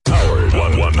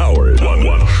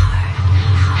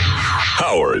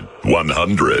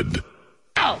100.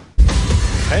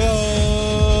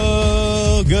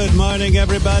 Hey-o! Good morning,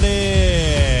 everybody.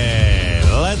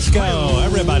 Let's go.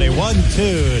 Everybody, 1,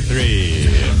 2, 3.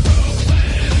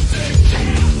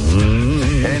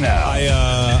 Hey, now.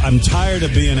 I'm tired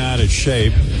of being out of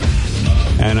shape,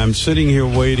 and I'm sitting here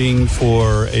waiting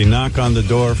for a knock on the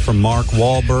door from Mark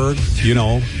Wahlberg. You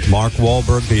know, Mark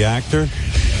Wahlberg, the actor.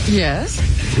 Yes.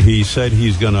 He said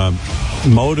he's going to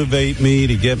motivate me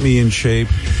to get me in shape.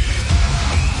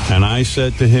 And I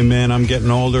said to him, man, I'm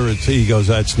getting older. He goes,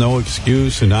 that's no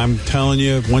excuse. And I'm telling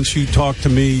you, once you talk to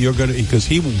me, you're going to, because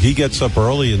he gets up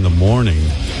early in the morning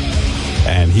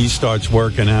and he starts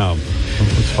working out.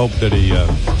 Let's hope that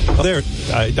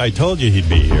I told you he'd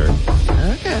be here.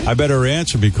 Okay. I better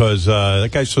answer because that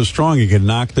guy's so strong he can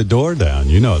knock the door down.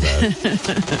 You know that.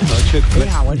 Hey,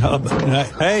 Howard.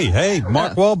 Hey,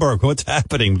 Mark Wahlberg, what's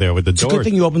happening there with the door? It's a good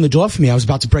thing you opened the door for me. I was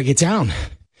about to break it down.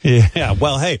 Yeah,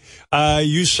 well, hey,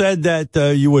 you said that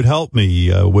you would help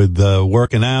me with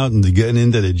working out and getting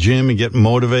into the gym and getting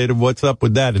motivated. What's up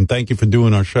with that? And thank you for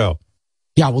doing our show.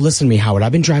 Yeah, well, listen to me, Howard.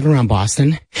 I've been driving around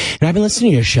Boston, and I've been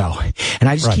listening to your show, and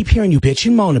I just keep hearing you bitch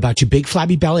and moan about your big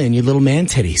flabby belly and your little man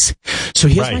titties. So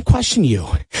here's my question to you.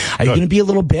 Are you going to be a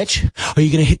little bitch, or are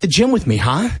you going to hit the gym with me,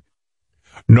 huh?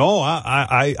 No,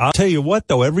 I'll tell you what,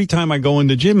 though. Every time I go in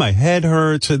the gym, my head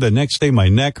hurts, and the next day my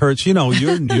neck hurts. You know,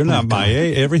 you're not my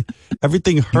age.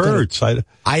 Everything hurts. I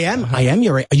am.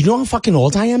 You know how fucking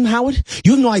old I am, Howard?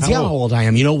 You have no idea how old I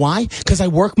am. You know why? Because I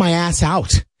work my ass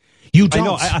out. You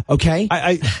don't, okay?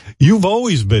 You've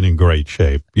always been in great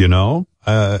shape, you know?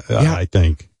 I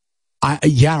think. I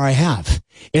have.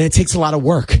 And it takes a lot of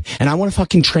work. And I want to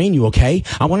fucking train you, okay?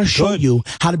 I want to show you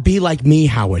how to be like me,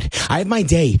 Howard. I have my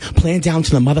day planned down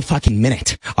to the motherfucking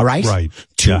minute, all right? Right.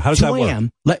 How does that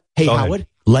work? Hey, Howard,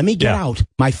 let me get out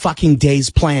my fucking day's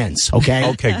plans,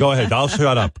 okay? Okay, go ahead. I'll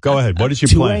shut up. Go ahead. What is your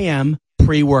 2 plan? 2 a.m.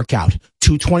 pre-workout.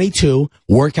 2:22,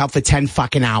 workout for 10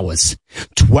 fucking hours.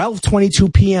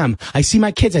 12:22 p.m. I see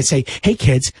my kids. I say, hey,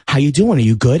 kids, how you doing? Are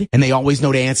you good? And they always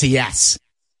know to answer yes.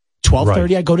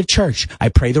 12:30, I go to church. I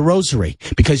pray the rosary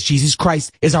because Jesus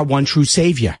Christ is our one true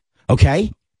savior.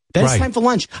 Okay? Then it's time for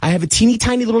lunch. I have a teeny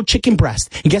tiny little chicken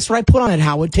breast. And guess what I put on it,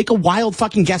 Howard? Take a wild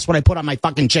fucking guess what I put on my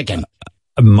fucking chicken.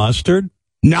 Mustard?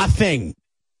 Nothing.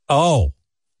 Oh,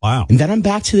 wow. And then I'm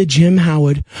back to the gym,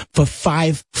 Howard, for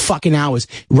 5 fucking hours.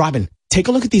 Robin, take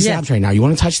a look at these abs right now. You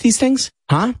want to touch these things?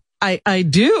 Huh? I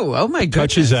do. Oh my goodness.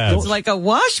 Touch his abs. It's like a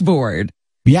washboard.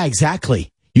 Yeah, exactly.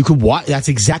 You could that's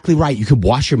exactly right. You could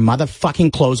wash your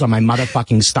motherfucking clothes on my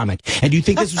motherfucking stomach. And do you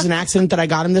think this was an accident that I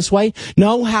got him this way?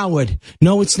 No, Howard.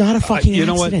 No, it's not a fucking you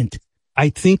know accident. What? I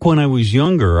think when I was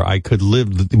younger, I could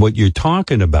live what you're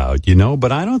talking about, you know,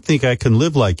 but I don't think I can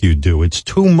live like you do. It's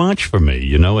too much for me,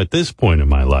 you know, at this point in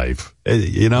my life,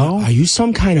 you know. Are you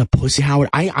some kind of pussy, Howard?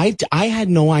 I had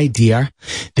no idea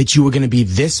that you were going to be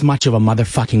this much of a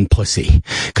motherfucking pussy.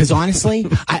 Because honestly,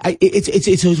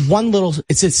 it's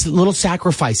a little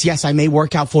sacrifice. Yes, I may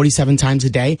work out 47 times a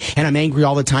day and I'm angry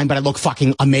all the time, but I look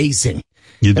fucking amazing.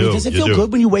 You do. Does it feel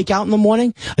good when you wake out in the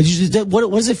morning? What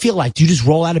does it feel like? Do you just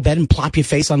roll out of bed and plop your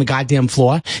face on the goddamn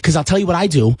floor? Because I'll tell you what I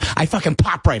do. I fucking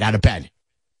pop right out of bed.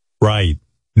 Right.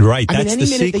 That's the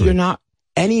secret.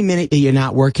 Any minute that you're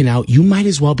not working out, you might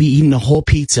as well be eating a whole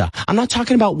pizza. I'm not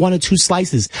talking about 1 or 2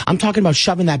 slices. I'm talking about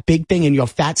shoving that big thing in your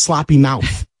fat, sloppy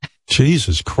mouth.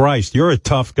 Jesus Christ, you're a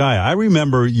tough guy. I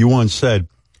remember you once said,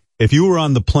 if you were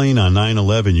on the plane on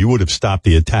 9/11, you would have stopped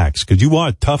the attacks because you are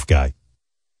a tough guy.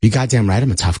 You goddamn right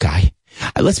I'm a tough guy.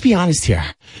 Let's be honest here.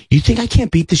 You think I can't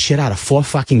beat the shit out of 4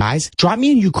 fucking guys? Drop me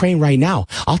in Ukraine right now.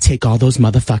 I'll take all those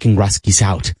motherfucking Ruskies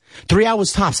out. 3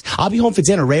 hours tops. I'll be home for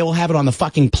dinner. Ray will have it on the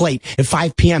fucking plate at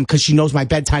 5 p.m. because she knows my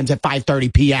bedtime's at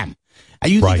 5:30 p.m.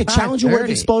 You think a Challenger would have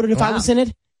exploded if I was in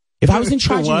it? If I was in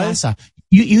charge of NASA.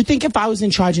 You think if I was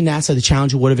in charge of NASA, the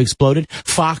Challenger would have exploded?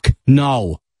 Fuck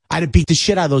no. I'd have beat the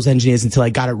shit out of those engineers until I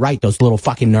got it right, those little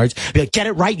fucking nerds. Be like, get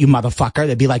it right, you motherfucker.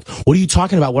 They'd be like, what are you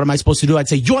talking about? What am I supposed to do? I'd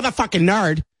say, you're the fucking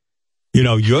nerd. You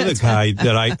know, you're the guy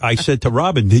that I said to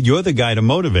Robin, you're the guy to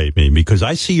motivate me because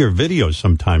I see your videos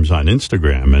sometimes on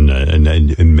Instagram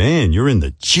and man, you're in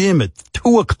the gym at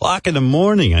 2:00 in the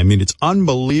morning. I mean, it's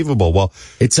unbelievable. Well,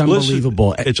 it's unbelievable.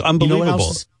 Listen, it's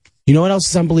unbelievable. You know what else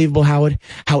is unbelievable, Howard?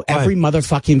 How every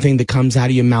motherfucking thing that comes out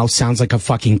of your mouth sounds like a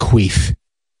fucking queef.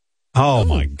 Oh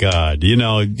my God. You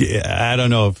know, I don't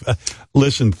know if,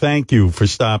 listen, thank you for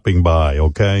stopping by.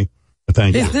 Okay.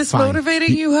 Thank you. Is this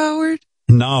motivating you, Howard?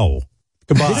 No.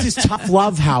 Goodbye. This is tough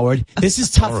love, Howard. This is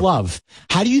tough love.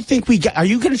 How do you think are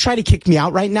you going to try to kick me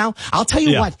out right now? I'll tell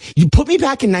you what, you put me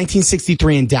back in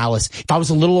 1963 in Dallas. If I was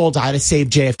a little older, I'd have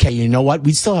saved JFK. You know what?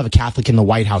 We'd still have a Catholic in the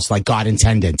White House like God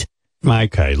intended.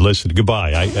 Okay, listen,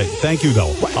 goodbye. I thank you,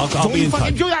 though. I'll be in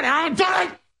touch. Do that,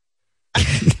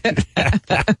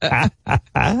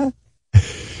 Alan.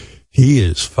 He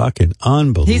is fucking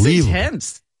unbelievable. He's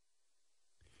intense.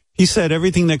 He said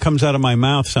everything that comes out of my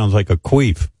mouth sounds like a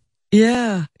queef.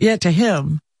 Yeah, to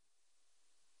him.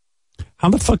 How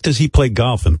the fuck does he play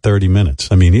golf in 30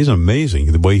 minutes? I mean, he's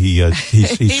amazing the way he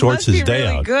sorts his day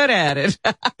really out. Good at it.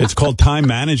 It's called time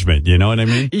management. You know what I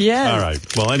mean? Yes. All right.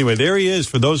 Well, anyway, there he is.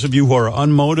 For those of you who are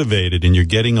unmotivated and you're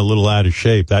getting a little out of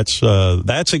shape, that's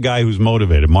a guy who's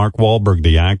motivated. Mark Wahlberg,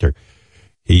 the actor.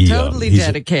 He's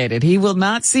dedicated. He will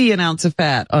not see an ounce of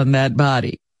fat on that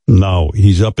body. No,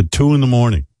 he's up at 2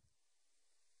 a.m.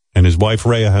 And his wife,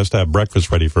 Rhea, has to have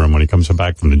breakfast ready for him when he comes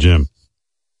back from the gym.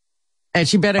 And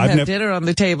she better have dinner on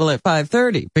the table at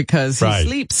 5:30 because he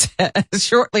sleeps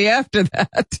shortly after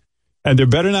that. And there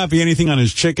better not be anything on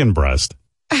his chicken breast.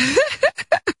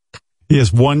 He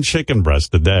has one chicken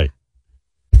breast a day.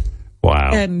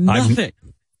 Wow. And nothing.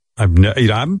 I'm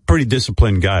a pretty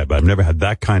disciplined guy, but I've never had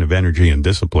that kind of energy and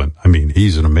discipline. I mean,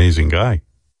 he's an amazing guy.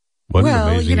 What an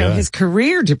amazing guy. His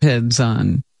career depends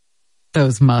on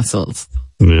those muscles.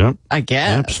 Yeah. I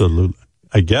guess. Absolutely.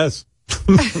 I guess.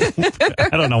 I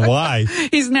don't know why.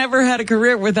 He's never had a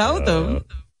career without them.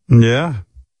 Yeah.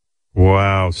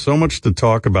 Wow. So much to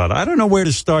talk about. I don't know where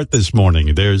to start this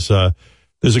morning. There's a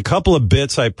couple of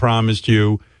bits I promised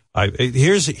you.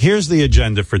 Here's the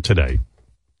agenda for today.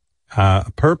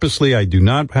 Purposely, I do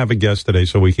not have a guest today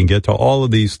so we can get to all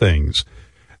of these things.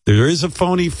 There is a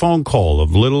phony phone call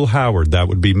of Little Howard. That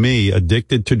would be me,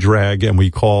 addicted to drag, and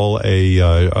we call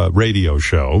a radio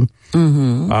show.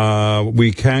 Mm-hmm.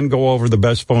 We can go over the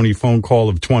best phony phone call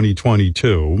of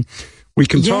 2022. We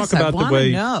can talk about the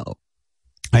way.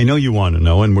 I know you want to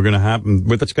know, and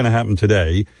that's going to happen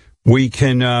today. We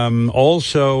can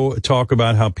also talk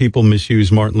about how people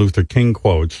misuse Martin Luther King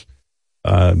quotes.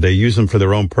 They use them for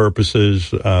their own purposes.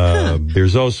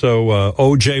 There's also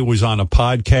OJ was on a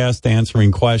podcast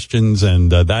answering questions, and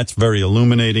that's very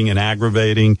illuminating and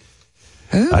aggravating.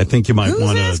 I think you might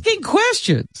want to. Who's asking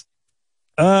questions?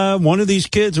 One of these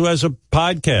kids who has a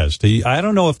podcast. I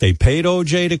don't know if they paid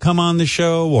OJ to come on the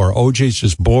show or OJ's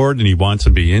just bored and he wants to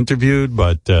be interviewed,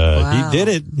 but he did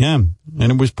it. Yeah,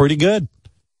 and it was pretty good.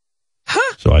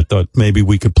 Huh. So I thought maybe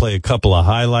we could play a couple of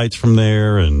highlights from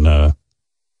there and.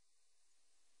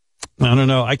 I don't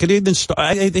know. I could even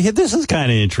start. This is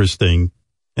kind of interesting,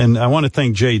 and I want to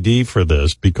thank JD for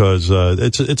this because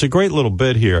it's a great little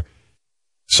bit here.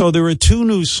 So there are two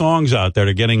new songs out there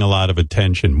that are getting a lot of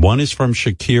attention. One is from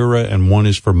Shakira, and one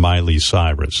is from Miley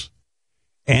Cyrus.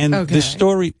 And the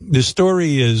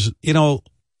story is,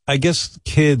 I guess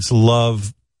kids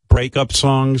love breakup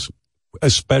songs,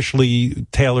 especially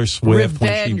Taylor Swift.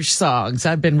 Revenge songs.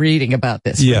 I've been reading about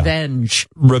this. Yeah.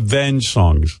 Revenge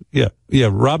songs. Yeah. Yeah.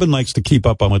 Robin likes to keep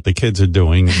up on what the kids are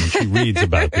doing, and she reads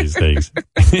about these things.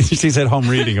 She's at home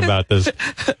reading about this.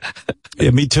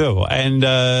 Yeah, me too.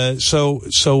 And so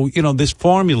this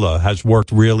formula has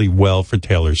worked really well for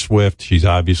Taylor Swift. She's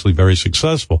obviously very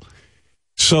successful.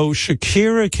 So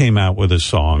Shakira came out with a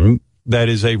song that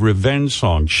is a revenge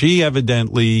song. She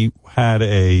evidently had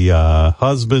a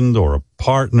husband or a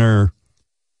partner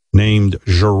named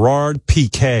Gerard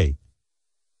Piqué.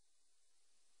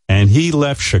 And he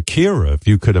left Shakira, if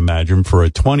you could imagine, for a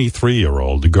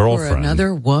 23-year-old girlfriend. For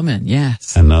another woman,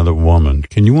 yes. Another woman.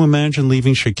 Can you imagine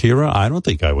leaving Shakira? I don't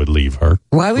think I would leave her.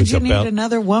 Why would you need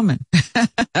another woman?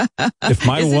 If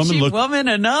my Isn't woman she woman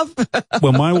enough?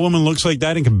 Well, my woman looks like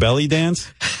that and can belly dance,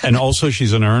 and also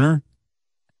she's an earner.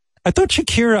 I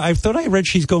thought I read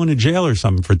she's going to jail or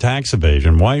something for tax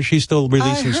evasion. Why is she still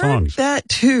releasing songs? That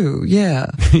too, yeah.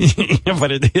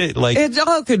 But it's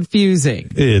all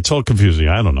confusing. It's all confusing.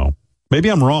 I don't know. Maybe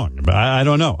I'm wrong. But I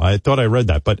don't know. I thought I read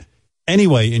that. But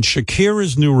anyway, in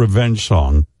Shakira's new revenge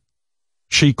song,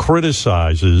 she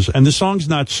criticizes, and the song's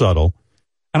not subtle.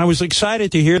 And I was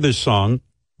excited to hear this song,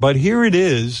 but here it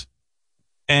is.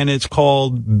 And it's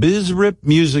called Bizrip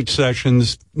Music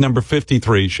Sessions number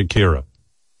 53, Shakira.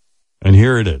 And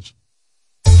here it is.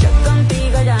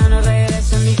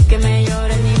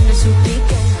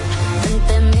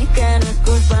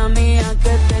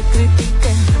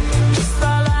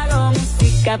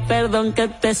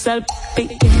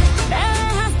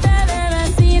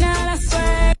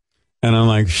 And I'm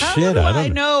like, shit, I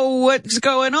don't know what's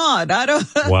going on. I don't.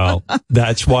 Well,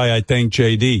 that's why I thank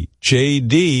JD.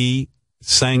 JD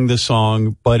sang the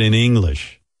song, but in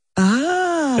English.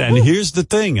 And here's the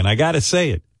thing, and I got to say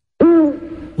it.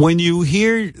 When you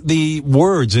hear the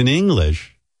words in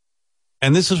English,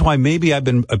 and this is why maybe I've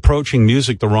been approaching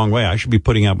music the wrong way. I should be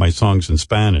putting out my songs in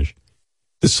Spanish.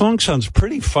 the song sounds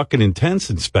pretty fucking intense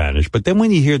in Spanish, but then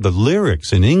when you hear the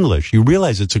lyrics in English, you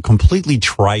realize it's a completely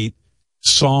trite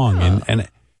song. And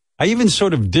I even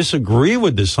sort of disagree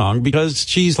with the song because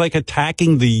she's like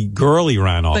attacking the girl he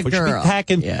ran off. The girl.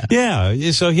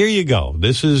 Yeah. So here you go.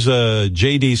 This is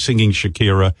JD singing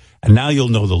Shakira, and now you'll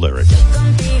know the lyrics.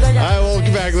 I won't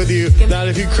get back with you, not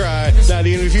if you cry, not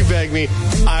even if you beg me.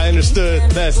 I understood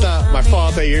that's not my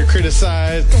fault that you're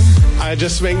criticized. I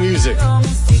just make music.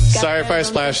 Sorry if I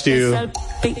splashed you.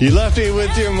 You left me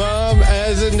with your mom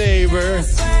as a neighbor.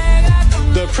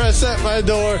 The press at my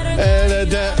door and a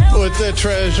debt with the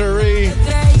treasury.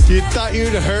 You thought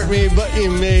you'd hurt me, but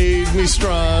you made me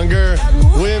stronger.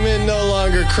 Women no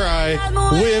longer cry.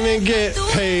 Women get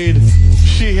paid.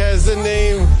 She has the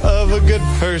name of a good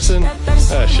person.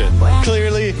 Oh, shit.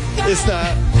 Clearly, it's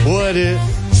not what it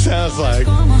sounds like.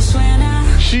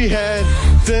 She had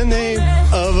the name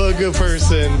of a good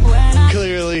person.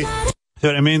 Clearly.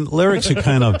 I mean, lyrics are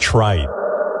kind of trite.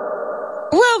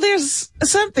 Well, there's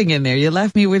something in there. You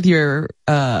left me with your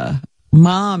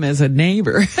mom as a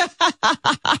neighbor.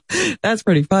 That's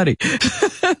pretty funny.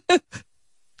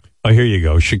 Oh, here you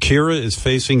go. Shakira is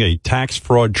facing a tax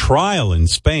fraud trial in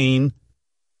Spain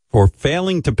for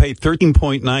failing to pay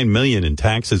 $13.9 million in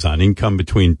taxes on income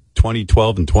between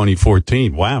 2012 and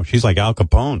 2014. Wow, she's like Al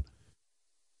Capone.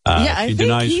 I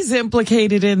think he's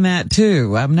implicated in that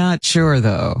too. I'm not sure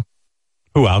though.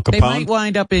 Who, Al Capone? They might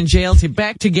wind up in jail,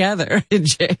 back together in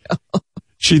jail.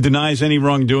 She denies any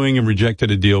wrongdoing and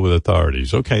rejected a deal with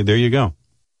authorities. Okay, there you go.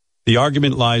 The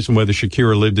argument lies in whether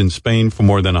Shakira lived in Spain for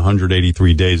more than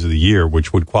 183 days of the year,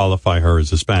 which would qualify her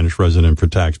as a Spanish resident for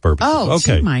tax purposes. Oh,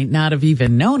 okay. She might not have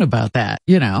even known about that,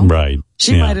 you know. Right.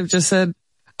 She might have just said,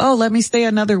 oh, let me stay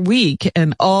another week,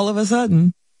 and all of a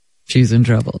sudden, she's in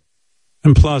trouble.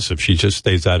 And plus, if she just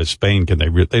stays out of Spain,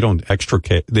 they don't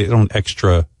extricate. Is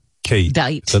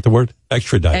that the word?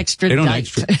 Extradite. Extradite. They don't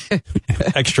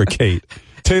extricate.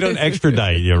 They don't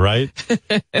extradite you, right?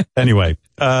 Anyway,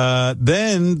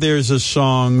 then there's a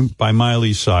song by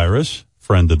Miley Cyrus,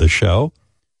 friend of the show.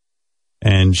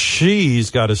 And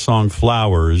she's got a song,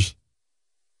 Flowers.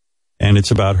 And it's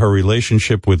about her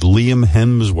relationship with Liam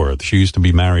Hemsworth. She used to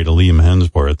be married to Liam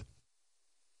Hemsworth.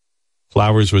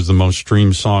 Flowers was the most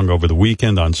streamed song over the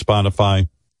weekend on Spotify.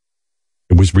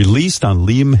 It was released on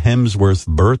Liam Hemsworth's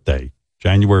birthday,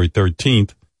 January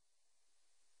 13th.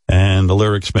 And the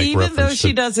lyrics make reference even though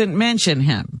she doesn't mention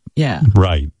him. Yeah.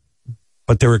 Right.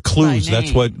 But there are clues.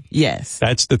 That's what. Yes.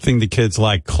 That's the thing the kids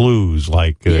like, clues.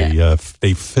 Like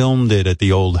they filmed it at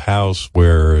the old house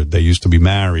where they used to be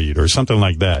married or something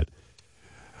like that.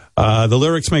 The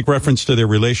lyrics make reference to their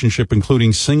relationship,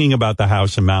 including singing about the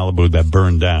house in Malibu that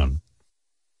burned down.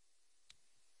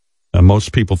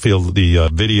 Most people feel the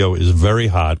video is very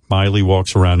hot. Miley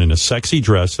walks around in a sexy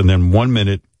dress, and then 1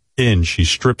 minute in, she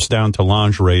strips down to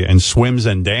lingerie and swims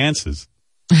and dances.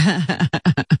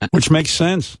 Which makes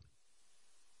sense.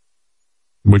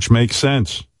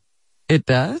 It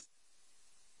does?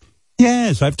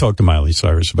 Yes, I've talked to Miley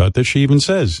Cyrus about this. She even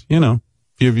says,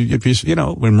 if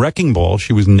you when Wrecking Ball,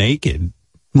 she was naked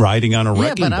riding on a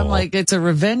wrecking ball. Yeah, but I'm like, it's a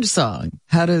revenge song.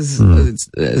 How does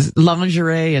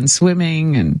lingerie and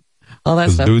swimming and all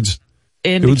that stuff dudes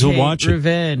will watch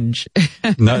revenge?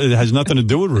 No, it has nothing to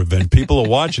do with revenge. People will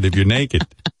watch it if you're naked.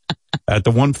 At the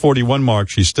 141 mark,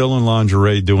 she's still in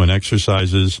lingerie doing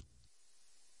exercises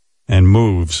and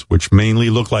moves, which mainly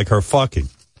look like her fucking.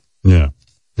 Yeah,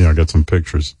 I got some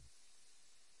pictures.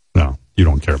 No, you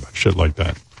don't care about shit like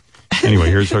that.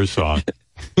 Anyway, here's her song.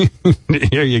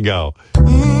 Here you go.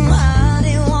 I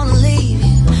didn't want to leave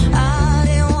you. I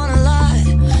didn't want to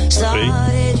lie. Started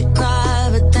to cry,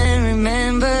 but then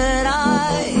remembered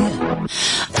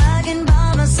I can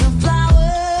buy myself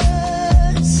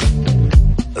flowers,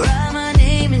 write my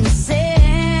name in the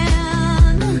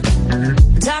sand,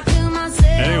 talk to myself.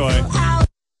 Anyway,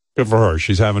 good for her.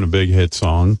 She's having a big hit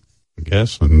song, I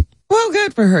guess. And well,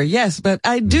 good for her, yes. But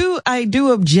I do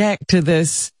object to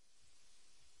this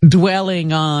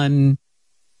dwelling on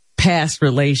past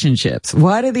relationships.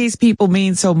 Why do these people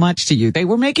mean so much to you? They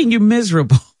were making you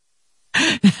miserable.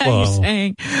 Now you're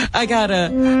saying, I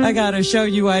gotta show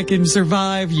you I can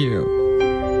survive you.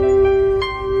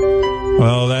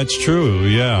 Well, that's true.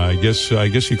 Yeah, I guess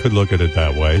you could look at it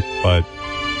that way, but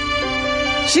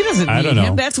she doesn't need him.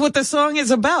 Know. That's what the song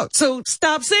is about. So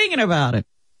stop singing about it.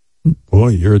 Boy,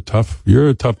 you're a tough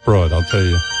broad, I'll tell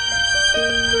you.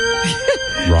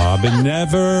 Robin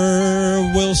never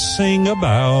will sing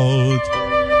about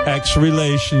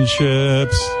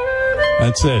ex-relationships.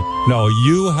 That's it. No,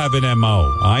 you have an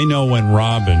MO. I know when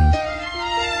Robin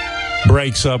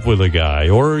breaks up with a guy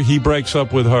or he breaks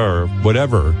up with her,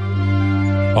 whatever,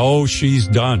 Oh, she's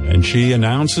done. And she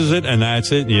announces it, and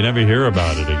that's it. And you never hear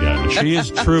about it again. She is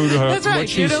true to her. That's right. What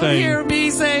she's You don't saying. hear me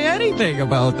say anything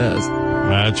about this.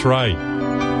 That's right.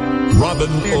 Robin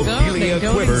They're gone. Ophelia They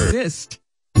don't Quivers. exist.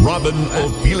 Robin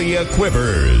Ophelia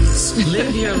Quivers.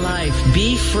 Live your life.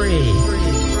 Be free.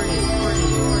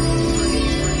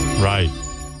 Right.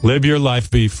 Live your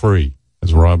life, be free,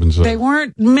 as Robin said. They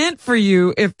weren't meant for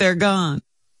you if they're gone.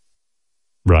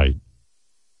 Right.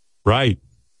 Right.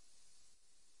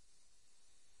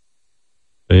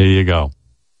 There you go.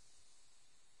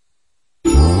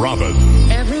 Robin.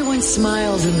 Everyone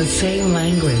smiles in the same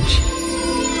language.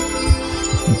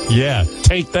 Yeah,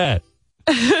 take that.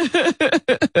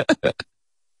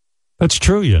 That's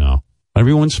true, you know.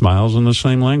 Everyone smiles in the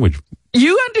same language.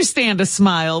 You understand a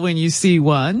smile when you see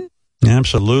one,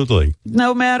 Absolutely.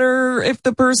 no matter if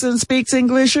the person speaks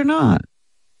English or not.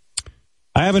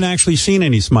 I haven't actually seen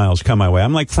any smiles come my way.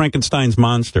 I'm like Frankenstein's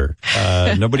monster.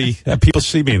 People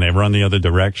see me and they run the other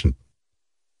direction.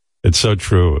 It's so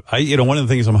true. One of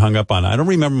the things I'm hung up on, I don't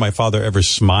remember my father ever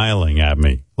smiling at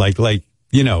me, like,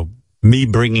 me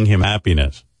bringing him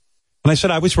happiness. And I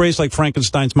said, I was raised like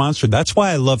Frankenstein's monster. That's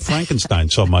why I love Frankenstein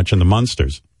so much and the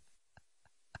Munsters.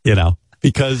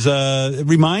 Because it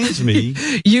reminds me.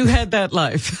 You had that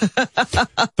life.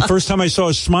 The first time I saw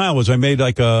a smile was I made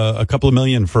like a couple of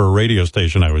million for a radio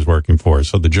station I was working for.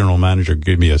 So the general manager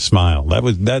gave me a smile.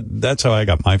 That's how I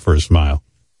got my first smile.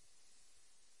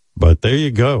 But there you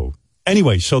go.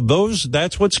 Anyway, so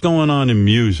that's what's going on in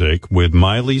music with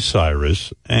Miley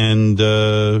Cyrus and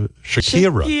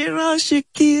Shakira.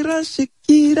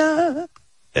 Shakira.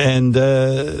 And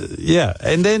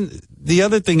and then the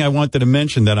other thing I wanted to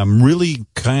mention that I'm really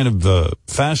kind of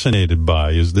fascinated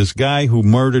by is this guy who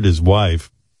murdered his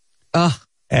wife.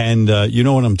 And you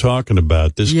know what I'm talking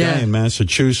about. This guy in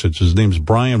Massachusetts, his name's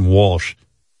Brian Walsh.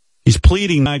 He's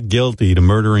pleading not guilty to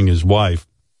murdering his wife.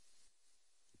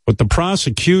 But the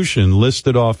prosecution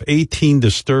listed off 18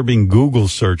 disturbing Google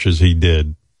searches he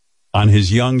did on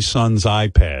his young son's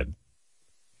iPad.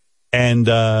 And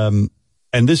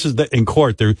this is in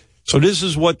court. So this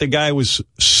is what the guy was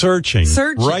searching.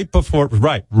 right before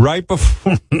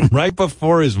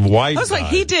his wife. I was like,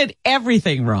 he did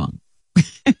everything wrong.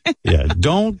 Yeah,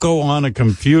 don't go on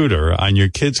on your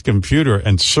kid's computer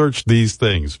and search these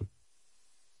things.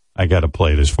 I got to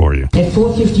play this for you. At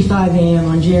 4:55 a.m.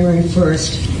 on January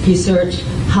 1st, he searched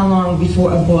how long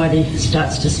before a body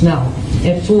starts to smell.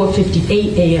 At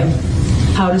 4:58 a.m.,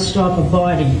 how to stop a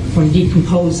body from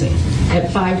decomposing.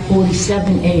 At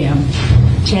 5:47 a.m.,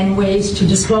 10 ways to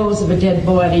dispose of a dead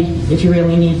body if you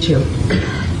really need to.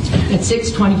 At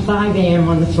 6:25 a.m.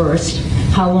 on the 1st,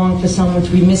 how long for someone to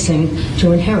be missing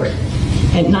to inherit.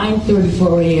 At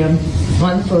 9:34 a.m.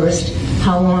 on the 1st,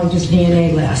 how long does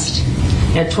DNA last?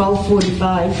 At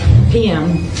 12:45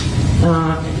 p.m.,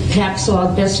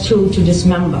 hacksaw best tool to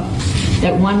dismember.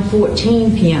 At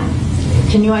 1:14 p.m.,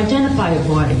 can you identify a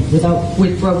body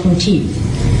with broken teeth?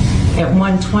 At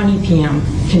 1:20 p.m.,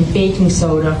 can baking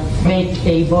soda make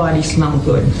a body smell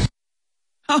good?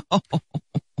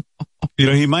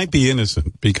 He might be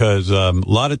innocent because a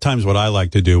lot of times what I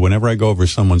like to do whenever I go over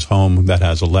someone's home that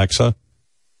has Alexa,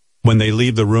 when they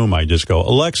leave the room, I just go,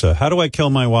 Alexa, how do I kill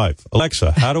my wife?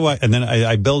 Alexa, how do I? And then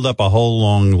I build up a whole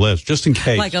long list just in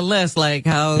case. Like a list, like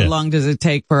how long does it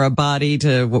take for a body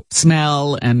to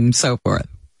smell and so forth.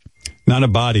 Not a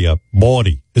body, a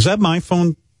body. Is that my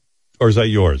phone or is that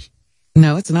yours?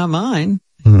 No, it's not mine.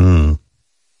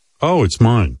 Oh, it's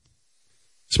mine.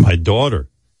 It's my daughter.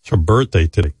 It's her birthday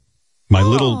today. My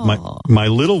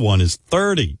little one is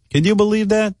 30. Can you believe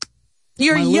that?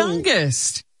 Your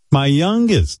youngest. My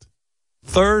youngest.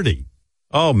 30.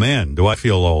 Oh, man, do I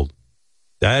feel old.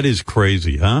 That is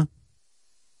crazy, huh?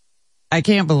 I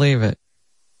can't believe it.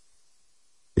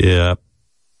 Yeah.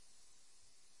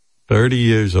 30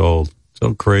 years old.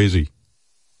 So crazy.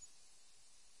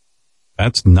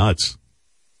 That's nuts.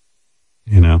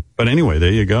 But anyway,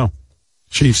 there you go.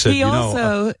 She said, he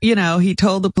also, he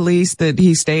told the police that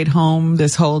he stayed home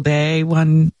this whole day.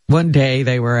 One day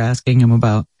they were asking him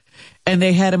about, and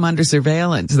they had him under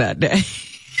surveillance that day.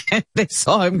 They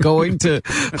saw him going to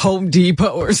Home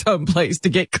Depot or someplace to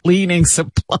get cleaning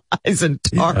supplies and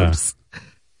tarps. Yeah.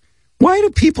 Why do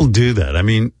people do that? I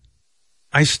mean,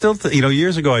 I still,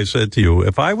 years ago I said to you,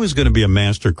 if I was going to be a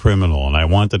master criminal and I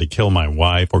wanted to kill my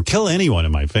wife or kill anyone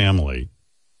in my family,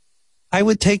 I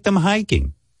would take them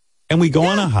hiking. And we go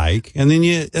on a hike, and then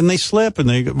they slip, and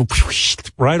they go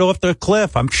right off the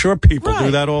cliff. I'm sure people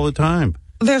do that all the time.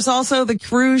 There's also the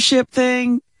cruise ship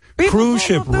thing. Cruise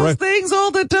ship, those things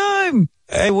all the time.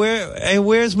 Hey,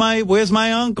 where's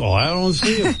my uncle? I don't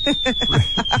see him.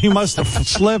 He must have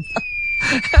slipped.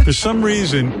 For some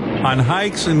reason, on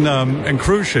hikes and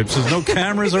cruise ships, there's no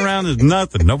cameras around. There's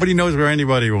nothing. Nobody knows where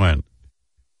anybody went.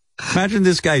 Imagine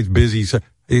this guy's busy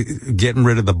getting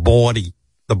rid of the body,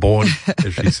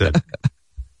 as she said.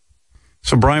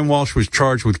 So Brian Walsh was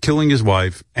charged with killing his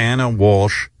wife, Anna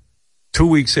Walsh, 2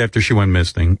 weeks after she went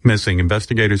missing.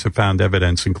 Investigators have found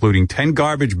evidence, including 10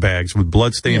 garbage bags with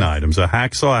bloodstained items, a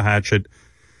hacksaw, a hatchet,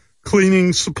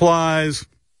 cleaning supplies,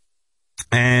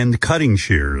 and cutting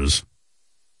shears.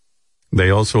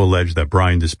 They also allege that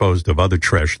Brian disposed of other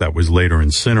trash that was later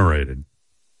incinerated.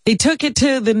 He took it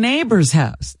to the neighbor's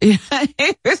house.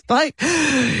 It's like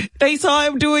they saw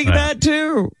him doing that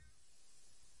too.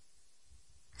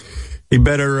 You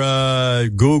better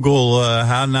Google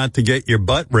how not to get your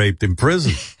butt raped in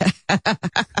prison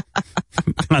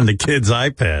on the kid's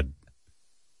iPad.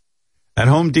 At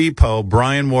Home Depot,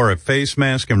 Brian wore a face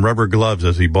mask and rubber gloves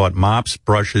as he bought mops,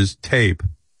 brushes, tape,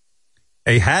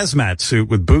 a hazmat suit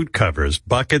with boot covers,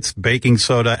 buckets, baking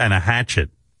soda, and a hatchet,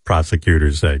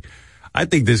 prosecutors say. I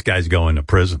think this guy's going to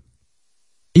prison.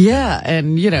 Yeah,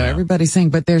 and, everybody's saying,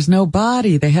 but there's no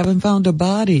body. They haven't found a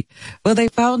body. Well, they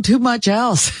found too much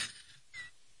else.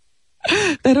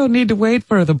 They don't need to wait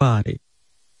for the body.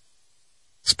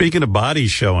 Speaking of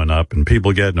bodies showing up and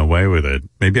people getting away with it,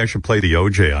 maybe I should play the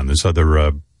OJ on this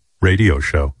other radio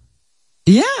show.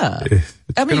 Yeah.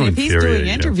 I mean, if he's doing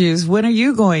interviews, when are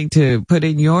you going to put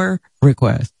in your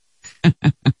request?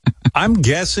 I'm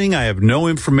guessing. I have no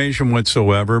information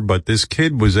whatsoever, but this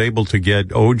kid was able to get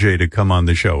OJ to come on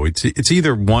the show. It's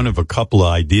either one of a couple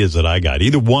of ideas that I got.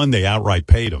 Either one, they outright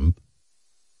paid him.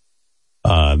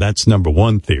 That's number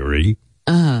one theory.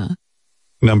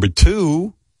 Number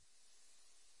two,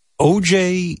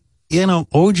 OJ,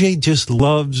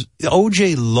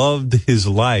 OJ loved his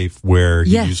life where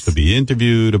he used to be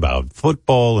interviewed about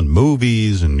football and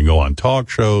movies and go on talk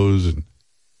shows. And,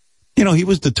 he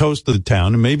was the toast of the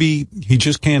town, and maybe he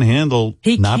just can't handle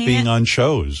not being on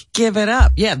shows. Give it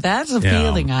up. Yeah, that's a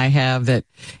feeling I have, that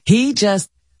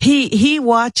he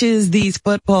watches these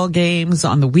football games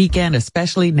on the weekend,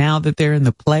 especially now that they're in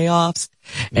the playoffs,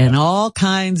 and all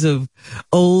kinds of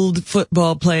old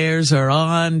football players are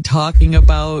on talking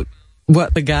about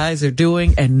what the guys are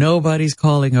doing, and nobody's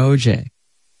calling OJ.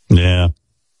 Yeah.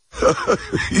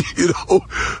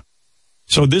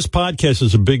 So this podcast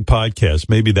is a big podcast.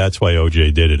 Maybe that's why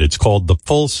OJ did it. It's called the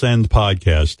Full Send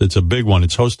Podcast. It's a big one.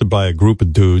 It's hosted by a group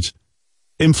of dudes,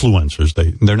 influencers.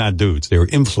 They're not dudes. They're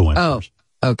influencers.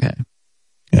 Oh, okay.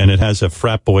 And it has a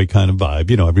frat boy kind of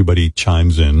vibe. Everybody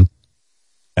chimes in.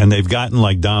 And they've gotten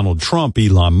like Donald Trump,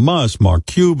 Elon Musk, Mark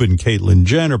Cuban, Caitlyn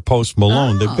Jenner, Post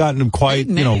Malone. They've gotten them quite,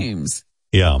 names.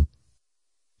 Yeah.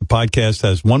 The podcast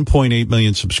has 1.8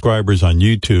 million subscribers on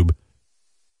YouTube.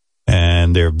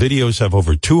 And their videos have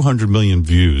over 200 million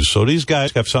views. So these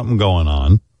guys have something going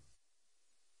on.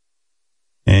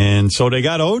 And so they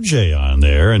got OJ on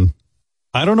there. And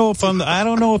I don't know if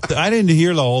I didn't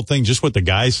hear the whole thing, just what the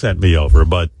guy sent me over,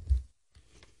 but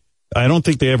I don't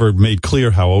think they ever made clear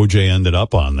how OJ ended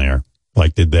up on there.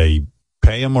 Like, did they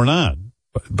pay him or not?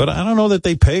 But I don't know that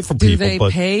they pay for people. Do they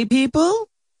pay people?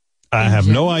 I have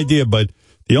no idea, but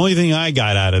the only thing I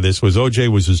got out of this was OJ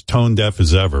was as tone deaf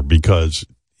as ever because,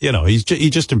 he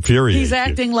just infuriates He's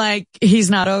acting like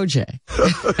he's not OJ.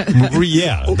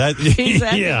 Yeah. He's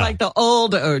acting like the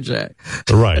old OJ.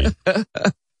 Right.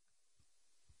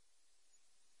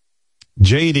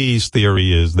 JD's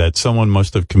theory is that someone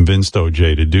must have convinced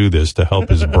OJ to do this to help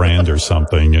his brand or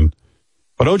something.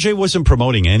 But OJ wasn't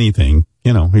promoting anything.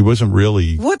 He wasn't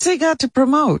really. What's he got to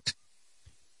promote?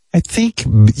 I think,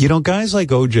 guys like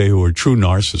OJ who are true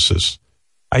narcissists,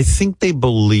 I think they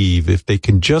believe if they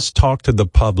can just talk to the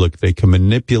public, they can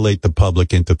manipulate the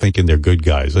public into thinking they're good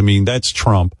guys. I mean, that's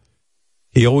Trump.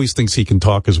 He always thinks he can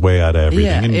talk his way out of everything.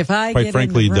 Yeah, and if I quite get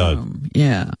frankly, in the he room, does.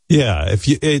 Yeah. Yeah,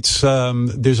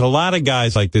 there's a lot of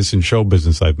guys like this in show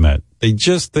business I've met. They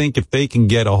just think if they can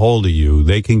get a hold of you,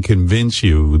 they can convince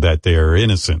you that they're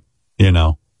innocent,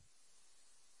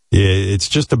 It's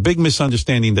just a big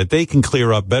misunderstanding that they can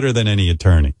clear up better than any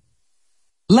attorney.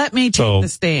 Let me take the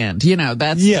stand.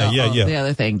 That's the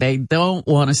other thing. They don't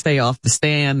want to stay off the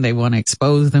stand. They want to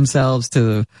expose themselves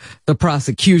to the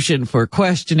prosecution for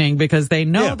questioning because they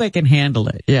know they can handle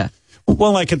it. Yeah.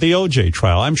 Well, like at the OJ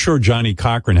trial, I'm sure Johnny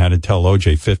Cochran had to tell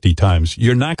OJ 50 times,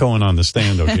 you're not going on the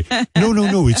stand, OJ.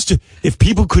 No. It's just, if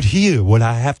people could hear what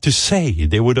I have to say,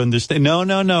 they would understand. No,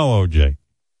 OJ.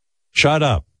 Shut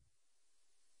up.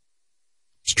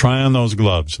 Just try on those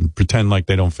gloves and pretend like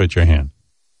they don't fit your hand.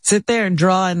 Sit there and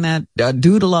draw in that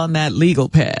doodle on that legal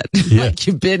pad like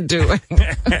you've been doing.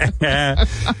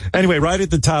 Anyway, right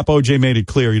at the top, OJ made it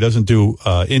clear he doesn't do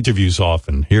interviews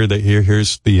often. Here's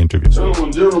the interview.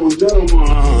 Gentlemen.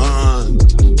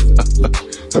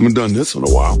 Haven't done this in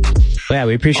a while. Yeah,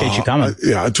 we appreciate you coming.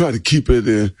 I try to keep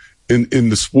it in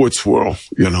the sports world,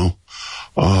 you know.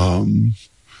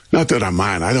 Not that I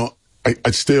mind.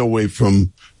 I stay away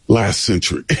from last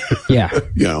century. Yeah.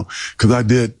 You know, because I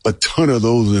did a ton of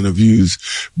those interviews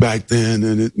back then,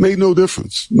 and it made no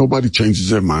difference. Nobody changes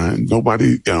their mind.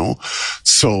 Nobody, you know.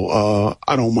 So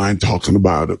I don't mind talking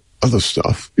about other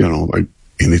stuff, you know, like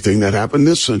anything that happened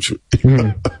this century.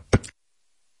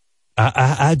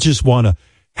 I just want to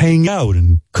hang out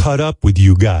and cut up with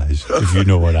you guys, if you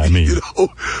know what I mean. You know?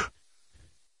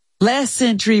 Last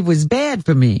century was bad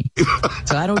for me,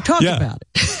 so I don't talk about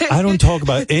it. I don't talk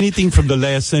about anything from the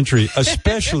last century,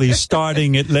 especially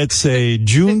starting at, let's say,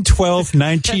 June 12th,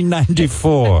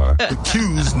 1994.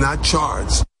 Accused, not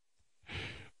charged.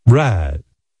 Right.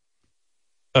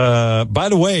 By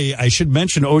the way, I should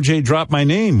mention OJ dropped my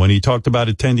name when he talked about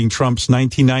attending Trump's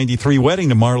 1993 wedding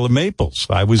to Marla Maples.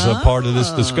 I was a part of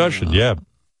this discussion, yeah.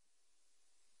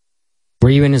 Were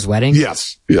you in his wedding?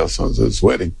 Yes, I was at his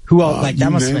wedding. Who else? Like,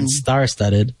 that must have been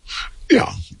star-studded.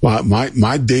 Yeah.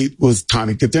 My date was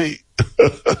Tawny Katane.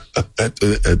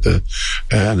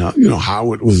 You know,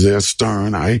 Howard was there,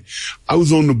 Stern. I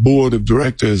was on the board of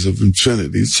directors of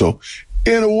Infinity. So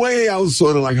in a way, I was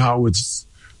sort of like Howard's,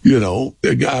 you know,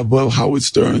 the guy above Howard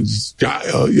Stern's guy,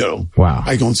 you know. Wow.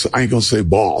 I ain't gonna say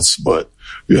boss, but,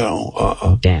 you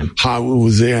know, damn. Howard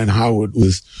was there, and Howard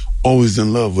was always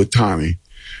in love with Tawny.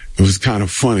 It was kind of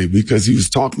funny because he was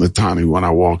talking to Tawny when I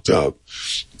walked up.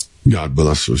 God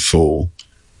bless her soul.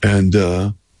 And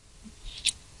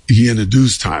he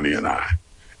introduced Tawny and I.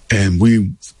 And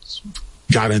we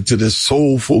got into this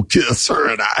soulful kiss,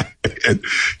 her and I. And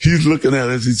he's looking at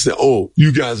us. He said, "Oh,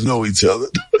 you guys know each other."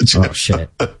 Oh, shit.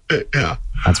 Yeah.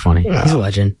 That's funny. He's a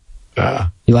legend.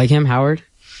 You like him, Howard?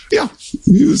 Yeah.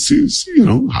 He was, you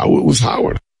know, Howard was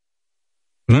Howard.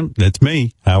 That's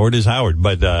me. Howard is Howard.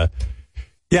 But,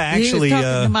 yeah, actually, he was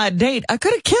talking to my date. I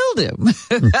could have killed him.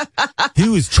 He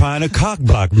was trying to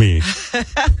cockblock me.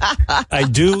 I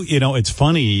do, you know, it's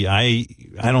funny. I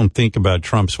don't think about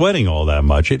Trump's wedding all that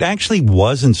much. It actually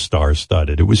wasn't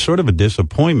star-studded. It was sort of a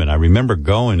disappointment. I remember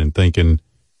going and thinking,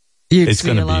 it's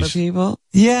going to be a lot of people.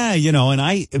 Yeah, you know,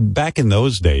 and back in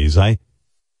those days, I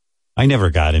never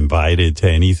got invited to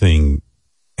anything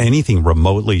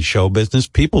remotely show business.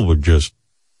 People would just,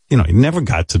 you know, never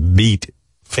got to meet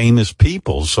famous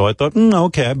people. So I thought,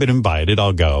 okay, I've been invited.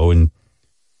 I'll go and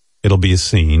it'll be a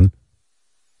scene.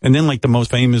 And then like the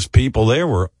most famous people there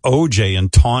were OJ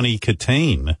and Tawny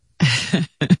Katane.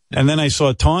 And then I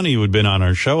saw Tawny, who had been on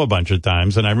our show a bunch of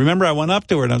times. And I remember I went up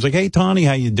to her and I was like, "Hey, Tawny,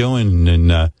 how you doing?"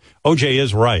 And OJ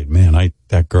is right, man.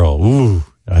 That girl, ooh,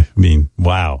 I mean,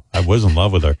 wow. I was in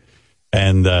love with her.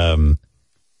 And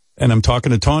I'm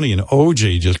talking to Tawny and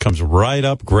OJ just comes right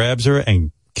up, grabs her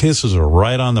and kisses her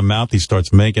right on the mouth. He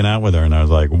starts making out with her, and I was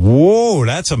like, "Whoa,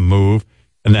 that's a move!"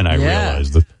 And then I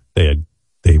realized that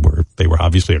they were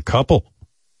obviously a couple.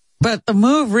 But the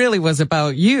move really was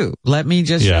about you. Let me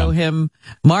just show him,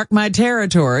 mark my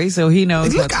territory, so he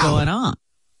knows what's going on.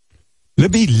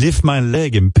 Let me lift my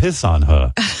leg and piss on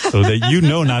her, so that you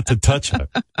know not to touch her.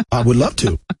 I would love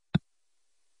to.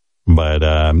 But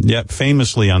yeah,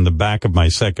 famously on the back of my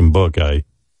second book, I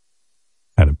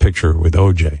had a picture with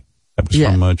OJ. That was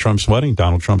from Trump's wedding,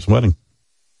 Donald Trump's wedding.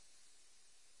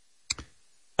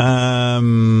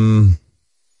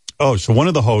 So one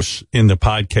of the hosts in the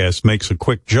podcast makes a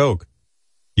quick joke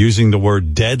using the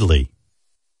word deadly.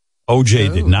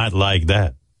 OJ did not like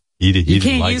that. He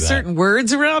can't like use that. certain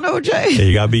words around OJ. Yeah,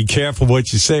 you got to be careful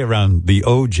what you say around the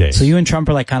OJ. So you and Trump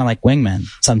are like kind of like wingmen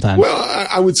sometimes. Well,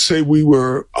 I would say we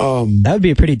were. That would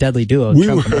be a pretty deadly duo,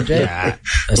 Trump and OJ. Yeah,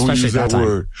 especially at that time.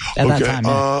 Word. At that time,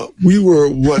 yeah. We were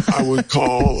what I would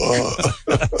call.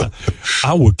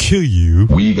 I will kill you.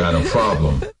 We got a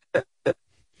problem.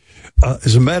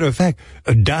 As a matter of fact,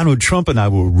 Donald Trump and I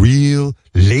were real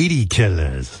lady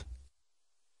killers.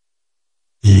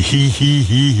 You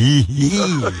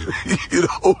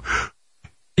know.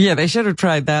 Yeah, they should have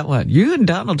tried that one. You and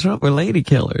Donald Trump were lady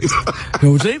killers.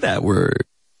 Don't say that word.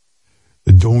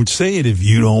 Don't say it if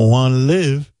you don't want to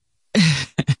live.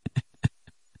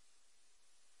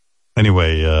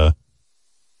 Anyway,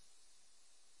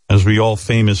 as we all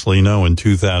famously know, in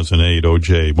 2008,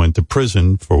 OJ went to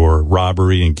prison for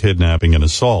robbery and kidnapping and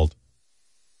assault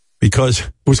because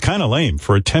it was kind of lame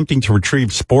for attempting to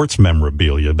retrieve sports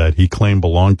memorabilia that he claimed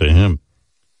belonged to him.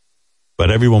 But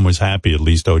everyone was happy. At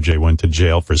least OJ went to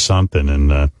jail for something. And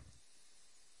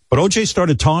but OJ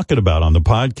started talking about on the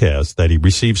podcast that he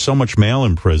received so much mail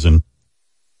in prison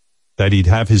that he'd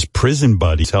have his prison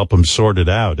buddies help him sort it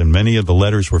out. And many of the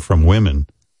letters were from women.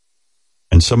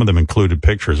 And some of them included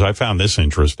pictures. I found this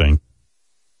interesting.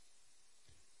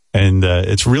 And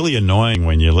it's really annoying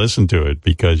when you listen to it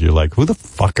because you're like, who the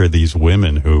fuck are these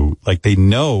women who, like, they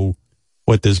know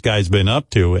what this guy's been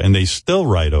up to and they still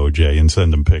write OJ and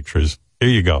send him pictures. Here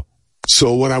you go.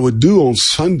 So what I would do on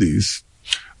Sundays,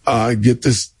 I get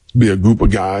this, be a group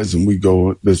of guys and we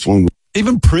go this one.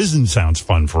 Even prison sounds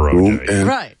fun for OJ. And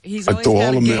right. He's always throw got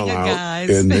all a the gang mail of out. guys.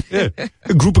 And Yeah.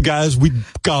 A group of guys, we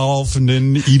golf and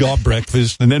then eat our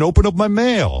breakfast and then open up my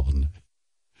mail.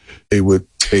 they would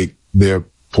take their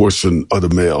portion of the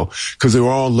mail because they were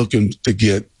all looking to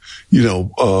get,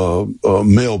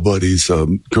 male buddies,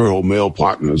 girl male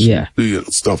partners,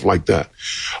 stuff like that.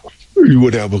 You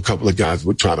would have a couple of guys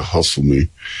would try to hustle me,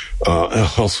 and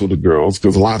hustle the girls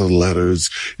because a lot of letters.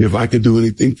 If I could do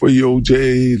anything for you,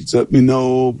 OJ, let me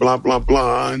know. Blah blah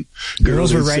blah. And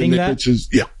girls were writing that. Pictures.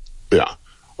 Yeah.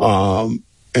 And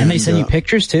they send you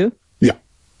pictures too. Yeah.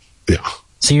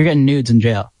 So you're getting nudes in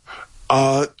jail.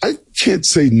 I can't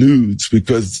say nudes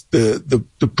because the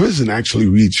prison actually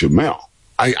reads your mail.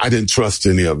 I didn't trust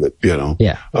any of it,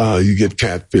 Yeah. You get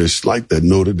catfish like that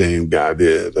Notre Dame guy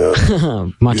did.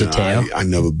 Mateo. I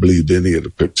never believed any of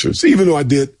the pictures, even though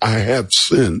I have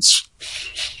since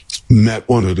met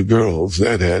one of the girls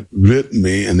that had written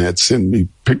me and had sent me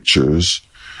pictures,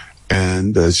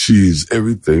 and she's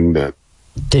everything that.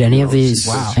 Did any of these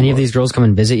girls come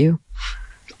and visit you?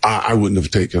 I wouldn't have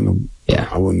taken them. Yeah.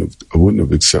 I wouldn't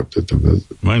have accepted the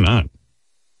visit. Why not?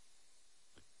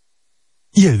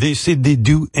 Yeah, they said they'd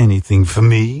do anything for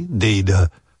me. They'd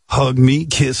hug me,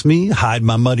 kiss me, hide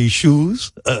my muddy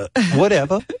shoes,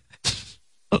 whatever.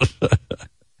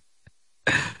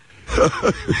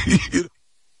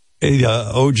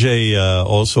 OJ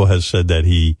also has said that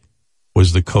he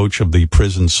was the coach of the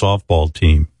prison softball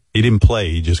team. He didn't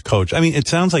play, he just coached. I mean, it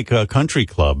sounds like a country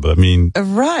club. I mean...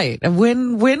 Right.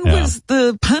 When was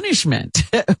the punishment?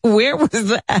 Where was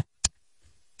that?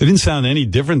 It didn't sound any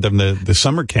different than the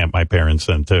summer camp my parents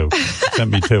sent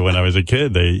me to when I was a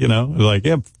kid. They,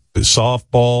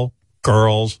 softball,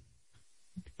 girls,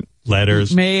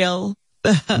 letters. Mail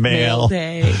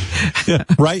day. Yeah,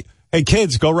 right. Hey,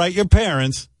 kids, go write your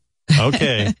parents.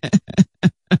 Okay.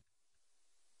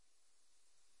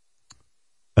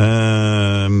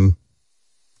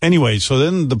 Anyway, so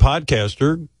then the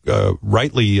podcaster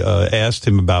rightly asked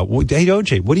him about, hey,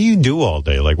 OJ, what do you do all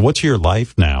day? Like, what's your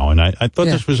life now? And I thought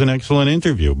this was an excellent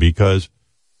interview because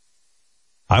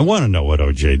I want to know what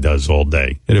OJ does all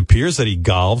day. It appears that he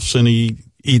golfs and he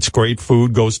eats great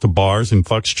food, goes to bars, and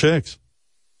fucks chicks.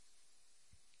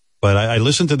 But I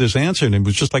listened to this answer, and it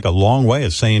was just like a long way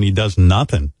of saying he does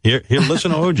nothing. Here, listen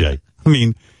to OJ. I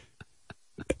mean,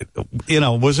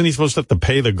 wasn't he supposed to have to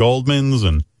pay the Goldmans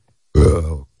and...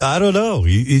 I don't know.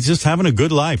 He's just having a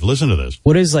good life. Listen to this.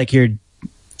 What is like your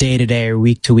day to day or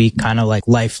week to week kind of like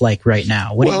life like right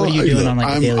now? What are you doing on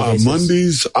like a daily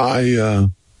basis?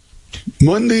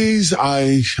 Mondays,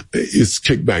 it's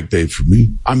kickback day for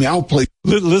me. I mean, I'll play.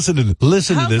 Listen to this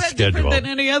schedule. Different than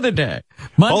any other day.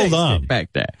 Monday's Hold on.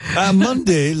 kickback day.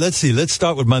 Monday, let's see. Let's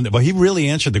start with Monday. Well, he really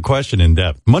answered the question in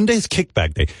depth. Monday's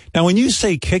kickback day. Now, when you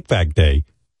say kickback day,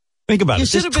 think about it. You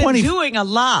should have been doing a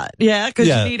lot. Yeah, because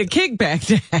you need a kickback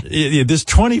day. Yeah, there's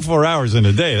 24 hours in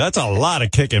a day. That's a lot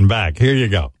of kicking back. Here you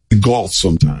go. Golf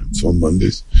sometimes on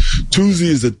Mondays. Tuesday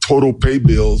is a total pay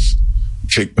bills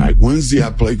kickback. Wednesday,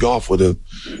 I play golf in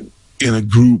a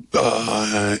group.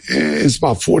 It's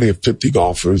about 40 or 50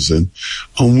 golfers. And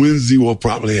on Wednesday, we'll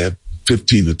probably have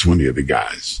 15 or 20 of the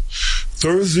guys.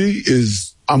 Thursday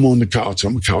I'm on the couch.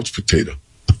 I'm a couch potato.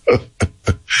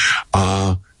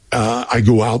 I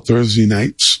go out Thursday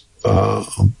nights.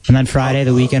 And then Friday,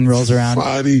 the weekend rolls around.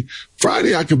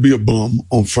 Friday, I could be a bum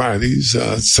on Fridays.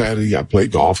 Saturday, I play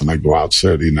golf and I go out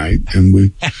Saturday night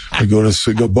and I go to a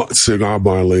cigar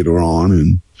bar later on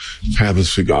and have a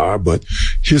cigar. But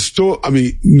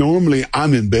normally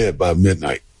I'm in bed by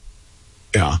midnight.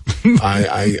 Yeah.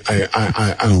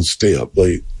 I don't stay up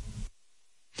late.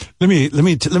 Let me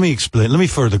explain. Let me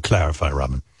further clarify,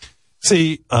 Robin.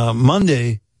 See,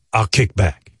 Monday, I'll kick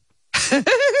back.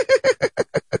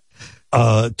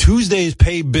 Tuesday's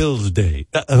pay bills day.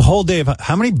 A whole day of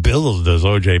how many bills does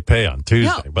OJ pay on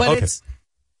Tuesday? No, but it's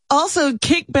also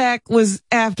kickback was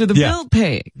after the bill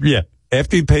paying. Yeah.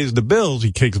 After he pays the bills,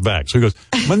 he kicks back. So he goes,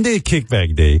 Monday,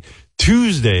 kickback day.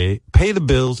 Tuesday, pay the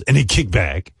bills and he kick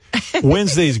back.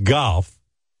 Wednesday's golf.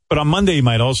 But on Monday, he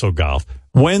might also golf.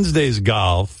 Wednesday's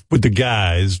golf with the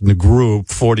guys in the group,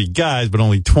 40 guys, but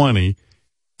only 20.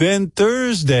 Then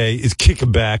Thursday is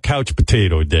kickback, couch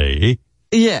potato day.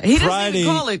 Yeah, he Friday, doesn't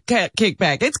even call it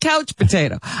kickback. It's couch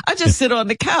potato. I just sit on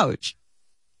the couch.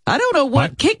 I don't know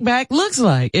what kickback looks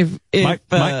like if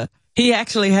he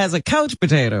actually has a couch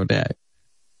potato day.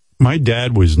 My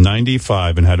dad was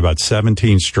 95 and had about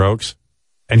 17 strokes,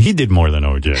 and he did more than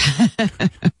OJ.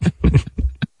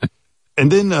 And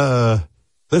then,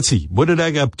 let's see, what did I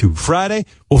get up to? Friday?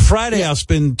 Well, Friday I'll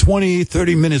spend 20,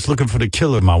 30 minutes looking for the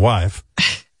killer of my wife.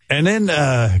 And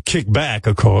then kick back,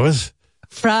 of course.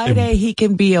 Friday, he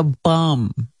can be a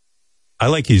bum. I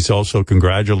like he's also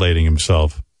congratulating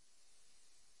himself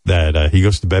that he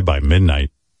goes to bed by midnight.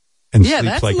 And sleeps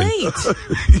that's like late.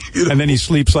 And then he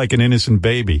sleeps like an innocent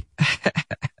baby.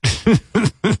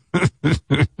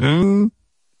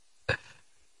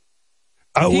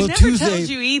 He never tells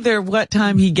you either what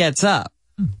time he gets up.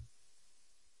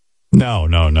 No.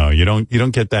 You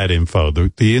don't get that info.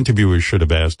 The interviewers should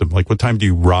have asked him, like, what time do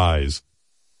you rise?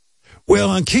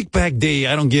 Well, on kickback day,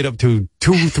 I don't get up to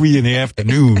 2, 3 in the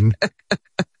afternoon.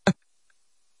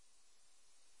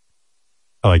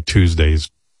 I like Tuesday's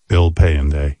bill paying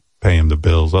day, pay him the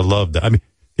bills. I love that. I mean,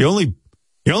 the only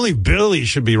bill he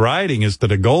should be writing is to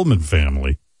the Goldman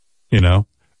family, you know?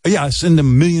 Yeah, I send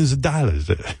them millions of dollars.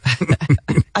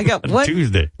 I got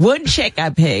Tuesday. One check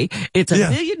I pay. It's $1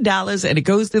 million and it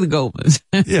goes to the Goldmans.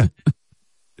 Yeah.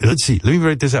 Let's see. Let me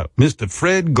write this out. Mr.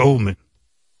 Fred Goldman.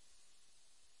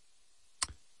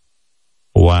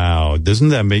 Wow. Doesn't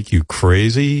that make you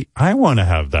crazy? I want to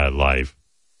have that life.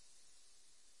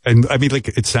 And I mean, like,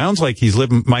 it sounds like he's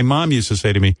living. My mom used to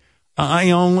say to me, I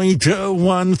only do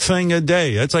one thing a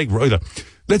day. That's like,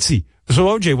 let's see. So,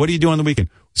 OJ, what do you do on the weekend?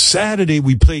 Saturday,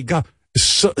 we play golf.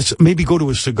 So, maybe go to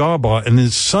a cigar bar. And then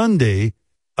Sunday,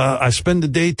 I spend the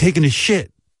day taking a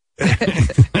shit.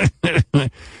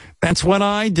 That's what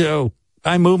I do.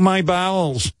 I move my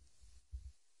bowels.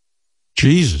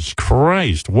 Jesus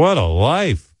Christ, what a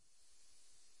life.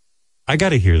 I got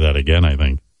to hear that again, I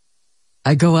think.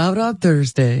 I go out on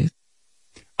Thursdays.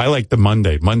 I like the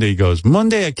Monday. Monday goes,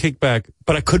 Monday I kick back,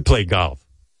 but I could play golf.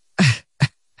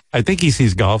 I think he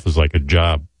sees golf as like a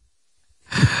job.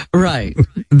 Right.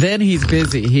 Then he's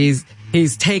busy.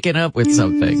 He's taken up with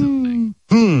something.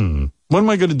 What am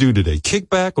I going to do today? Kick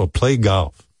back or play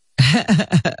golf?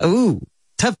 Ooh,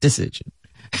 tough decision.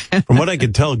 From what I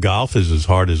can tell, golf is as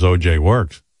hard as OJ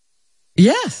works.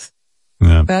 Yes.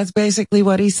 Yeah. That's basically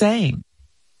what he's saying.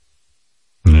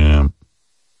 Yeah.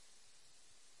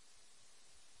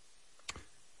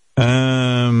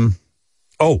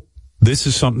 Oh, this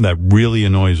is something that really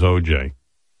annoys OJ.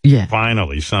 Yeah.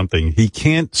 Finally, something. He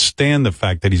can't stand the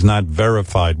fact that he's not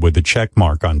verified with a check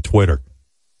mark on Twitter.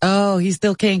 Oh, he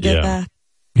still can't get that?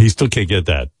 He still can't get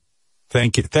that.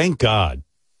 Thank God.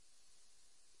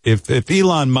 If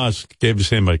Elon Musk gives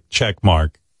him a check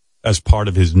mark as part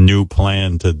of his new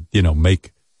plan to,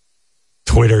 make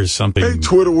Twitter something. Hey,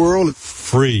 Twitter world.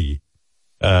 Free.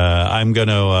 I'm going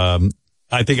to,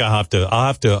 I think I have to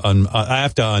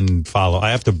unfollow.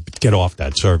 I have to get off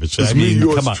that service. It's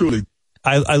come on. Truly.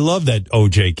 I love that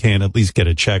OJ can at least get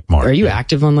a check mark. Are you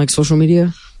active on like social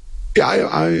media? Yeah,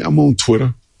 I'm on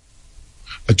Twitter.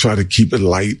 I try to keep it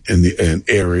light and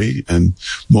airy and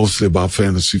mostly about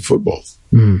fantasy football.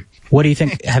 Mm. What do you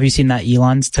think? Have you seen that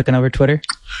Elon's taken over Twitter?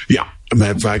 Yeah. As a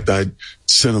matter of fact, I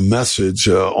sent a message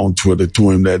on Twitter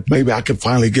to him that maybe I could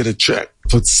finally get a check.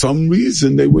 For some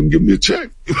reason, they wouldn't give me a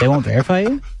check. They won't verify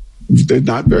you? They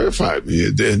not verified me.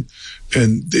 And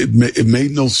it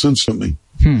made no sense to me.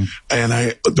 And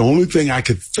the only thing I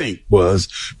could think was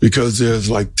because there's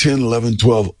like 10, 11,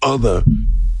 12 other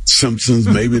Simpsons,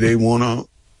 maybe they want to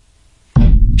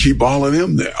keep all of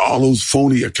them there, all those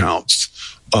phony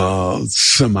accounts,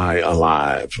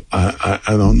 semi-alive. I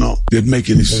don't know. Didn't make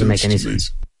any sense. Doesn't make any to me.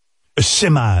 sense.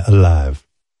 Semi-alive.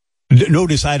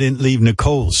 Notice I didn't leave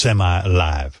Nicole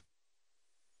semi-alive.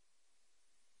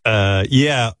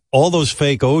 Yeah, all those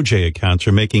fake OJ accounts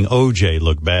are making OJ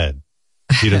look bad.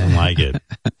 He doesn't like it.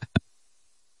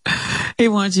 He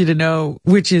wants you to know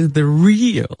which is the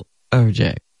real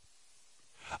OJ.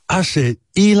 I said,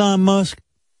 Elon Musk,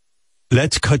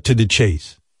 let's cut to the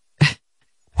chase.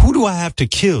 Who do I have to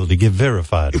kill to get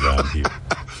verified around here?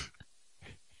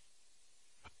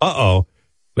 Uh-oh.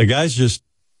 The guy's just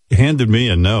handed me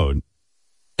a note.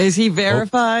 Is he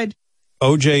verified?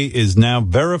 OJ is now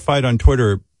verified on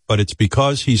Twitter, but it's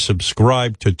because he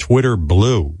subscribed to Twitter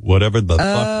Blue, whatever the fuck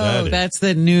that is. Oh, that's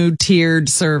the new tiered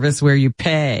service where you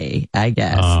pay, I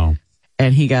guess. Oh.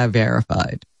 And he got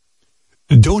verified.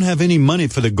 Don't have any money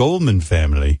for the Goldman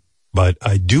family. but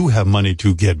I do have money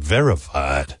to get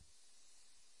verified.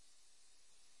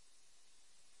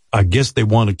 I guess they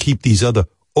want to keep these other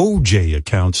OJ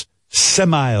accounts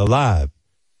semi-alive,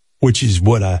 which was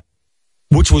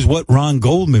what Ron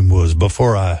Goldman was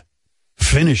before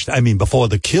before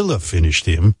the killer finished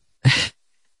him.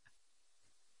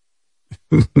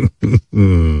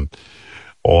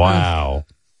 Wow.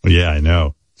 Yeah, I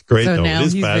know. It's great, so though. now It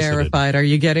is he's fascinating. verified. Are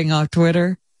you getting off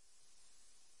Twitter?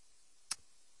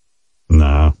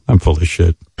 No, I'm full of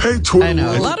shit. Hey, Twitter. I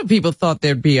know. A lot of people thought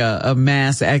there'd be a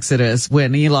mass exodus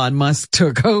when Elon Musk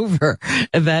took over,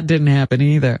 and that didn't happen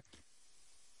either.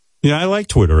 Yeah, I like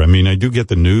Twitter. I mean, I do get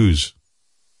the news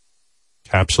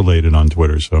capsulated on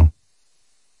Twitter, so.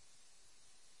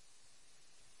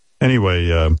 Anyway,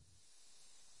 you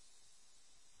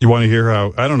want to hear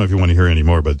how, I don't know if you want to hear any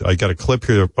more, but I got a clip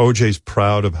here. OJ's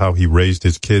proud of how he raised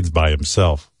his kids by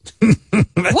himself.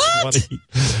 What?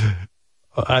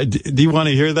 Do you want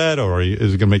to hear that, or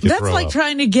is it going to make you That's throw like up?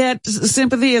 trying to get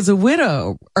sympathy as a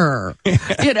widower.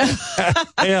 You know?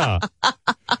 Yeah.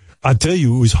 I tell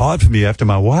you, it was hard for me after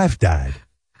my wife died.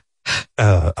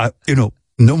 No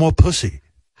more pussy.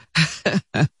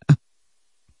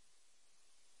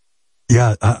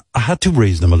 Yeah, I had to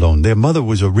raise them alone. Their mother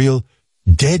was a real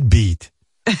deadbeat.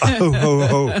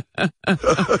 Oh.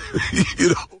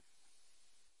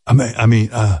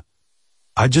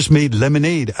 I just made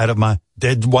lemonade out of my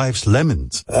dead wife's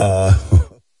lemons.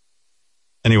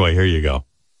 Anyway, here you go.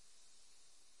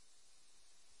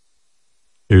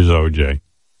 Here's OJ.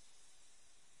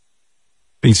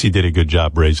 Thinks he did a good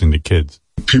job raising the kids.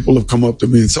 People have come up to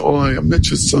me and said, "Oh, I met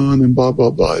your son and blah, blah,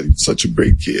 blah. He's such a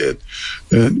great kid."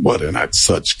 And well, they're not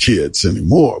such kids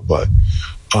anymore, but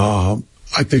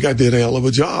I think I did a hell of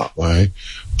a job. I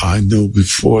knew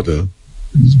before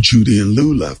Judy and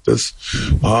Lou left us,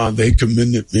 they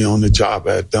commended me on the job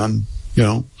I had done,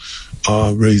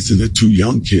 raising the two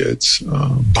young kids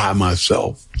by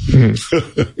myself.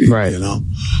 Right.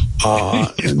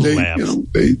 And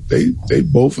they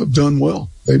both have done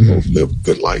well. They both live a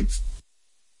good life.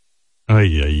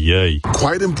 Ay.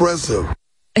 Quite impressive.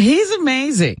 He's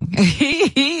amazing.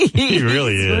 He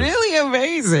really is. Really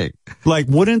amazing. Like,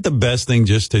 wouldn't the best thing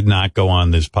just to not go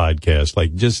on this podcast?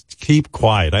 Like, just keep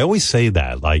quiet. I always say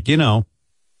that. Like,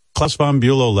 Klaus von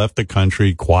Bülow left the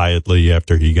country quietly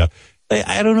after he got...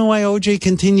 I don't know why OJ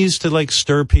continues to,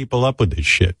 stir people up with this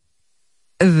shit.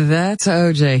 That's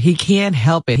OJ. He can't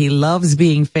help it. He loves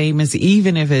being famous,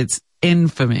 even if it's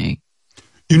infamy.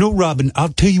 Robin, I'll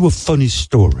tell you a funny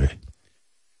story.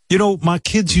 My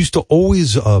kids used to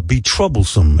always be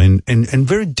troublesome and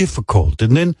very difficult.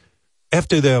 And then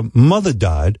after their mother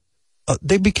died,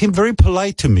 they became very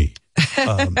polite to me.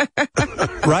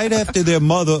 Right after their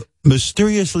mother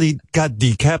mysteriously got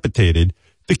decapitated,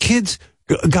 the kids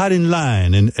got in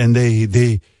line and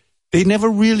they never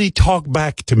really talked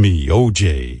back to me,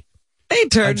 OJ. They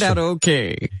turned out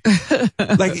okay.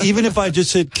 Even if I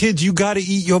just said, "Kids, you got to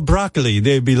eat your broccoli,"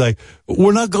 they'd be like,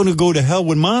 "We're not going to go to hell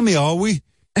with mommy, are we?"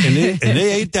 And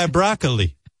they ate that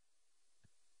broccoli.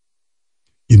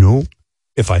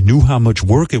 If I knew how much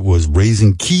work it was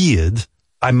raising kids,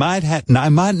 I might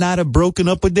not have broken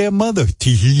up with their mother.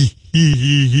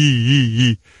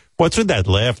 What's with that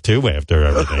laugh too after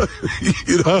everything?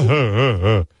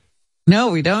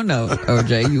 No, we don't know,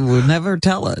 OJ. You will never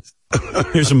tell us.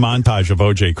 Here's a montage of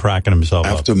OJ cracking himself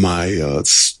up. After my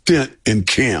stint in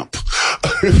camp.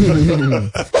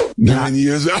 9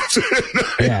 years after.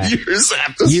 9 years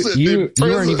after. You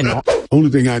weren't even. Only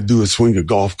thing I do is swing a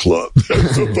golf club.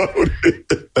 That's about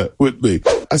it with me.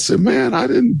 I said, man, I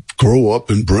didn't grow up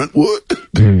in Brentwood.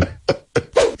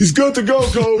 He's good to go,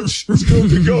 coach. He's good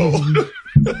to go.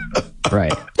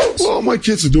 Right. Well, my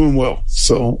kids are doing well.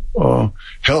 So,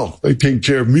 hell, they taking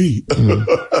care of me.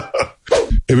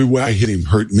 Everywhere I hit him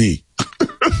hurt me.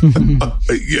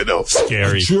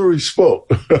 Scary. The jury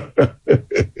spoke.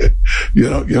 you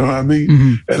know what I mean?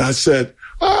 Mm-hmm. And I said,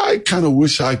 I kind of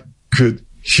wish I could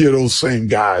hear those same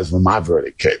guys when my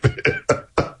verdict came.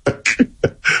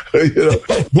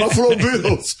 Buffalo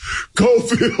Bills, go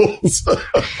Bills.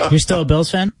 You're still a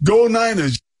Bills fan? Go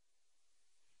Niners.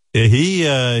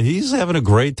 Yeah, he's having a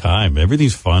great time.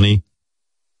 Everything's funny.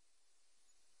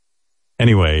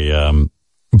 Anyway,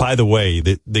 by the way,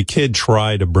 the kid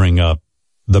tried to bring up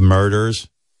the murders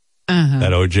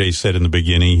that OJ said in the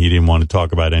beginning. He didn't want to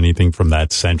talk about anything from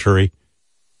that century.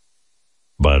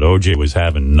 But OJ was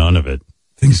having none of it.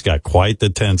 Things got quite the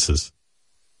tenses.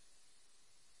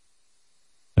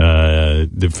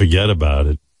 Forget about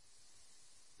it.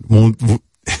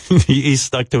 He's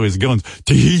stuck to his guns.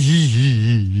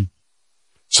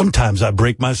 Sometimes I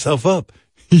break myself up.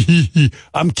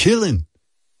 I'm killing.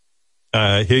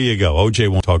 Here you go. OJ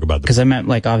won't talk about Because I meant,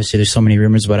 like, obviously there's so many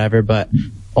rumors, whatever, but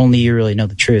only you really know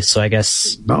the truth. So I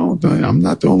guess. No, I'm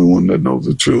not the only one that knows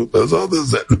the truth. There's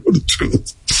others that know the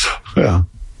truth. Yeah.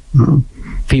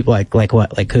 People like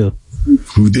what? Like who?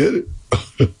 Who did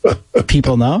it?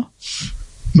 People know?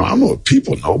 No, I don't know if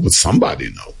people know, but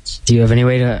somebody knows. Do you have any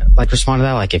way to like respond to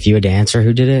that? Like if you had to answer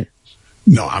who did it?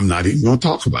 No, I'm not even going to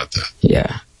talk about that.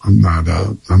 Yeah. I'm not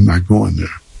going there.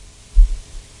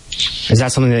 Is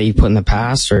that something that you put in the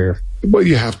past or? Well,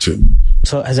 you have to.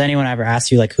 So has anyone ever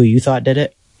asked you like who you thought did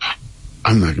it?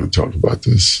 I'm not going to talk about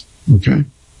this. Okay?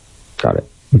 Got it.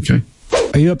 Okay.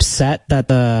 Are you upset that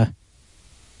the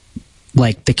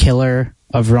killer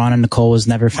of Ron and Nicole was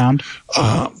never found?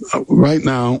 Right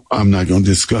now, I'm not going to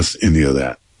discuss any of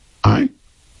that. All right?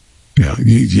 Yeah,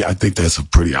 I think that's a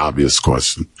pretty obvious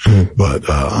question, but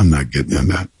I'm not getting in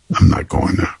that. I'm not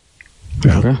going there.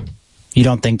 Yeah. Okay. You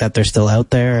don't think that they're still out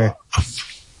there?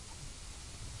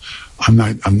 I'm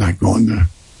not going there.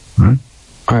 All right?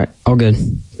 All right. All good.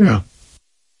 Yeah.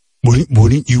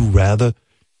 Wouldn't you rather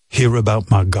hear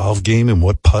about my golf game and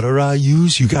what putter I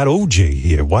use? You got OJ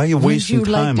here. Why are you wasting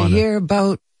time on Would you like to hear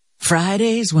about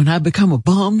Fridays when I become a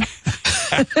bum?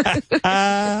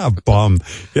 A bum.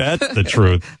 That's the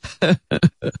truth.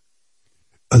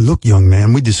 Look, young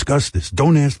man, we discussed this.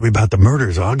 Don't ask me about the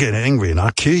murders. I'll get angry and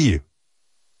I'll kill you.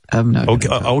 I'm not Okay.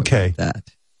 gonna talk Okay. about that.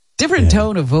 Different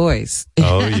tone of voice.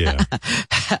 Oh, yeah.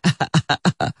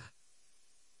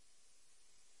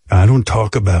 I don't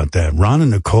talk about that. Ron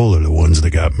and Nicole are the ones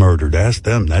that got murdered. Ask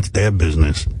them. That's their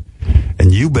business.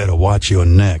 And you better watch your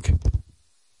neck.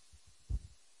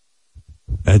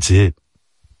 That's it.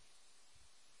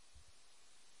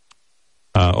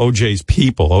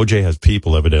 OJ has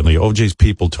people, evidently. OJ's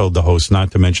people told the host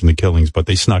not to mention the killings, but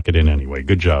they snuck it in anyway.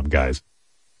 Good job, guys.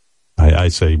 I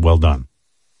say, well done.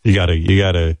 You gotta give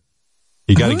him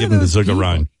the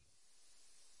ziggarine.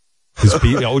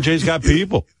 OJ's got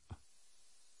people.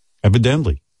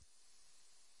 Evidently.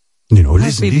 You know,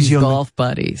 listen, these young golf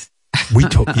buddies.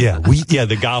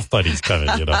 The golf buddies coming,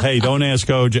 you know. Hey, don't ask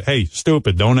OJ. Hey,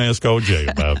 stupid, don't ask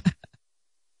OJ about.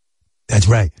 That's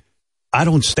right. I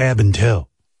don't stab and tell.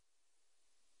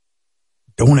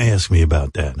 Don't ask me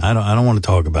about that. I don't want to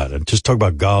talk about it. Just talk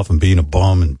about golf and being a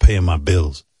bum and paying my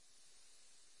bills.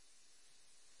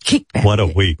 Kickback. What a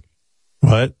week.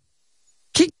 What?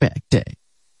 Kickback day.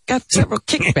 Got several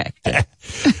kickback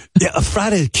days. Yeah, a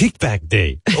Friday is kickback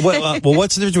day. Well,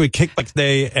 what's the difference between kickback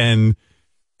day and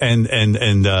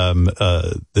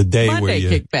the day Monday where you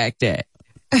kickback day.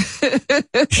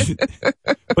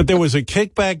 But there was a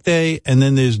kickback day, and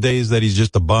then there's days that he's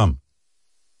just a bum.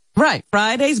 Right.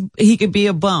 Fridays, he could be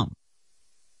a bum.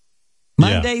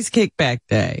 Monday's kickback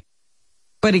day.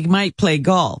 But he might play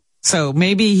golf. So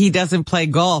maybe he doesn't play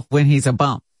golf when he's a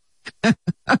bum.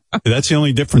 That's the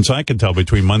only difference I can tell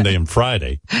between Monday and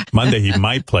Friday. Monday, he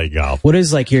might play golf. What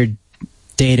is like your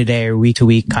day-to-day or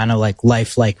week-to-week kind of like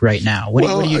life like right now? What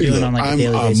are you doing on like a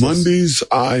daily basis?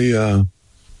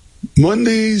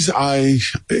 Mondays,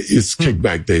 it's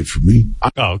kickback day for me.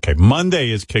 Okay. Monday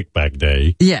is kickback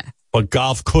day. Yeah. But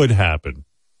golf could happen.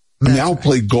 I mean, I'll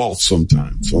play golf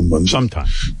sometimes on Monday.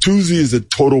 Sometimes. Tuesday is a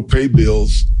total pay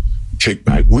bills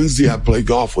kickback. Wednesday, I play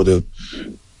golf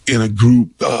in a group.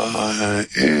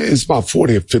 It's about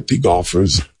 40 or 50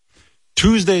 golfers.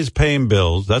 Tuesday's paying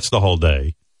bills. That's the whole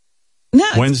day. No,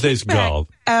 Wednesday's golf.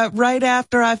 Right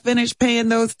after I finish paying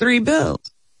those 3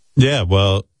 bills. Yeah,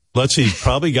 well, let's see.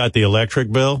 Probably got the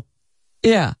electric bill.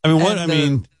 Yeah. I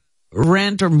mean,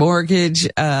 rent or mortgage.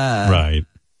 Right.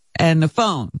 And the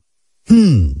phone.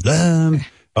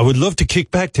 I would love to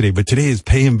kick back today, but today is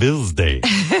paying bills day.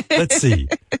 Let's see.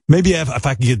 Maybe if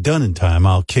I can get done in time,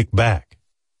 I'll kick back.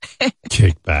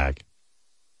 Kick back.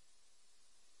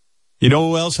 You know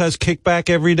who else has kickback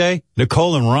every day?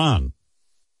 Nicole and Ron.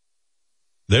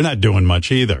 They're not doing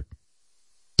much either.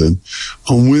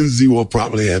 On Wednesday, we'll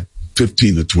probably have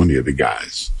 15 or 20 of the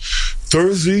guys.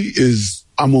 Thursday is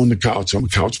I'm on the couch. I'm a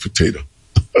couch potato.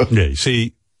 Yeah,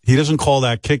 see, he doesn't call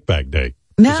that kickback day.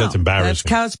 No, that's embarrassing. That's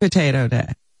couch potato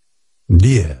day.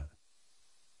 Yeah.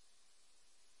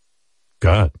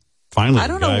 God. Finally. I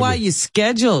don't know why you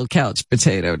schedule couch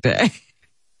potato day.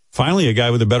 Finally, a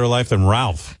guy with a better life than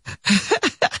Ralph.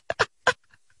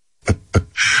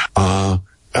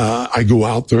 I go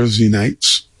out Thursday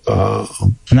nights.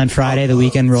 And then Friday, the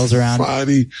weekend rolls around.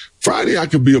 Friday, I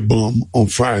could be a bum on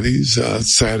Fridays.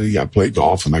 Saturday, I play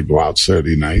golf and I go out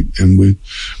Saturday night and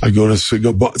I go to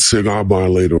cigar bar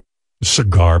later.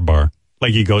 Cigar bar.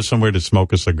 Like you go somewhere to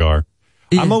smoke a cigar.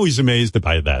 Yeah. I'm always amazed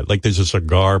by that. Like there's a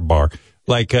cigar bar.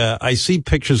 Like, I see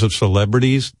pictures of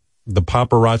celebrities. The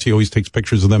paparazzi always takes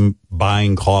pictures of them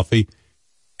buying coffee.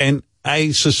 And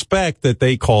I suspect that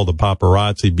they call the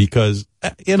paparazzi because,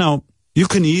 you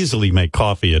can easily make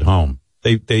coffee at home.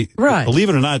 They right. Believe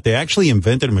it or not, they actually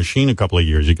invented a machine a couple of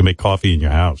years. You can make coffee in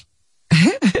your house.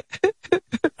 I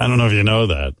don't know if you know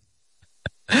that.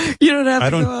 You don't have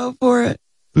to go out for it.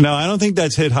 No, I don't think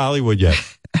that's hit Hollywood yet.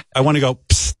 I want to go,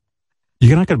 psst,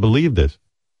 you're not going to believe this.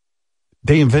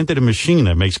 They invented a machine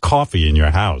that makes coffee in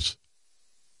your house.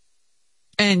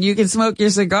 And you can smoke your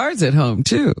cigars at home,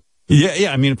 too.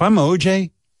 Yeah. I mean, if I'm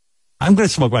OJ, I'm going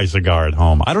to smoke my cigar at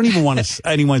home. I don't even want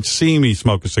anyone to see me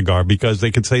smoke a cigar because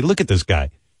they could say, look at this guy.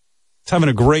 He's having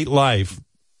a great life.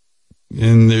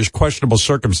 And there's questionable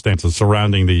circumstances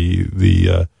surrounding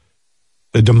the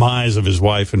demise of his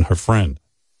wife and her friend.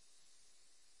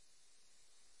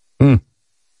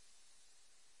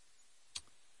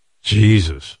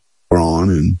 Jesus. On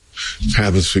and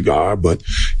have a cigar, but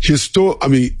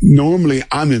normally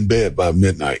I'm in bed by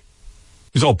midnight.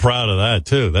 He's all proud of that,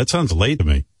 too. That sounds late to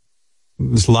me.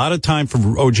 There's a lot of time for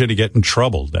OJ to get in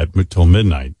trouble till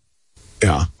midnight.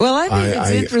 Yeah. Well, I think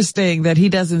it's interesting that he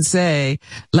doesn't say,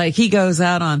 like, he goes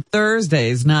out on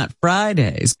Thursdays, not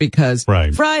Fridays, because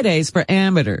Fridays for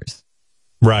amateurs.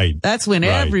 Right. That's when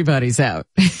everybody's out.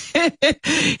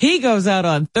 He goes out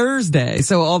on Thursday,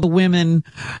 so all the women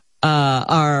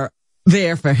are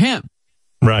there for him.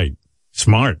 Right.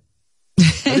 Smart.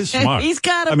 That is smart. He's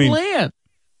got a plan.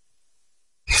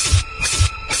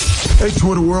 Hey,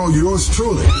 Twitter world, yours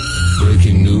truly.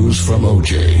 Breaking news from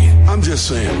OJ. I'm just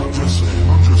saying.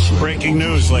 Breaking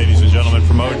news, ladies and gentlemen,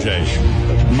 from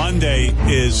OJ. Monday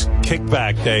is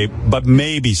kickback day, but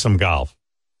maybe some golf.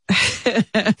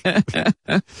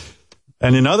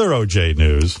 And in other OJ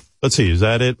news, let's see, is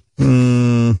that it?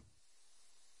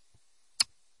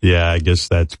 Yeah, I guess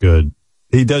that's good.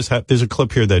 He does have, there's a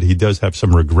clip here that he does have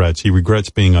some regrets. He regrets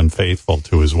being unfaithful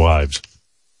to his wives.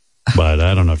 But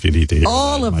I don't know if you need to hear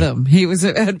all of them. He was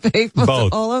unfaithful to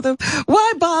all of them.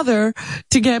 Why bother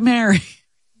to get married?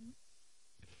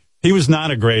 He was not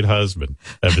a great husband,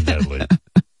 evidently.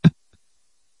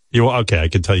 Okay, I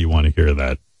can tell you want to hear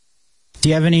that. Do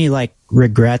you have any,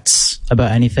 regrets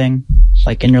about anything,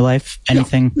 in your life?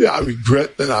 Anything? Yeah, I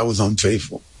regret that I was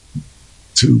unfaithful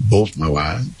to both my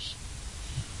wives.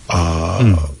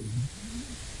 But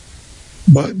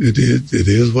it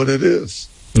is what it is.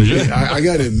 I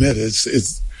got to admit,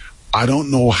 it's. I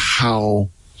don't know how.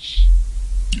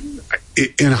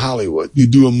 In Hollywood, you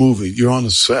do a movie, you're on a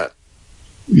set,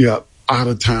 you're out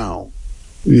of town,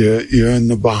 you're in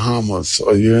the Bahamas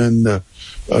or you're in the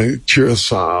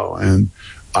Curacao, and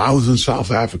I was in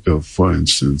South Africa, for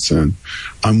instance, and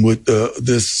I'm with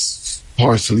this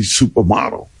partially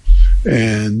supermodel,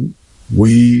 and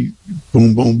we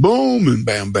boom, boom, boom, and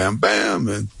bam, bam, bam,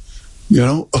 and.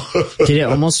 Did it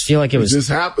almost feel like it was? It just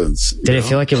happens. Did it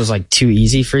feel like it was too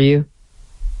easy for you?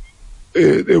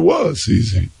 It was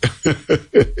easy.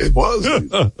 It was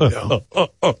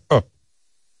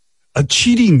easy.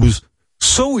 Cheating was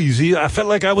so easy. I felt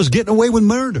like I was getting away with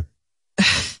murder.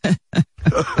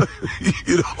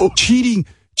 Cheating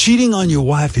on your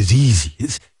wife is easy.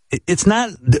 It's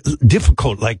not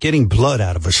difficult like getting blood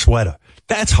out of a sweater.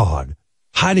 That's hard.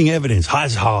 Hiding evidence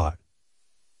is hard.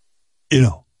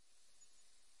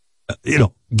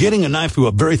 Getting a knife through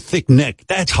a very thick neck,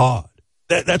 that's hard.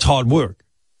 That's hard work.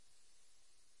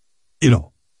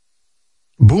 Boom,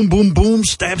 boom, boom,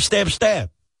 stab, stab, stab.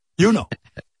 Voila.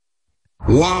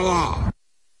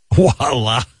 Voila.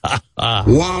 Voila.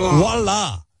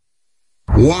 Voila.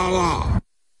 Voila.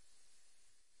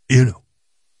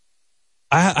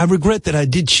 I regret that I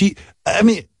did cheat. I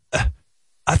mean,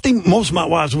 I think most of my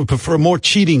wives would prefer more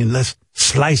cheating and less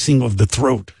slicing of the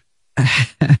throat.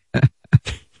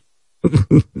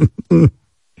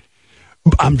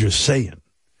 I'm just saying,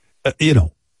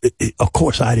 of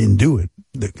course I didn't do it.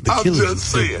 I'm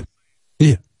just saying.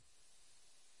 Yeah.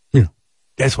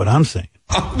 That's what I'm saying.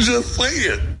 I'm just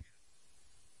saying.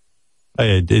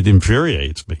 It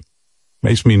infuriates me.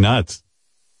 Makes me nuts.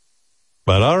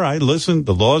 But all right, listen,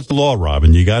 the law is the law,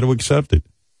 Robin. You got to accept it.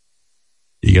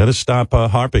 You got to stop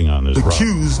harping on this, Robin.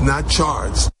 Accused, not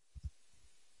charged.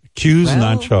 Accused,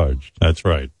 not charged. That's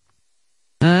right.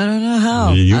 I don't know how.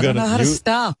 I don't know how to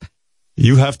stop.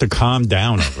 You have to calm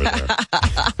down over there.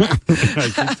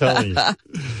 I keep telling you.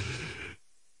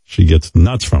 She gets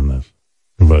nuts from this.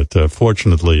 But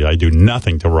fortunately, I do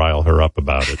nothing to rile her up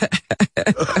about it.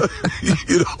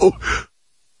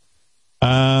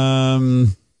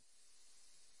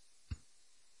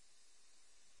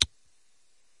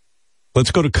 Let's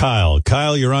go to Kyle.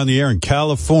 Kyle, you're on the air in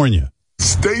California.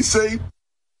 Stay safe.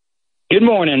 Good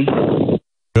morning.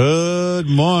 Good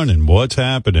morning. What's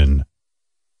happening?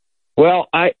 Well,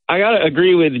 I got to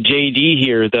agree with JD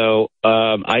here, though.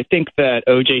 I think that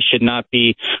OJ should not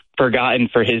be forgotten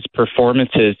for his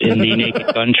performances in the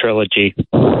Naked Gun trilogy.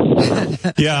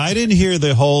 Yeah, I didn't hear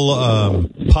the whole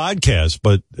podcast,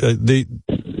 but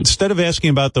instead of asking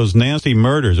about those nasty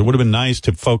murders, it would have been nice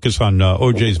to focus on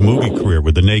OJ's movie career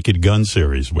with the Naked Gun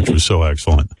series, which was so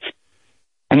excellent.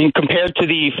 I mean, compared to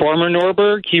the former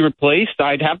Norberg he replaced,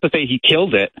 I'd have to say he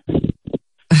killed it.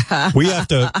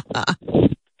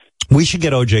 We should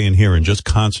get OJ in here and just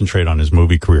concentrate on his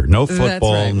movie career. No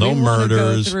football, right. no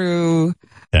murders. Go through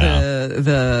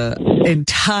the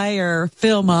entire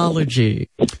filmology.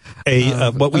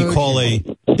 What we call a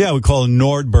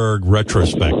Nordberg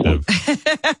retrospective.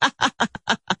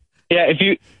 Yeah,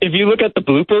 if you look at the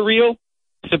blooper reel,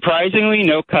 surprisingly,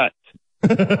 no cuts.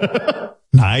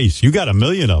 Nice. You got 1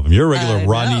 million of them. You're a regular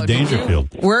Rodney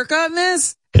Dangerfield. Work on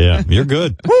this? Yeah, you're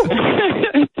good.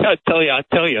 I'll tell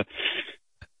you.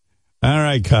 All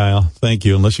right, Kyle. Thank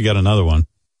you. Unless you got another one.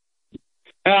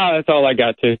 That's all I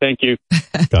got to. Thank you.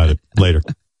 Got it. Later.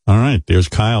 All right. There's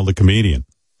Kyle, the comedian.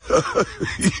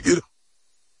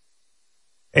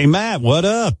 Hey, Matt, what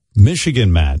up?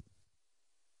 Michigan, Matt.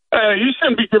 You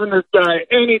shouldn't be giving this guy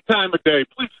any time of day.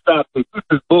 Please stop this. This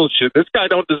is bullshit. This guy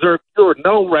don't deserve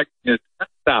no recognition.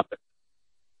 Stop it.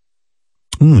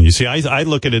 You see, I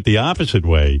look at it the opposite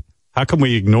way. How can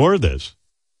we ignore this?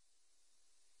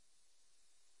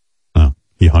 Oh,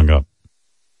 he hung up.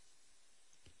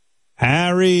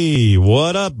 Harry,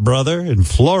 what up, brother? In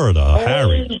Florida, Hey.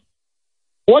 Harry.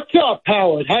 What's up,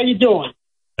 Howard? How you doing?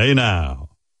 Hey, now.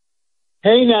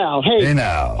 Hey, now. Hey,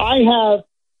 now. I have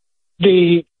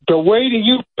the way that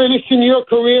you finishing your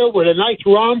career with a nice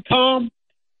rom-com.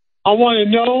 I want to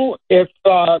know if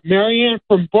Marianne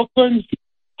from Brooklyn's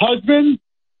husband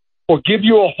will give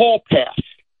you a hall pass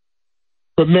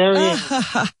for Marianne.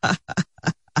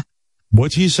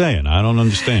 What's he saying? I don't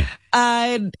understand.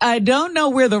 I don't know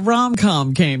where the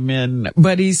rom-com came in,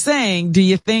 but he's saying, do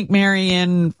you think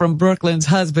Marianne from Brooklyn's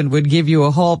husband would give you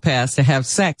a hall pass to have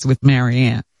sex with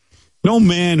Marianne? No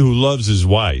man who loves his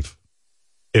wife,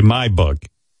 in my book,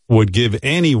 would give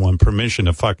anyone permission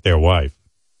to fuck their wife.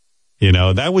 You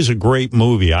know, that was a great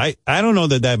movie. I don't know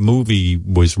that movie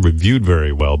was reviewed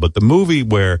very well, but the movie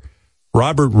where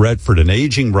Robert Redford, an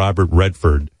aging Robert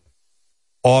Redford,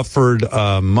 offered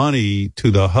money to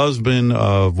the husband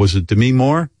of, was it Demi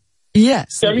Moore?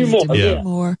 Yes. Demi Moore. Demi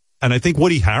Moore. And I think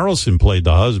Woody Harrelson played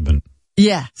the husband.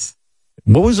 Yes.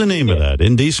 What was the name of that?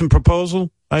 Indecent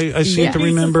Proposal? I seem to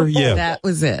remember. Yeah. That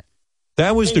was it.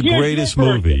 That was the Here's greatest your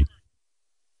version. movie.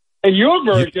 And your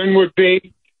version would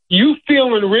be you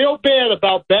feeling real bad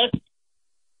about Beth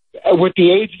with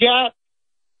the age gap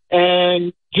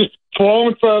and just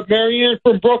falling for Marianne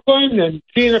from Brooklyn and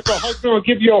seeing if her husband will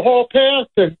give you a hall pass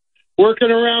and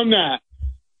working around that.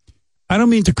 I don't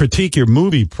mean to critique your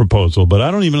movie proposal, but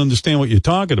I don't even understand what you're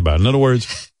talking about. In other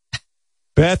words,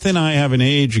 Beth and I have an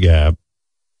age gap,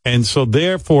 and so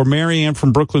therefore Marianne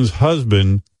from Brooklyn's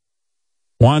husband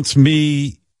wants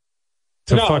me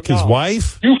to fuck his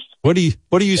wife? What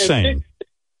are you saying?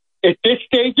 At this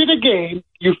stage of the game,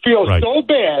 you feel so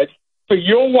bad for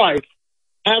your wife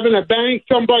having to bang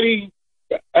somebody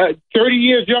 30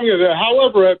 years younger than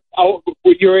however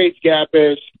what your age gap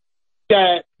is,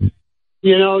 that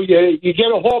you know you get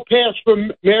a hall pass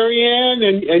from Marianne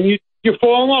and you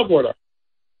fall in love with her.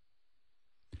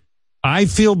 I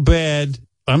feel bad.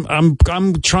 I'm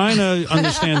trying to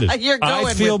understand it. You're going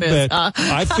I feel with this, bad.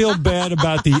 I feel bad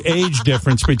about the age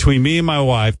difference between me and my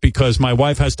wife because my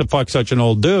wife has to fuck such an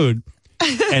old dude.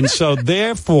 And so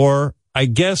therefore, I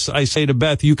guess I say to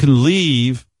Beth, you can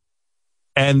leave.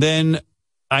 And then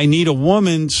I need a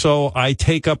woman, so I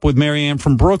take up with Marianne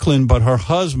from Brooklyn, but her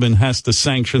husband has to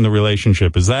sanction the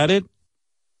relationship. Is that it?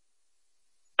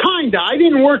 Kinda. I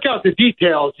didn't work out the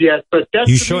details yet, but that's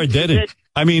You sure didn't.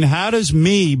 I mean, how does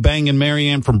me banging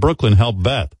Marianne from Brooklyn help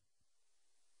Beth?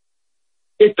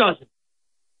 It doesn't.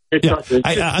 It doesn't.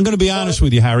 I'm going to be honest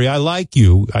with you, Harry. I like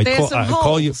you. I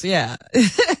call you. Yeah.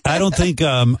 I don't think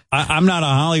I'm not a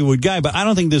Hollywood guy, but I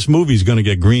don't think this movie's going to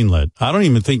get greenlit. I don't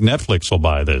even think Netflix will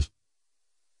buy this.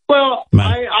 Well,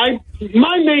 my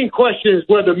main question is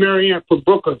whether Marianne from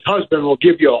Brooklyn's husband will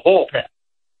give you a hall pass.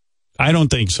 I don't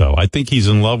think so. I think he's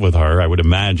in love with her, I would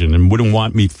imagine, and wouldn't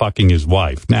want me fucking his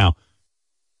wife. Now,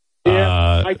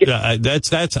 I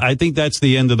think that's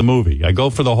the end of the movie. I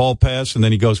go for the hall pass, and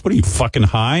then he goes, "What are you, fucking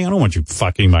high? I don't want you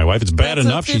fucking my wife. It's bad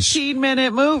enough That's a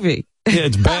 15-minute movie. Yeah,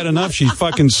 it's bad enough she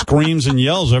fucking screams and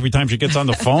yells every time she gets on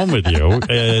the phone with you.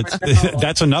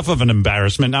 That's enough of an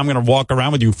embarrassment. Now I'm going to walk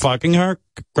around with you fucking her?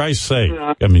 Christ's sake.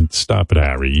 I mean, stop it,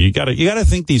 Harry. You got to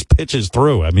think these pitches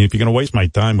through. I mean, if you're going to waste my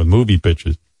time with movie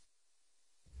pitches.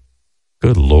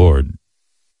 Good Lord.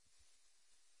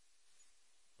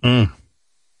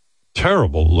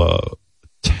 Terrible,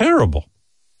 terrible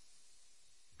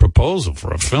proposal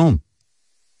for a film.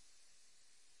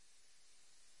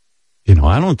 You know,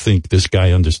 I don't think this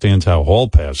guy understands how hall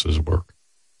passes work.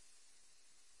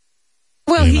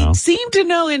 Well, he seemed to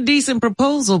know Indecent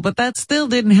Proposal, but that still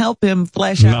didn't help him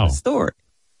flesh out the story.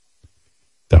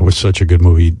 That was such a good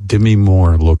movie. Demi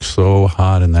Moore looked so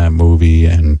hot in that movie,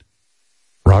 and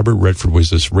Robert Redford was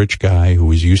this rich guy who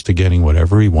was used to getting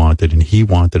whatever he wanted, and he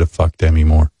wanted to fuck Demi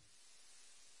Moore.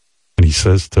 And he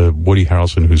says to Woody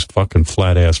Harrelson, who's fucking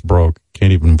flat-ass broke,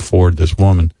 can't even afford this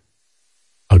woman,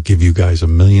 I'll give you guys $1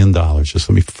 million. Just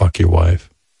let me fuck your wife.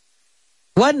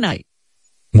 One night,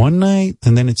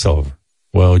 and then it's over.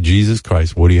 Well, Jesus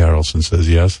Christ, Woody Harrelson says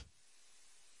yes.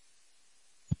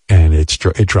 And it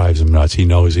drives him nuts. He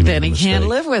knows he made a mistake. Then he can't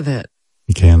live with it.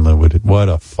 He can't live with it. What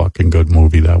a fucking good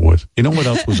movie that was. You know what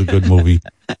else was a good movie?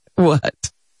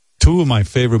 What? Two of my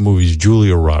favorite movies,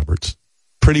 Julia Roberts.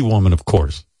 Pretty Woman, of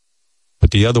course.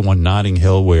 But the other one, Notting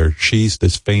Hill, where she's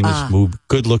this famous,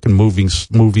 good-looking movie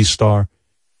star.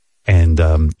 And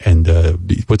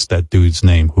what's that dude's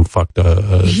name who fucked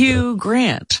Hugh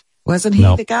Grant. Wasn't he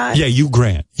the guy? Yeah, Hugh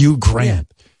Grant. Yeah.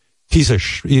 He's a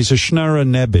Schnurra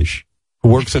Nebbish who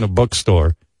works in a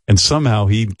bookstore, and somehow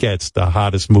he gets the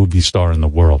hottest movie star in the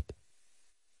world.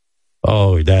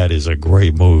 Oh, that is a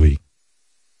great movie.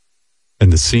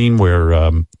 And the scene where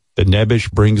the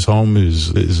Nebbish brings home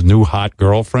his new hot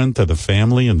girlfriend to the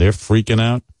family, and they're freaking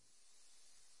out.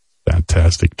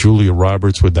 Fantastic. Julia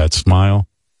Roberts with that smile.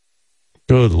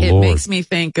 Good Lord. It makes me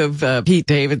think of Pete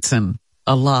Davidson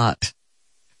a lot.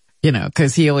 You know,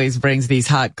 because he always brings these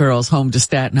hot girls home to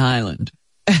Staten Island.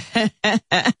 That's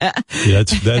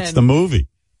the movie.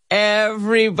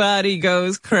 Everybody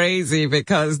goes crazy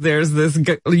because there's this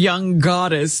young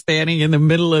goddess standing in the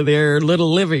middle of their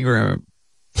little living room.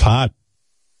 It's hot.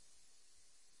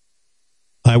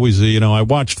 I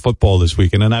watched football this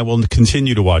weekend, and I will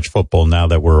continue to watch football now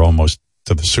that we're almost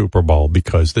to the Super Bowl,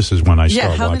 because this is when I start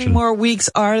watching. Yeah, how many more weeks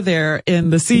are there in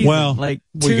the season? Well, like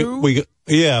 2? We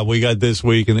got this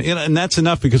week, and that's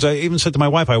enough, because I even said to my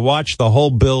wife, I watched the whole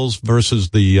Bills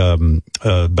versus the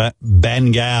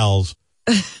Bengals,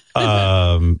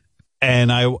 and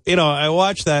I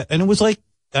watched that, and it was like,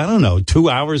 I don't know, 2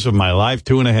 hours of my life,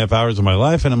 2.5 hours of my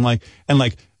life, and I'm like, I'm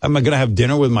going to have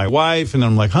dinner with my wife, and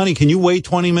I'm like, honey, can you wait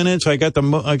 20 minutes? I got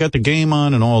the game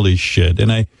on and all this shit,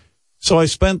 and So I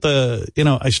spent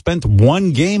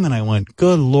one game, and I went,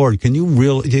 good Lord, can you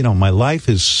really, my life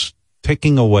is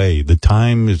ticking away. The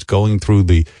time is going through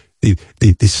the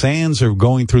sands are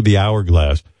going through the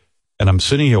hourglass. And I'm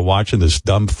sitting here watching this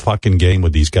dumb fucking game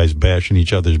with these guys bashing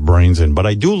each other's brains in. But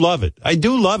I do love it.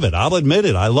 I'll admit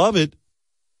it. I love it.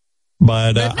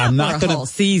 But I'm not going to. Whole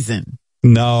season.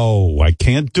 No, I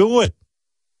can't do it.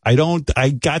 I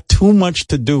got too much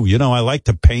to do. I like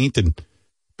to paint, and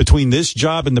between this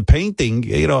job and the painting,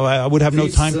 I would have no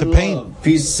time to paint.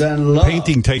 Peace and love.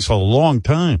 Painting takes a long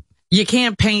time. You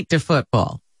can't paint to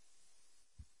football.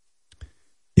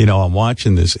 I'm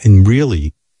watching this, and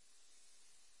really,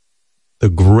 the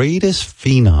greatest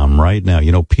phenom right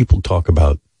now, people talk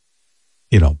about,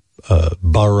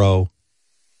 Burrow,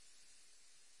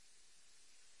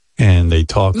 and they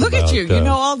talk Look about... at you. You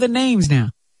know all the names now.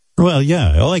 Well,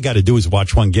 yeah, all I got to do is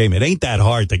watch one game. It ain't that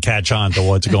hard to catch on to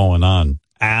what's going on.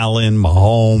 Allen,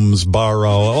 Mahomes,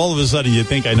 Burrow. All of a sudden, you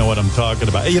think I know what I'm talking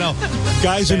about.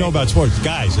 Guys who know about sports,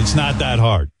 guys, it's not that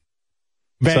hard.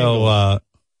 Bengals. So,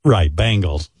 right,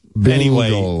 Bengals. Anyway,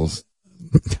 Bengals.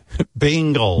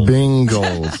 Bengals.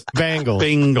 Bengals.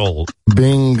 Bengals.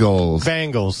 Bengals.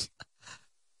 Bengals.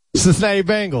 Cincinnati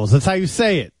Bengals. That's how you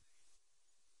say it.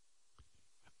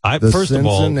 First of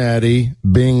all, Cincinnati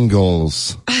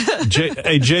Bengals.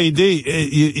 Hey, JD,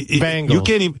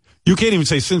 Bengals. You can't even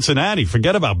say Cincinnati.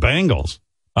 Forget about Bengals.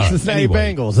 Cincinnati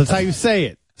Bengals. That's how you say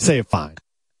it. Say it fine.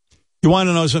 You want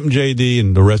to know something, JD,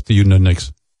 and the rest of you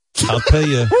nutnicks? I'll tell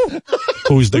you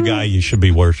who's the guy you should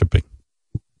be worshiping.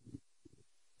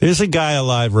 There's a guy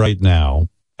alive right now,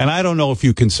 and I don't know if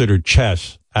you consider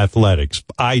chess athletics.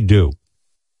 I do.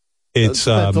 It's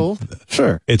mental.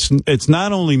 Sure. It's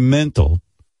not only mental,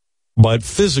 but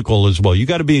physical as well. You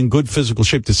got to be in good physical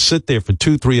shape to sit there for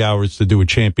 2-3 hours to do a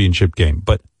championship game.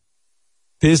 But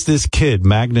there's this kid,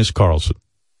 Magnus Carlsen.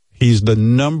 He's the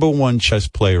 #1 chess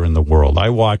player in the world. I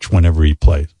watch whenever he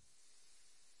plays.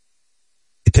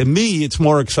 To me, it's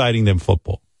more exciting than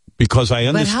football because I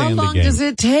understand the game. But how long does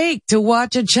it take to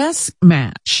watch a chess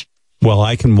match? Well,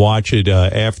 I can watch it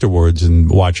afterwards and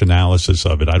watch analysis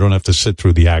of it. I don't have to sit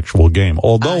through the actual game.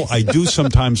 Although I do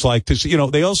sometimes like to see, you know,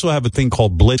 they also have a thing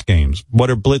called blitz games. What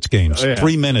are blitz games?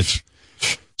 3 minutes.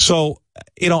 So,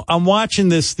 you know, I'm watching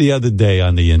this the other day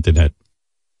on the internet.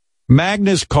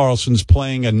 Magnus Carlsen's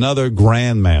playing another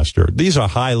grandmaster. These are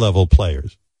high-level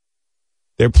players.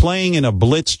 They're playing in a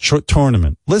blitz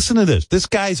tournament. Listen to this. This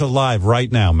guy's alive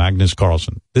right now, Magnus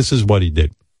Carlsen. This is what he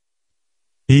did.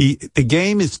 The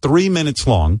game is 3 minutes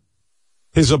long.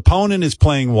 His opponent is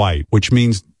playing white, which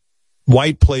means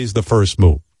white plays the first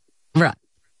move. Right.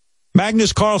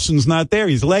 Magnus Carlsen's not there.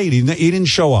 He's late. He didn't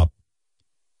show up.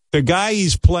 The guy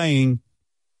he's playing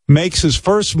makes his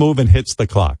first move and hits the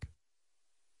clock.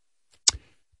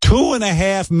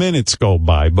 2.5 minutes go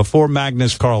by before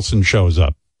Magnus Carlsen shows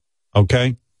up.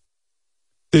 Okay?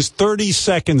 There's 30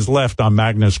 seconds left on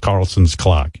Magnus Carlsen's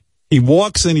clock. He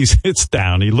walks in, he sits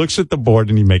down, he looks at the board,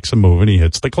 and he makes a move, and he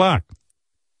hits the clock.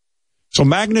 So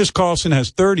Magnus Carlsen has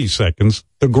 30 seconds.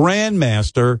 The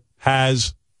Grandmaster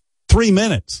has 3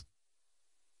 minutes.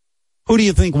 Who do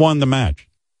you think won the match?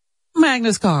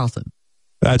 Magnus Carlsen.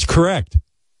 That's correct.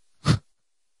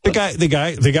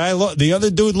 The other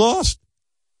dude lost.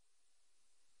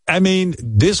 I mean,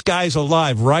 this guy's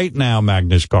alive right now,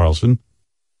 Magnus Carlsen.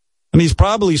 And he's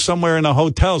probably somewhere in a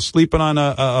hotel sleeping on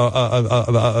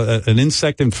an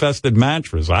insect-infested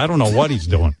mattress. I don't know what he's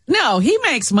doing. No, he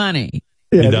makes money.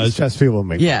 Yeah, he does. Chess people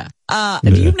make money. Yeah.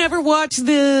 You've never watched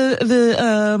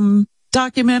the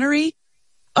documentary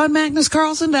on Magnus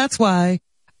Carlsen? That's why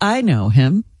I know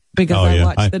him, because I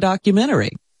watched the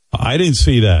documentary. I didn't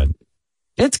see that.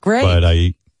 It's great. But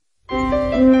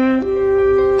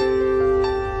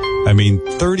I mean,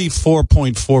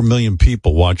 34.4 million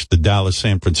people watched the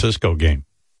Dallas-San Francisco game.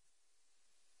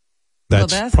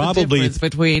 That's probably the difference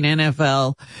between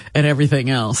NFL and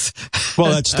everything else.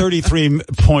 Well, that's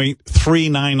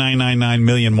 33.39999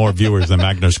 million more viewers than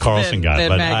Magnus Carlsen got.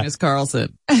 Than Magnus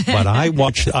Carlsen. But I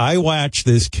watched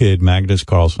this kid, Magnus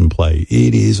Carlsen, play.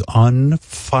 It is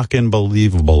unfucking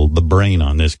believable, the brain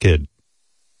on this kid.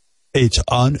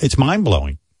 It's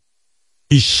mind-blowing.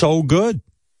 He's so good.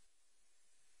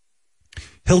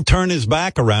 He'll turn his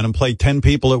back around and play 10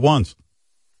 people at once.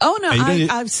 Oh, no,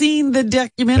 I've seen the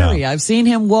documentary. Yeah. I've seen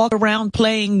him walk around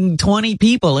playing 20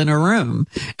 people in a room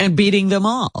and beating them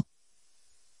all.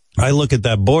 I look at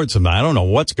that board sometimes. I don't know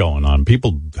what's going on.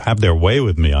 People have their way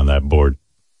with me on that board.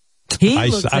 He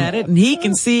looks at it and he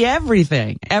can see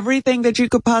everything that you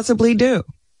could possibly do.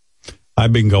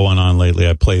 I've been going on lately.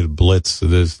 I played Blitz.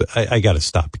 I got to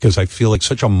stop because I feel like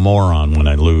such a moron when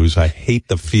I lose. I hate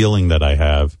the feeling that I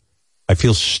have. I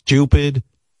feel stupid.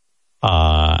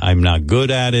 I'm not good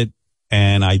at it,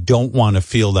 and I don't want to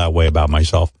feel that way about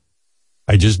myself.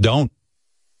 I just don't.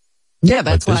 Yeah,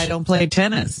 that's why I don't play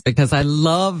tennis, because I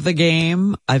love the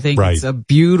game. I think it's a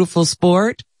beautiful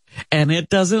sport, and it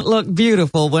doesn't look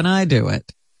beautiful when I do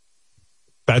it.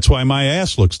 That's why my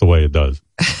ass looks the way it does.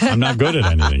 I'm not good at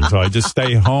anything, so I just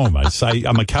stay home.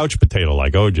 I'm a couch potato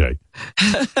like OJ.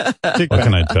 What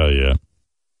can I tell you?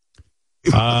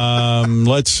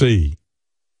 Let's see.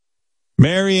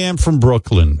 Marianne from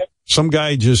Brooklyn. Some guy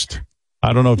I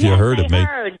don't know if you heard of me.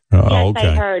 Oh, okay.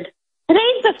 I heard.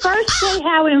 Today's the first day,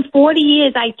 Howard, in 40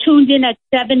 years I tuned in at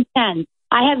 7:10.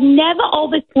 I have never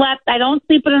overslept. I don't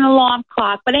sleep with an alarm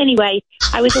clock. But anyway,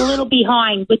 I was a little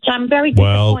behind, which I'm very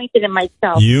disappointed in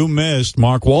myself. You missed.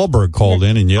 Mark Wahlberg called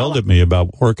in and yelled at me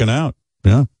about working out.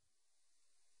 Yeah.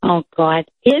 Oh, God.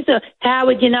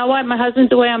 Howard, you know what? My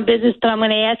husband's away on business, so I'm going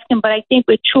to ask him. But I think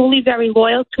we're truly very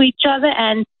loyal to each other.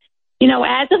 And, you know,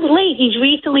 as of late, he's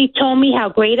recently told me how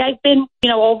great I've been, you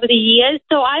know, over the years.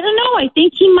 So I don't know. I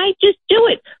think he might just do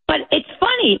it. But it's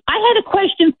funny. I had a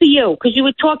question for you because you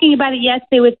were talking about it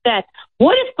yesterday with Beth.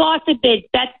 What if, God forbid,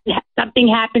 something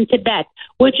happened to Beth?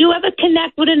 Would you ever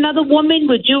connect with another woman?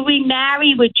 Would you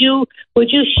remarry? Would you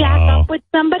shack up with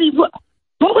somebody? What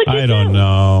would you do? I don't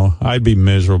know. I'd be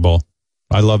miserable.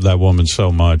 I love that woman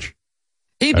so much.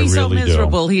 He'd be so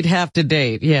miserable he'd have to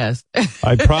date, yes.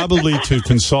 I probably, to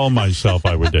console myself,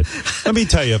 I would date. Let me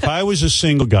tell you, if I was a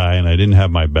single guy and I didn't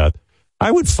have my Beth, I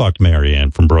would fuck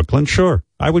Marianne from Brooklyn, sure.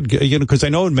 I would, because I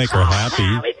know it would make her happy.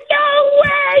 No way!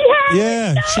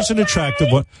 Yeah, she's an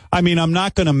attractive one. I mean, I'm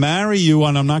not going to marry you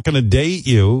and I'm not going to date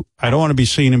you. I don't want to be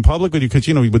seen in public with you because,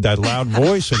 with that loud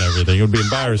voice and everything, it would be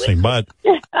embarrassing. But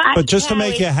just to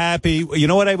make you happy, you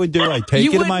know what I would do? I'd take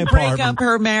you to my apartment. You wouldn't break up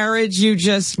her marriage. You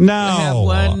just have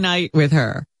one night with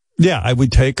her. Yeah, I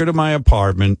would take her to my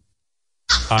apartment.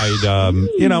 I'd,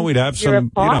 we'd have some,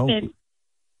 apartment.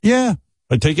 Yeah,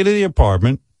 I'd take you to the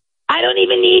apartment. I I don't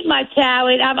even need much,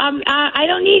 Howard. I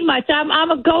don't need much. I'm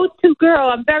a go-to girl.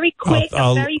 I'm very quick.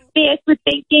 I'm very fast with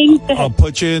thinking. I'll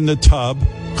put you in the tub,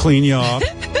 clean you off.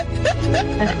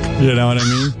 You know what I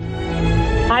mean?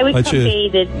 I was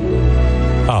bathed.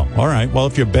 Oh, all right. Well,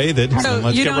 if you're bathed, So then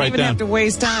let's you get don't right even down. have to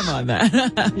waste time on that.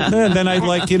 Then I'd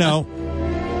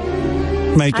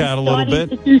make out a little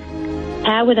bit.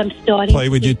 Howard, I'm starting. Play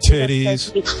with your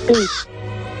titties.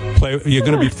 You're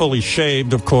going to be fully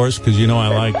shaved, of course, because you know I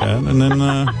like that. And then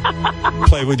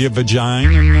play with your vagina,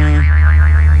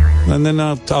 and then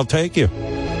I'll take you.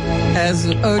 As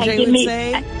OJ would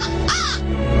say,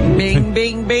 bing,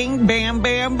 bing, bing, bam,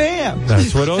 bam, bam.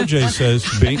 That's what OJ says.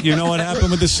 Bing, you know what happened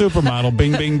with the supermodel?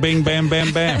 Bing, bing, bing, bam,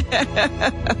 bam, bam.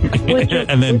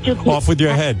 And then off with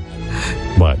your head.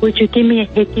 What? Would you give me a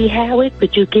hickey, Howard?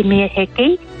 Would you give me a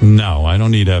hickey? No, I don't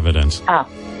need evidence. Oh.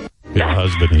 Your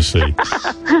husband is see.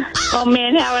 Oh,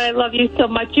 man, Howard, I love you so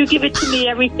much. You give it to me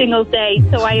every single day,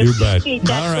 so I appreciate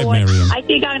that. All right, thought. Miriam. I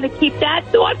think I'm going to keep that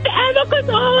thought forever because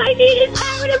all I need is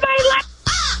Howard in my life.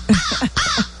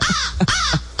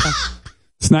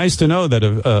 It's nice to know that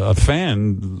a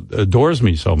fan adores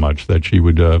me so much that she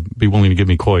would be willing to give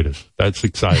me coitus. That's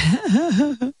exciting.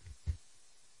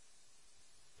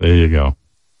 There you go.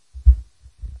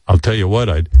 I'll tell you what,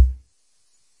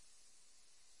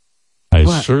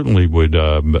 I certainly would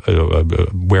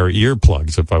wear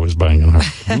earplugs if I was banging her.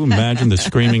 Can you imagine the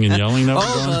screaming and yelling that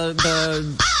was going? The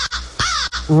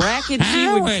racket she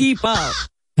would keep up.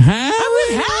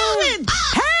 Howard!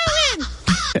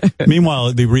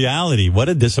 Meanwhile, the reality, what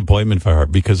a disappointment for her,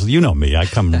 because you know me, I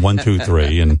come 1, 2,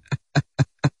 3, and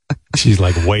she's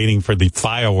like waiting for the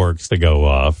fireworks to go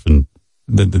off, and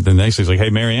the next thing's like, hey,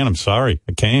 Marianne, I'm sorry,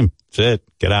 I came. That's it.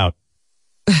 Get out.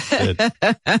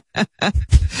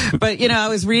 But, I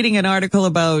was reading an article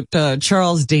about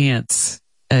Charles Dance,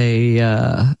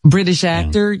 a British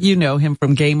actor. You know him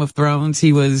from Game of Thrones.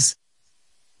 He was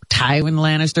Tywin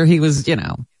Lannister. He was,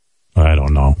 I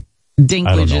don't know.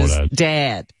 Dinklage's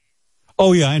dad.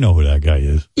 Oh, yeah, I know who that guy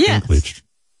is. Yes.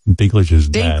 Dinklage's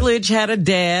dad. Dinklage had a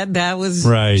dad. That was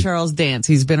right. Charles Dance.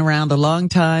 He's been around a long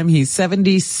time. He's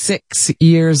 76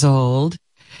 years old.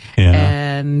 Yeah.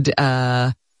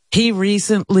 And he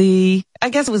recently, I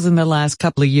guess it was in the last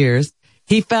couple of years,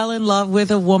 he fell in love with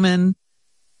a woman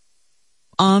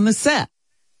on the set.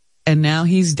 And now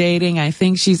he's dating, I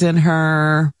think she's in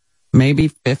her maybe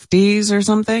 50s or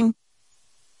something.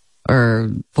 Or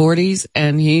 40s.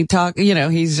 And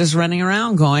he's just running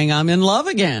around going, I'm in love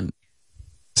again.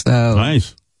 So.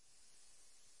 Nice.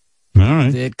 All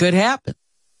right. It could happen.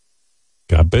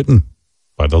 Got bitten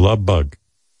by the love bug.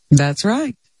 That's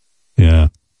right. Yeah.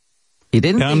 He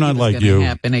didn't think it was like going to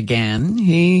happen again.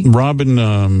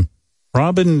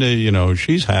 Robin,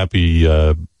 she's happy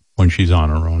when she's on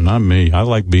her own. Not me. I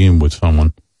like being with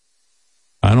someone.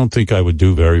 I don't think I would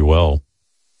do very well.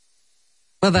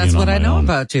 Well, that's what I know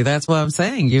about you. That's what I'm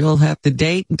saying. You'll have to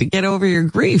date to get over your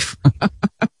grief.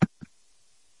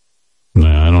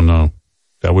 Nah, I don't know.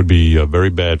 That would be very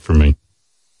bad for me.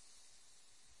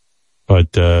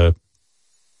 But,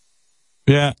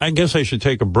 yeah, I guess I should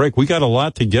take a break. We got a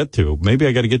lot to get to. Maybe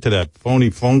I got to get to that phony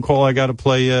phone call I got to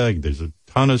play. There's a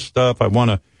ton of stuff. I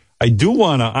do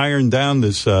want to iron down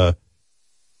this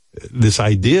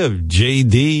idea of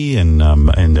JD and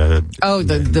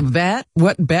the bet?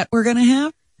 What bet we're going to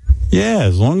have? Yeah,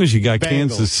 as long as you got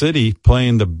Kansas City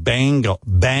playing the Bengals.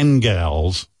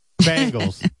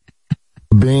 Bengals.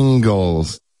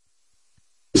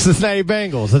 Cincinnati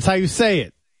Bengals. That's how you say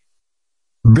it.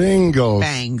 Bengals.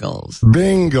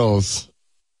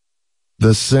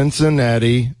 The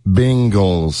Cincinnati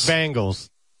Bengals.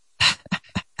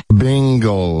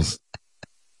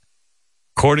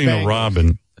 According to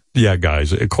Robin, yeah,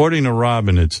 guys, according to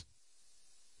Robin, it's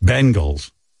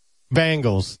Bengals.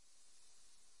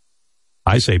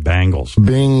 I say Bengals.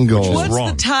 What's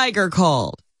the tiger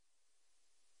called?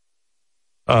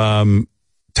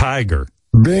 Tiger.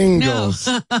 Bengals.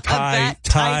 No.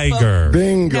 Tiger.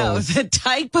 Bengals. No, the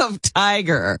type of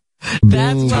tiger.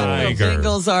 That's what the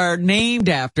Bengals are named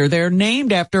after. They're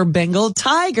named after Bengal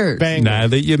tigers. Now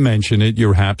that you mention it,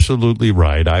 you're absolutely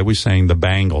right. I was saying the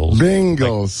Bengals.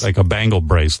 Bengals. Like a bangle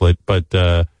bracelet, but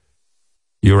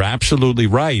you're absolutely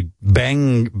right.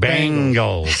 Bengals.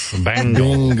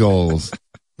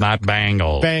 Not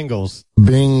bangles.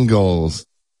 Bengals.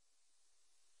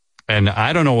 And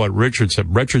I don't know what Richard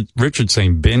said. Richard's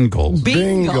saying Bengals.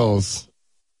 Bengals.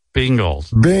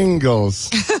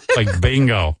 Like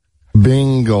bingo.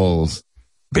 Bengals.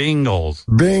 Bengals.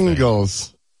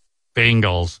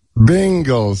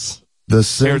 The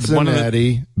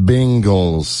Cincinnati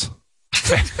Bengals.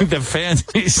 fans,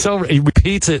 he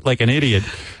repeats it like an idiot,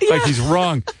 like he's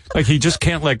wrong, like he just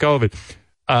can't let go of it.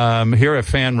 Here a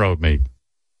fan wrote me.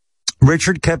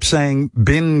 Richard kept saying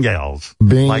Bengals.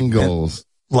 Bengals.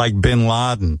 Like Bin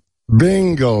Laden.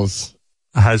 Bengals.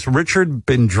 Has Richard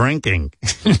been drinking?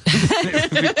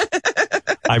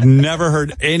 I've never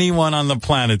heard anyone on the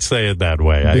planet say it that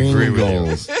way. I agree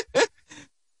with you.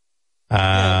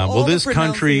 Well, this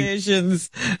country...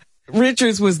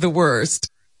 Richard's was the worst.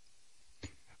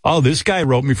 Oh, this guy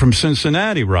wrote me from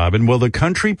Cincinnati, Robin. Will the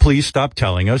country please stop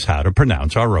telling us how to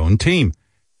pronounce our own team?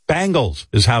 Bengals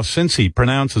is how Cincy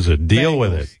pronounces it. Deal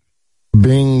with it.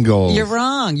 Bengals. You're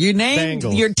wrong. You named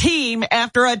your team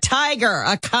after a tiger,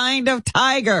 a kind of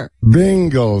tiger.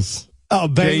 Bengals. Oh,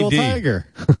 Bengal JD. Tiger.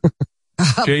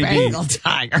 JD. Bengal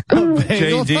tiger.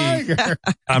 Bengal JD. Tiger.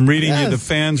 I'm reading you. The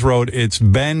fans wrote, it's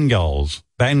Bengals.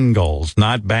 Bengals,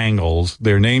 not Bangles.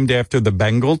 They're named after the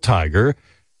Bengal tiger.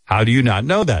 How do you not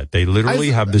know that? They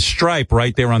literally have the stripe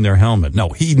right there on their helmet. No,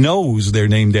 he knows they're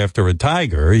named after a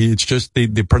tiger. It's just the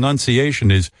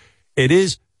pronunciation is,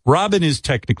 Robin is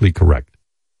technically correct.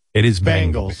 It is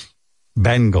Bengals.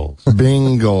 Bengals.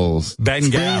 Bengals.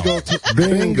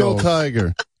 Bengal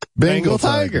tiger. Bengal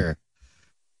Tiger.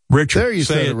 Richard, there you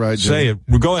said it right, Say Jimmy.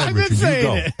 it. Go ahead, I've Richard. been saying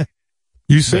You it. go.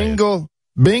 You say it.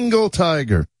 Bengal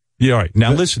tiger. Yeah, all right.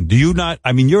 Now listen, do you not,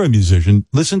 I mean, you're a musician.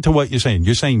 Listen to what you're saying.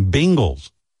 You're saying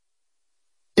Bengals.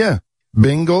 Yeah.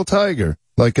 Bengal tiger.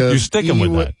 Like a You're sticking E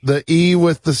with that. The E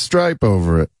with the stripe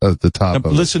over it at the top Now,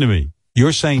 of listen to me.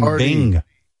 You're saying Party. Bing,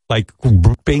 like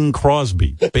Bing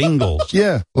Crosby. Bengals. it.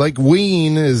 Yeah. Like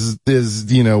ween is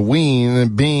ween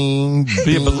and bean.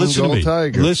 Yeah, but listen to me.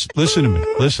 Tiger. Listen to me.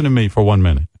 Listen to me for 1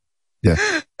 minute. Yeah.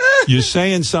 You're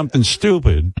saying something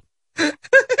stupid,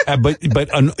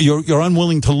 but you're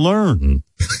unwilling to learn.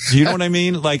 You know what I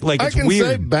mean? Like I it's can weird.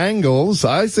 say bangles.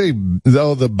 I say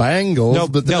the bangles. No,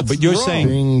 but that's you're wrong. saying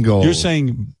Bengals. you're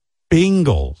saying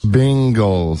Bengals.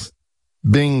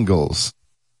 Bengals.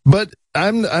 But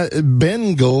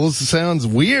Bengals sounds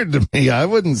weird to me. I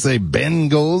wouldn't say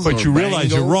Bengals. But or you realize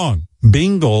Bangles. you're wrong.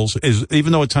 Bengals is,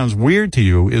 even though it sounds weird to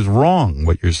you, is wrong.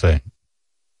 What you're saying.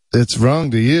 It's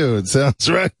wrong to you. It sounds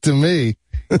right to me.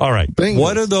 All right. Bengals.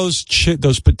 What are those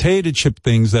those potato chip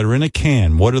things that are in a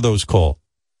can? What are those called?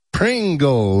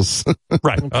 Pringles.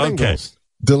 Right. Okay.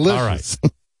 Delicious.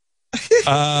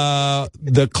 All right.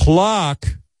 The clock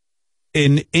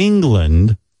in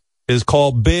England is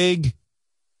called Big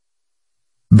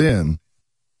Ben.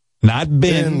 Not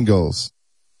Ben. Bengals.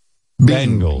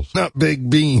 Bengals. Not Big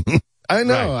Bean. I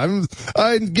know. Right.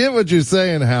 I get what you're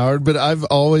saying, Howard, but I've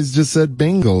always just said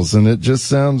Bengals, and it just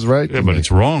sounds right. Yeah, but it's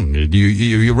wrong.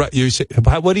 You're right. You say,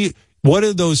 what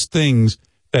are those things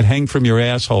that hang from your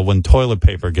asshole when toilet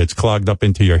paper gets clogged up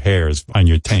into your hairs on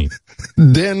your taint?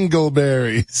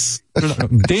 Dingleberries.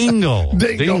 Dingle.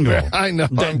 Dingle. I know.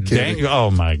 I'm kidding. Oh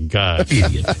my God.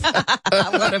 Idiot.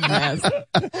 What a mess.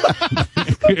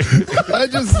 I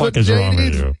just What the fuck is wrong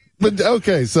with you? But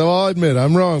okay, so I'll admit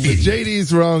I'm wrong, but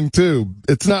JD's wrong too.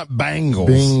 It's not Bangles.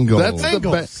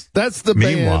 Bengals. That's the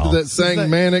Meanwhile- band that sang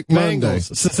Manic Monday.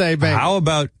 Bengals. Say Bengals. How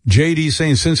about JD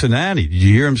saying Cincinnati? Did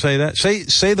you hear him say that?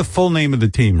 Say the full name of the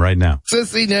team right now.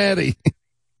 Cincinnati.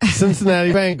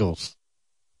 Cincinnati Bengals.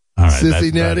 All right. that's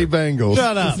Cincinnati better. Bengals.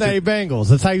 Shut up. Cincinnati Bengals.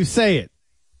 That's how you say it.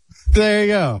 There you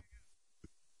go.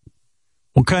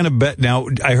 What kind of bet? Now,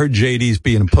 I heard JD's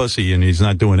being a pussy and he's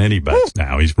not doing any bets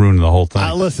now. He's ruining the whole thing.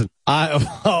 Listen.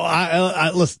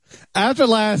 I listen. After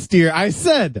last year, I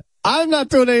said I'm not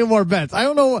doing any more bets. I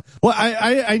don't know. Well,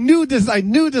 I knew this. I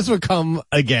knew this would come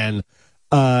again.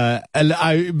 And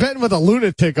I bet with a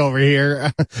lunatic over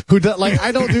here who does, like,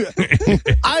 I don't do.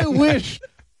 I wish.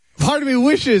 Part of me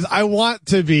wishes I want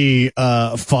to be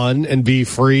fun and be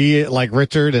free like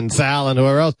Richard and Sal and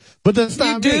whoever else, but that's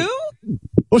not me.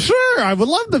 Well, sure, I would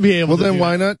love to be able to. Well, then do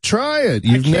why that. not try it?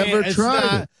 You've never It's tried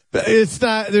not, It's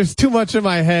not. There's too much in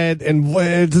my head, and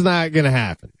it's not going to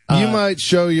happen. it. You might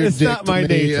show your it's dick not to my me,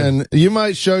 nature. and you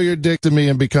might show your dick to me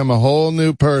and become a whole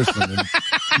new person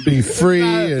and be free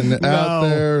and out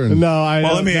there. And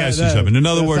Well, let me ask you something. In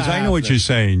other words, I know what you're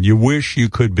saying. You wish you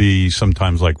could be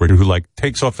sometimes like Richard, who like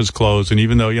takes off his clothes, and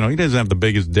even though he doesn't have the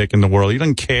biggest dick in the world, he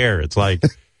doesn't care. It's like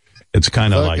it's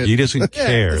kind of Fuck like it. he doesn't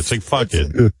care. It's like fuck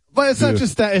it. But it's not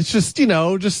just that. It's just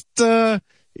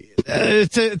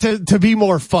to be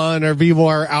more fun or be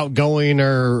more outgoing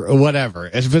or whatever.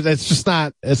 It's just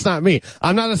not. It's not me.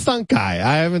 I'm not a stunt guy.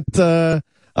 I haven't.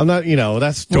 I'm not.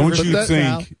 That's. Don't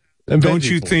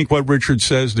you think what Richard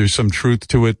says? There's some truth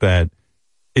to it that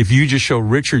if you just show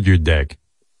Richard your dick,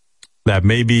 that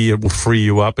maybe it will free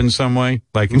you up in some way.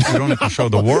 Like you don't have to show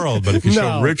the world, but if you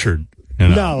show Richard. You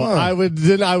know? No, I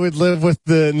would live with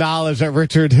the knowledge that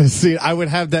Richard has seen. I would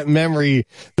have that memory.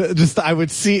 I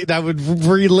would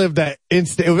relive that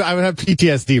instant. I would have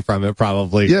PTSD from it,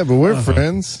 probably. Yeah, but we're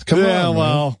friends. Come on. Yeah,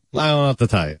 well, I don't have to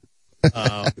tell you.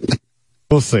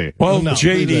 We'll see. Well, No,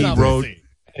 JD wrote.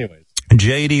 Anyways.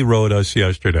 JD wrote us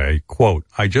yesterday, quote,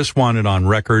 I just wanted on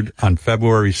record on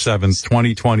February 7th,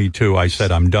 2022, I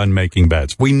said I'm done making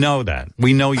bets. We know that.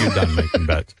 We know you're done making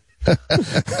bets.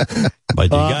 But you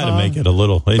got to make it a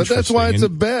little interesting. But that's why it's a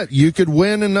bet. You could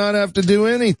win and not have to do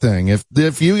anything.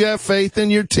 If you have faith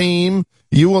in your team,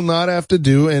 you will not have to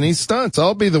do any stunts.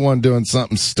 I'll be the one doing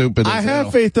something stupid. I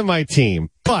have faith in my team,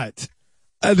 but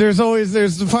there's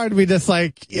a part of me that's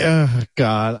like,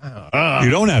 God. You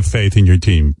don't have faith in your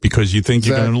team because you think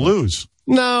you're going to lose.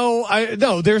 No,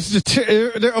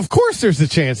 of course there's a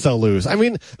chance they'll lose. I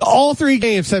mean, all 3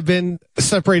 games have been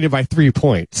separated by 3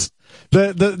 points.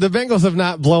 The Bengals have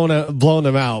not blown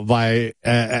them out by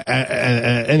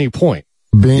any point.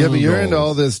 Yeah, but you're into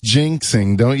all this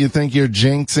jinxing. Don't you think you're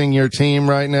jinxing your team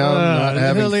right now? Not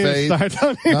having faith,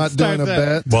 not doing a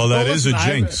bet. Well, that is a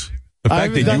jinx. The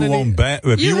fact that you won't bet,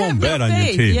 if you won't bet on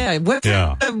your team. Yeah, what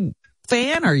kind of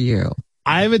fan are you?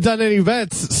 I haven't done any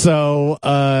bets, so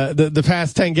the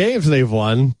past 10 games they've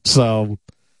won. So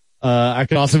I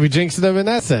could also be jinxing them in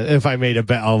that sense. If I made a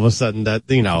bet all of a sudden that,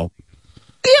 you know.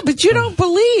 Yeah, but you don't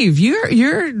believe.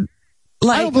 You're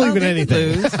like, I don't believe in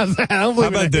anything. How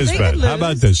about this bet? How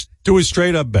about this? Do a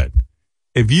straight up bet.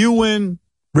 If you win,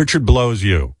 Richard blows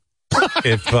you.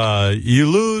 If you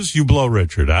lose, you blow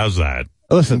Richard. How's that?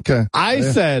 Listen, okay. I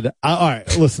said, all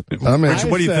right, listen. I'm in. Richard,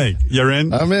 what do you think? You're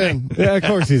in? I'm in. Yeah, of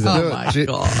course he's in. Oh my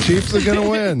God. Chiefs are going to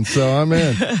win, so I'm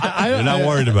in. You're not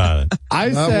worried about it.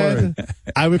 I said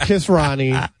I would kiss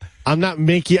Ronnie. I don't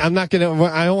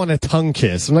want to tongue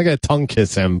kiss. I'm not going to tongue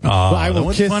kiss him. But I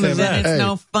will kiss him. Then it's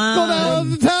no fun. Well, I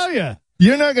don't tell you.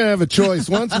 You're not going to have a choice.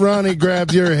 Once Ronnie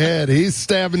grabs your head, he's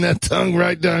stabbing that tongue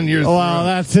right down your throat. Well,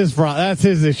 that's his that's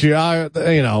his issue. What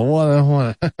Maybe are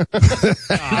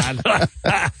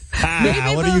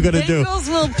you going to do? Bengals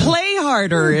will play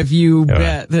harder if you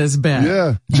bet this bet.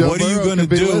 Yeah. What are you going to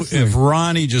do if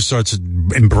Ronnie just starts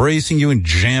embracing you and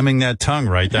jamming that tongue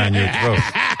right down your throat?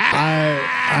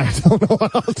 I don't know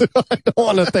what I'll do. I don't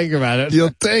want to think about it.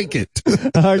 You'll take it.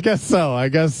 I guess so.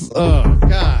 Oh,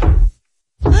 God.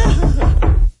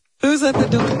 Who's at the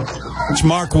door? It's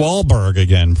Mark Wahlberg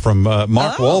again from Mark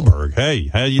Wahlberg. Hey,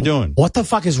 how you doing? What the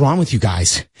fuck is wrong with you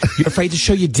guys? You're afraid to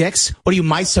show your dicks? What are you,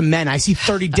 mice or men? I see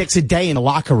 30 dicks a day in the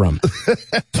locker room.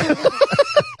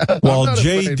 Well,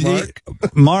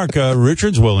 JD, Mark,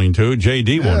 Richard's willing to.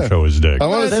 JD won't show his dick.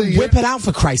 Then whip it out,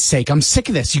 for Christ's sake. I'm sick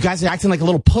of this. You guys are acting like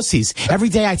little pussies. Every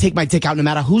day I take my dick out no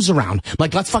matter who's around. I'm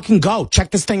like, let's fucking go.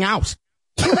 Check this thing out.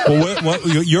 Well,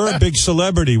 you're a big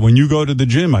celebrity. When you go to the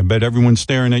gym, I bet everyone's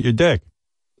staring at your dick.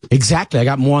 Exactly. I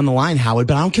got more on the line, Howard,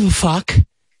 but I don't give a fuck.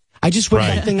 I just whip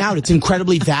that thing out. It's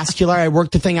incredibly vascular. I work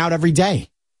the thing out every day.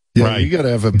 Yeah, you got to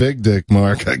have a big dick,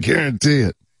 Mark. I guarantee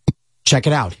it. Check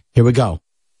it out. Here we go.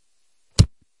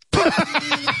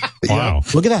 Wow.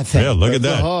 Look at that thing. Yeah, look at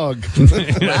that. A hog.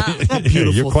 Wow.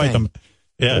 Beautiful You're quite thing.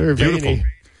 beautiful. Veiny.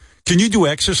 Can you do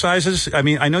exercises? I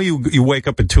mean, I know you wake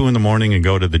up at 2 a.m. and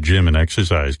go to the gym and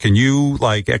exercise. Can you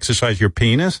exercise your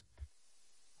penis?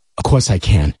 Of course I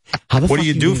can. How the what fuck do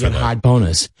you do for get that? hard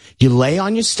boners? You lay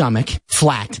on your stomach,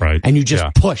 flat, and you just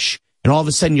push, and all of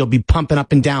a sudden you'll be pumping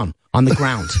up and down on the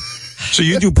ground. So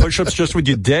you do push-ups just with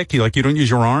your dick? You don't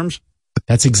use your arms?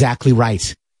 That's exactly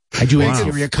right. I do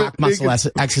interior cock muscle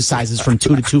exercises from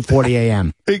 2 to 2:40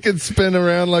 a.m. He can spin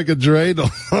around like a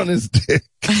dreidel on his dick.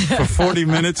 For 40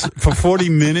 minutes? For 40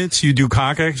 minutes, you do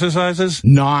cock exercises?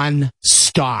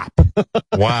 Non-stop.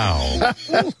 Wow.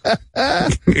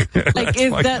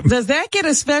 Does that get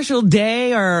a special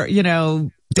day or,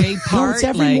 day part? No, it's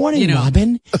every morning,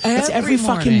 Robin. It's every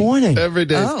fucking morning. Every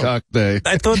day's cock day.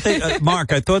 I thought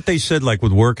Mark, I thought they said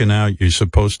with working out, you're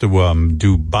supposed to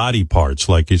do body parts.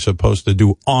 You're supposed to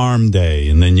do arm day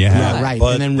and then you have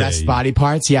butt and then day. rest body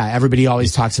parts. Yeah, everybody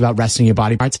always talks about resting your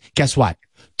body parts. Guess what?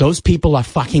 Those people are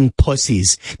fucking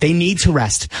pussies. They need to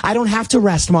rest. I don't have to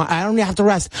rest, Mark. I don't have to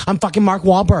rest. I'm fucking Mark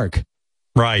Wahlberg.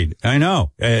 Right. I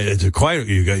know.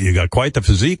 You got quite the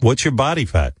physique. What's your body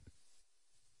fat?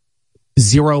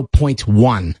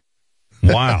 0.1.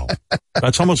 Wow.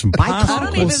 That's almost impossible. My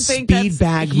cock will speed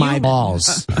bag my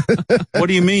balls. What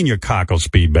do you mean your cock will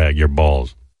speed bag your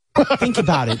balls? Think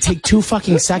about it. Take 2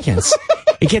 fucking seconds.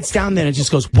 It gets down there and it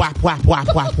just goes whap, whap,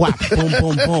 whap, whap, whap, boom,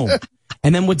 boom, boom.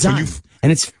 And then we're done.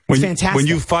 And it's fantastic. When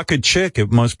you fuck a chick,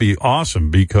 it must be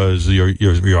awesome because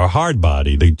you're a hard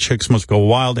body. The chicks must go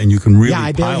wild, and you can really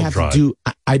I barely pile drive.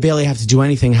 I barely have to do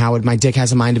anything, Howard. My dick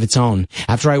has a mind of its own.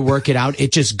 After I work it out,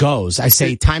 it just goes. I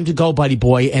say, time to go, buddy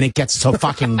boy, and it gets to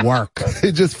fucking work.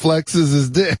 He just flexes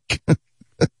his dick.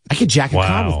 I could jack a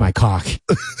car with my cock.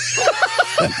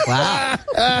 Wow.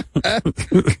 I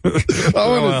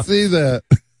want to see that.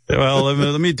 Well,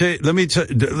 let me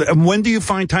when do you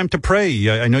find time to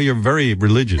pray? I know you're very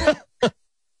religious.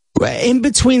 In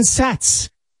between sets.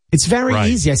 It's very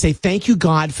easy. I say, thank you,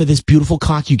 God, for this beautiful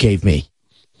cock you gave me.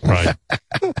 Right.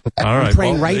 All right. I'm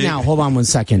praying right now. Hold on 1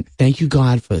 second. Thank you,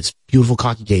 God, for this beautiful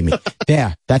cock you gave me.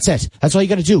 There. That's it. That's all you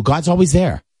got to do. God's always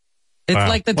there. It's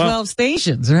like the 12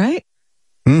 stations, right?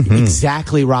 Mm-hmm.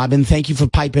 Exactly, Robin. Thank you for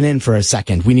piping in for a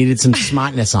second. We needed some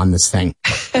smartness on this thing.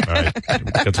 All right.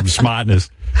 Got some smartness.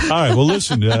 All right. Well,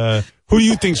 listen, who do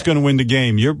you think's going to win the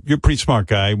game? You're a pretty smart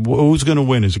guy. Who's going to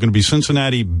win? Is it going to be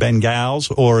Cincinnati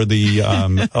Bengals or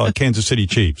the Kansas City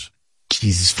Chiefs?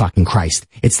 Jesus fucking Christ.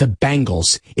 It's the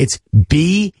Bengals. It's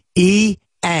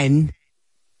B-E-N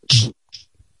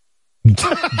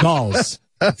Gulls.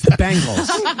 It's the Bengals.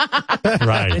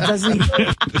 Right. It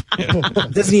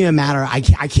doesn't even matter. I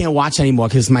can't watch anymore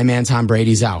because my man Tom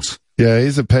Brady's out. Yeah,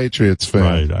 he's a Patriots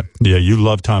fan. Right. Yeah, you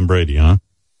love Tom Brady, huh?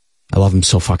 I love him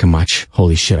so fucking much.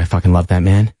 Holy shit, I fucking love that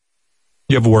man.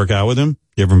 You ever work out with him?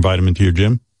 You ever invite him into your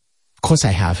gym? Of course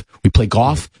I have. We play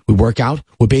golf. We work out.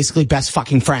 We're basically best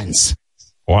fucking friends.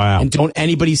 Wow. And don't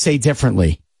anybody say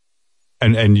differently.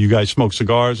 And you guys smoke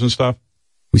cigars and stuff?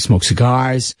 We smoke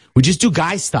cigars. We just do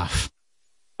guy stuff.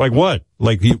 Like what?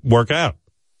 Like you work out?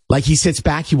 Like he sits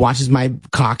back, he watches my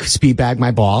cock speed bag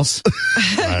my balls.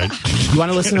 Right. You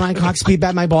want to listen to my cock speed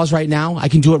bag my balls right now? I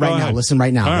can do it right now. Listen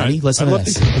right now. All Ready? right. Listen to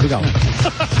this. Here we go.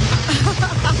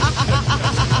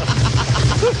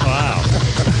 Wow.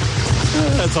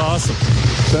 That's awesome.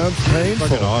 Sounds painful.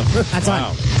 Fucking awesome. That's wow.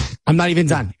 on. I'm not even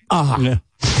done. Yeah. Even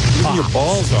your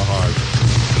balls are hard.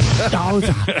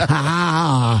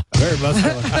 Very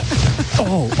muscular.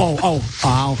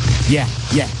 Oh, yeah.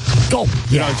 Go.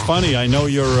 You know, it's funny. I know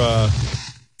your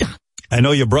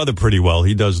brother pretty well.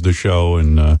 He does the show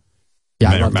and I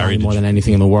love Donnie more than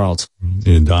anything in the world.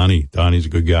 Yeah, Donnie's a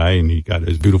good guy, and he got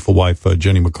his beautiful wife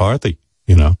Jenny McCarthy.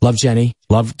 You know, love Jenny,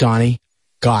 love Donnie.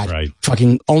 God,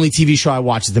 fucking only TV show I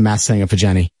watch is The Masked Singer for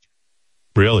Jenny.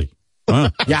 Really?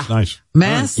 Huh, yeah, nice.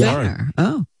 Masked Singer. Right.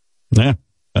 Oh, yeah,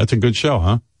 that's a good show,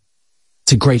 huh?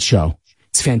 It's a great show.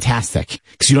 It's fantastic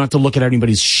because you don't have to look at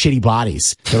anybody's shitty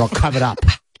bodies; they're all covered up.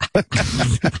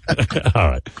 All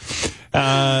right.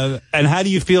 And how do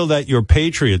you feel that your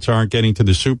Patriots aren't getting to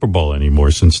the Super Bowl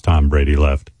anymore since Tom Brady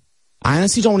left? I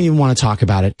honestly don't even want to talk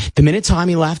about it. The minute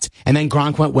Tommy left and then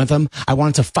Gronk went with him, I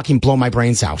wanted to fucking blow my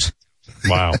brains out.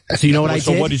 Wow. So you know what I did?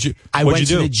 So what did you? I went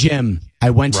to the gym. I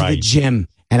went to the gym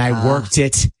and I worked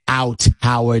it out,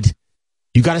 Howard.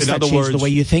 You got to start changing the way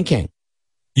you're thinking.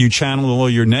 You channel all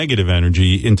your negative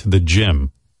energy into the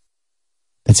gym.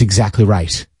 That's exactly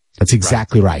right. That's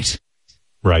exactly right.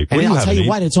 Right. And I'll tell you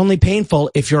what, it's only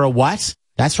painful if you're a what?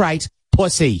 That's right,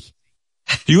 pussy.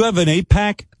 Do you have an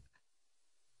 8-pack?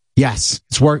 Yes.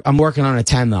 I'm working on a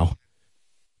 10, though.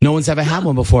 No one's ever had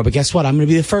one before, but guess what? I'm going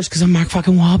to be the first because I'm Mark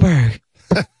fucking Wahlberg.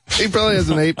 He probably has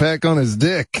an 8-pack on his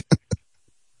dick.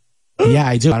 Yeah,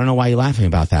 I do. I don't know why you're laughing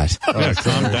about that. Yeah,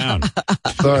 calm down.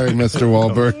 Sorry, Mr.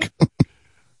 Wahlberg.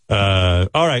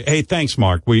 All right. Hey, thanks,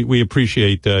 Mark. We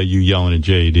appreciate you yelling at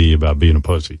JD about being a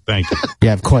pussy. Thank you.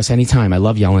 Yeah, of course. Anytime. I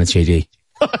love yelling at JD.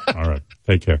 All right.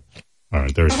 Take care. All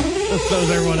right. There. So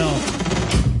does everyone else.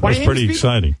 That's pretty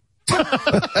exciting.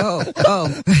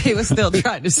 He was still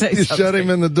trying to say You something. shut him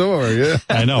in the door, yeah.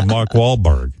 I know, Mark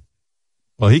Wahlberg.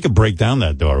 Well, he could break down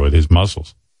that door with his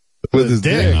muscles. With his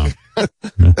dick.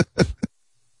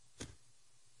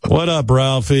 What up,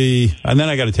 Ralphie? And then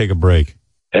I got to take a break.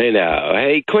 Hey now,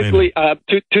 hey quickly,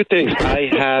 two things. I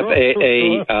have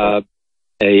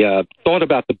a thought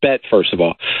about the bet. First of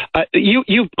all,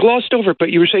 you glossed over, but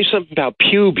you were saying something about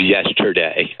pubes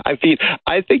yesterday. I mean,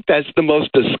 I think that's the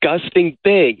most disgusting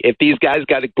thing. If these guys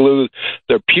got to glue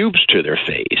their pubes to their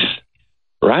face,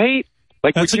 right?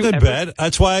 Like, that's a good bet.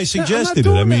 That's why I suggested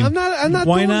it. I mean, I'm not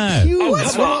why not?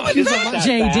 What's wrong with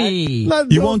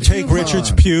JD? You won't take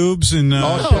Richard's pubes and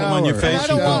put them on your face.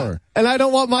 And I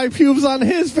don't want my pubes on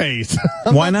his face.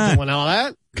 Why not? Doing all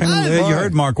that. You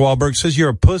heard Mark Wahlberg says you're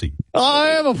a pussy.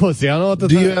 I am a pussy. I don't know what to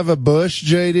Do say. you have a bush,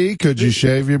 JD? Could you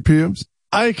shave your pubes?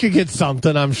 I could get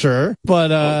something, I'm sure, but oh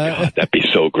God, that'd be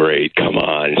so great. Come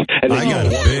on. And I got a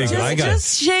big.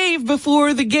 Just shave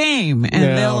before the game,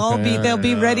 and they'll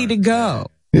be ready to go.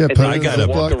 Yeah, I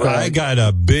got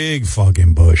a big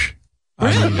fucking bush.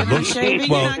 Really? I mean, You're it not looks shaving?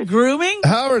 well. You're not grooming?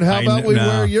 Howard, how about we no.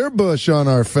 wear your bush on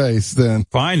our face then?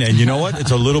 Fine, and you know what?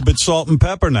 It's a little bit salt and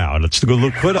pepper now. It's to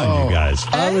look good on you guys.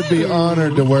 I would be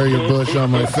honored to wear your bush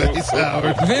on my face,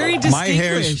 Howard. Very My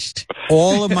hairs, distinguished.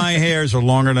 all of my hairs are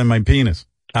longer than my penis.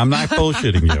 I'm not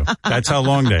bullshitting you. That's how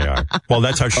long they are. Well,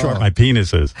 that's how short my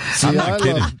penis is. See, I'm not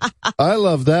kidding. I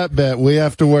love that bet. We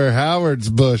have to wear Howard's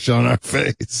bush on our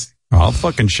face. I'll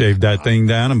fucking shave that thing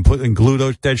down and glue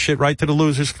that shit right to the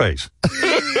loser's face.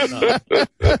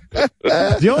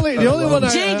 The only one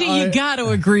JD, you got to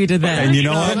agree to that. And you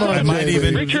know what? I might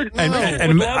even, Richard,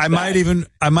 I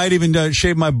might even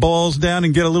shave my balls down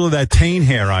and get a little of that taint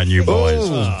hair on you boys.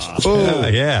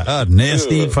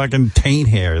 Nasty fucking taint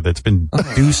hair that's been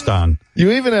deuced on.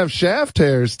 You even have shaft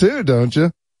hairs too, don't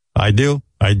you? I do.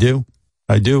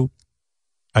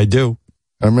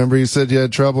 I remember you said you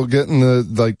had trouble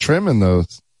getting trimming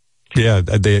those. Yeah,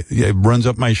 it runs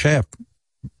up my shaft.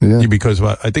 Yeah. Because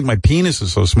I think my penis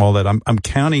is so small that I'm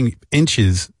counting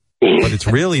inches, but it's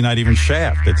really not even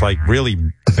shaft. It's like really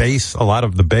base, a lot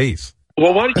of the base.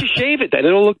 Well, why don't you shave it then?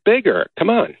 It'll look bigger. Come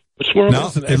on. What's wrong?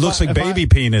 No, it looks like baby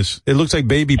penis. It looks like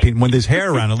baby penis. When there's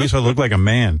hair around, at least I look like a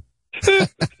man. I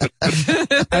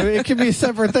mean, it could be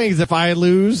separate things. If I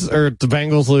lose or the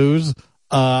Bengals lose,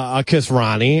 I'll kiss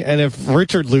Ronnie. And if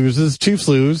Richard loses, Chiefs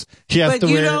lose, he has to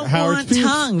wear Howard's want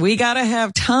tongue. We got to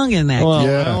have tongue in that. Well,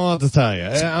 game. I don't want to tell you.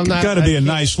 I'm not. It's got to be a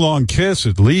nice long kiss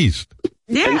at least.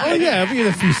 Yeah. Oh, yeah, it'll be in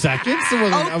a few seconds.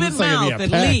 Open mouth, at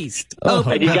least.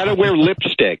 And you got to wear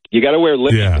lipstick. You got to wear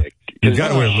lipstick. You got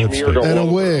to wear lipstick. And a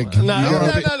wig. No.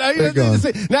 Now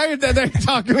you're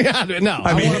talking me out of it. No.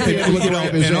 I mean, I want to be able to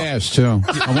grab his ass, too.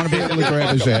 I want to be able to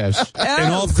grab his ass.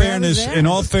 In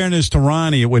all fairness to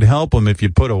Ronnie, it would help him if you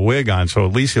put a wig on, so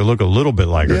at least you look a little bit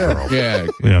like a girl. Yeah.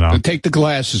 You know. Take the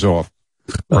glasses off.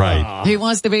 Right. He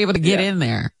wants to be able to get in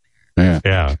there.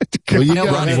 Yeah. Well, you got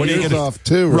Ronnie, what are you gonna, off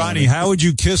too, Ronnie, how would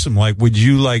you kiss him? Like, would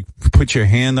you put your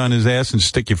hand on his ass and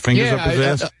stick your fingers up his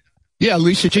ass? Yeah,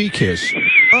 Lisa G kiss.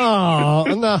 Oh,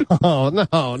 no.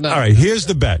 All right, here's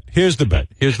the bet.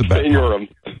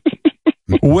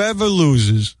 Whoever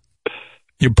loses,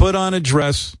 you put on a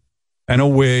dress and a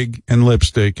wig and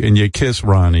lipstick and you kiss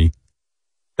Ronnie.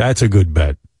 That's a good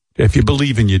bet. If you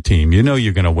believe in your team, you know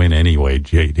you're going to win anyway,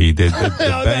 JD. The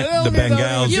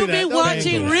Bengals. You'll be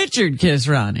watching Richard kiss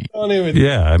Ronnie.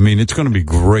 Yeah, I mean, it's going to be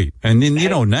great. And then,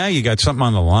 now you got something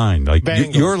on the line. Like,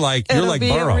 you're like It'll be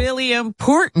Burrow. a really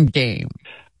important game.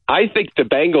 I think the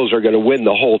Bengals are going to win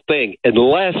the whole thing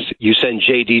unless you send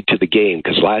JD to the game,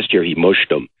 because last year he mushed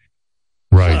them.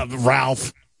 Right.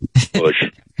 Ralph. Bush.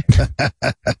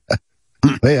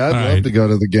 Hey, I'd love to go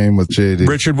to the game with JD.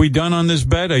 Richard, we done on this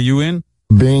bet? Are you in?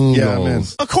 Bingo. Yeah, I'm in.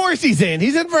 Of course he's in.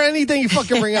 He's in for anything you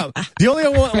fucking bring up. The only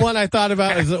one I thought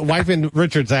about is wiping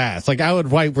Richard's ass. Like, I would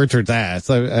wipe Richard's ass.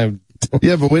 Yeah,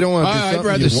 but we don't want to do I'd something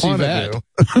rather you see want that. to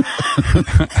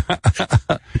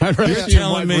do. I'd rather see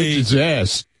him wipe Richard's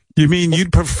ass. You mean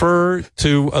you'd prefer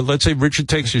to, let's say Richard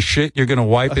takes a shit, you're going to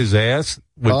wipe his ass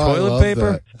with toilet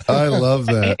paper? I love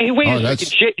that. Hey, wait a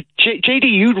second.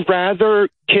 JD, you'd rather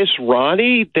kiss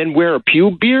Ronnie than wear a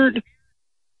pube beard?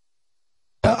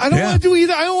 I don't want to do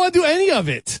either. I don't want to do any of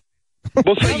it.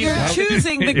 Well, so You're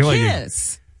choosing the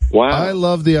kiss. Wow. I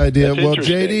love the idea. That's well,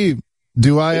 interesting. JD,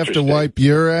 do I have to wipe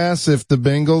your ass if the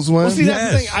Bengals win? Well, see,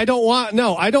 that's the thing. I don't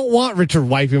want Richard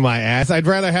wiping my ass. I'd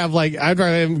rather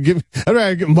him give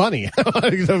money.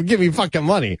 Give me fucking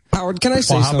money. Howard, can I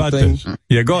say How about something? this?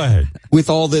 Yeah, go ahead. With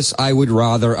all this, I would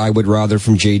rather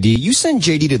from JD. You sent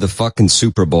JD to the fucking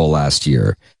Super Bowl last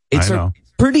year. I know.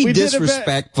 Pretty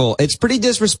disrespectful. It's pretty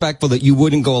disrespectful that you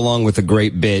wouldn't go along with a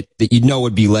great bit that you know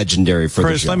would be legendary for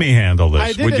Chris, the show. let me handle this.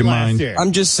 I did Would it you last mind? year.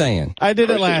 I'm just saying. I did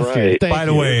it last year. By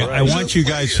the way, I want you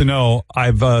guys to know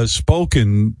I've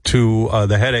spoken to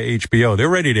the head of HBO. They're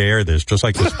ready to air this, just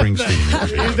like the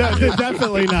Springsteen.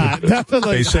 Definitely not.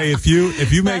 Definitely. They say if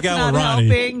you make That's out with not Ronnie,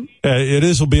 helping.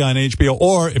 it will be on HBO.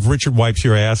 Or if Richard wipes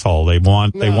your asshole, they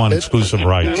want exclusive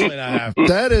rights.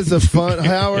 That is a fun,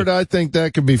 Howard. I think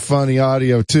that could be funny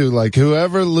audio too. Like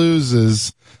whoever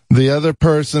loses, the other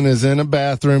person is in a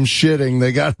bathroom shitting.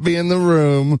 They got to be in the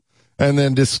room and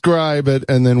then describe it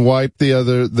and then wipe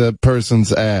the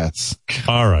person's ass.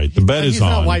 All right, the bet is He's on.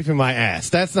 not wiping my ass.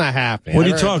 That's not happening. What are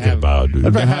you talking about? I'd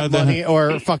rather have money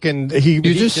or fucking. He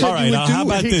just said all right, now, how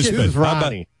about this? But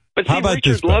But see,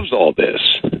 Richard loves all this.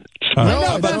 All right, No,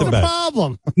 how about that's the the bet?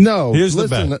 problem. No, Here's the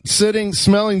listen, bet.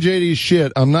 smelling JD's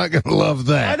shit. I'm not going to love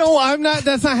that. I'm not.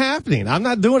 That's not happening. I'm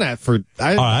not doing that for. All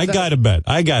right, I got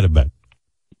to bet.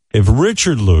 If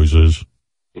Richard loses,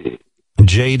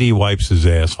 JD wipes his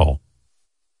asshole.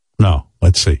 No,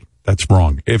 let's see. That's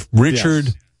wrong. If Richard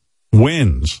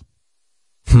wins,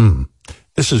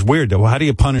 This is weird, though. How do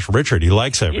you punish Richard? He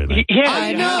likes everything.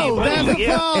 I know. That's the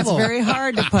problem. It's very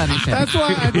hard to punish him. That's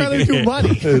why I'd rather do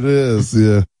money. It is,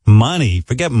 yeah. Money?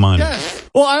 Forget money. Yeah.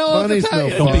 Well, I don't Money's have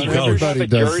to tell no you. fun. Don't be ghost. Everybody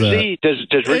does that.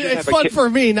 Does Richard It's have a fun kid? for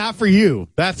me, not for you.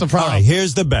 That's the All problem. right,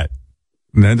 here's the bet.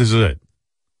 And then this is it.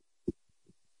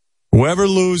 Whoever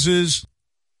loses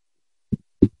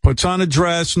puts on a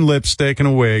dress and lipstick and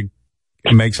a wig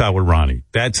and makes out with Ronnie.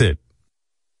 That's it.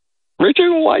 Richard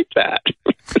will like that.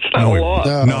 It's not a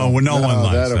law. No one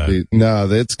likes that.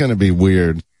 It's going to be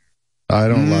weird. I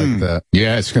don't like that.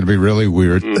 Yeah, it's going to be really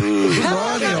weird. Ronnie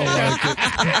will like it.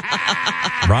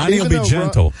 Ronnie will be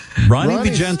gentle. Ronnie will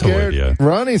be gentle with you.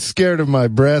 Ronnie's scared of my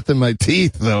breath and my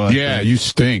teeth, though. Yeah, you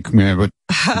stink, man. But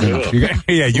you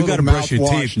got to brush your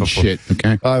teeth before. Shit,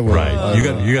 okay? I will. Right.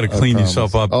 You got to clean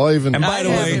yourself up. And by the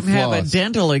way, have a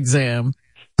dental exam.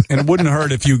 And it wouldn't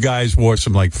hurt if you guys wore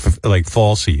some like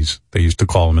falsies. They used to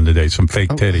call them in the day, some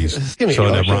fake titties,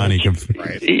 so that Ronnie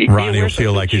will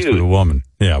feel like he's with a woman.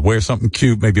 Yeah, wear something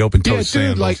cute, maybe open toe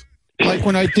sandals. Like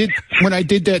when I did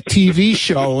that TV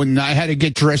show and I had to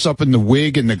get dressed up in the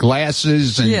wig and the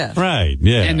glasses and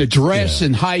and the dress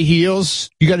and high heels.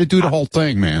 You got to do the whole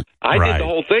thing, man. I did the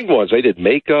whole thing once. I did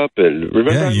makeup and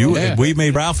remember. We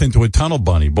made Ralph into a tunnel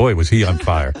bunny. Boy, was he on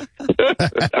fire.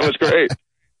 That was great.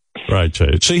 Right,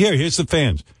 Jay. So here's the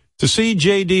fans. To see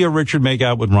JD or Richard make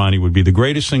out with Ronnie would be the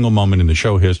greatest single moment in the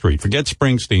show history. Forget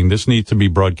Springsteen. This needs to be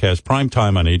broadcast prime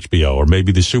time on HBO or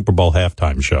maybe the Super Bowl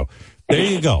halftime show. There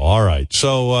you go. All right.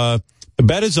 So the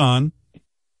bet is on.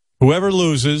 Whoever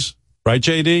loses, right,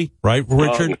 JD? Right,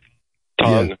 Richard?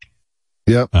 Tongue.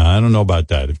 Yep. I don't know about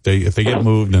that. If they get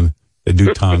moved and they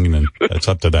do tongue, then that's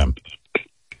up to them.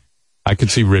 I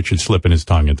could see Richard slipping his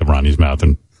tongue into Ronnie's mouth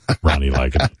and Ronnie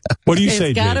like it. What do you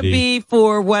say, JD? It's got to be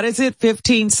for,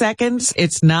 15 seconds?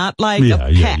 It's not like a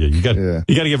peck. Yeah. You got to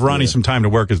give Ronnie some time to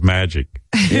work his magic.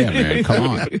 Yeah, man, come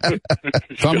on.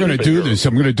 If I'm going to do this,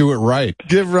 I'm going to do it right.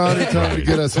 Give Ronnie time to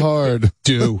get us hard.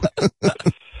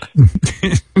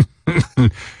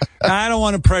 I don't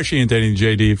want to pressure you into anything,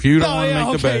 JD. If you don't want to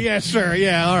make the bet. Yeah, sure.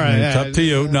 Yeah, all right. It's up to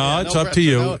you. It's up to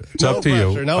you. It's up to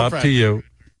you. Up to you.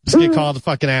 Just get called a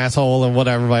fucking asshole and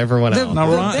whatever by everyone else.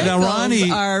 Now Ronnie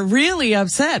are really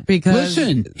upset because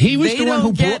he was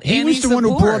the one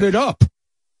who brought it up.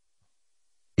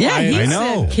 Yeah, I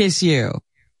know. Said kiss you.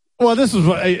 Well, this was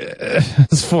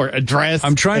this for a dress.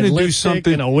 I'm trying to do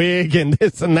something and a wig and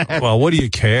this and that. Well, what do you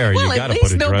care? Well, you got at to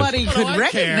put least a dress. nobody could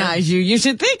recognize you. You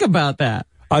should think about that.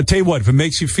 I'll tell you what, if it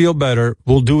makes you feel better,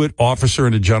 we'll do it officer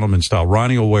and a gentleman style.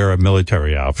 Ronnie will wear a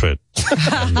military outfit.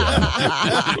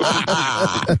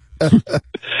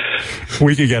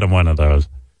 We could get him one of those.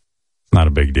 It's not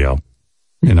a big deal.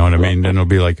 You know what I mean? Then it'll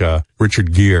be like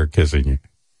Richard Gere kissing you.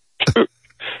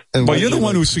 Well, you're the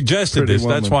one who suggested this.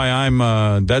 Woman. That's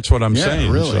why that's what I'm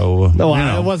saying. Really? So,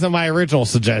 it wasn't my original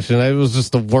suggestion. It was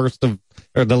just the worst of,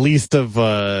 or the least of,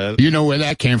 you know where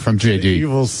that came from, JD.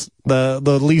 Evils,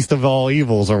 the least of all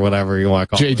evils or whatever you want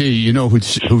to call it. JD, you know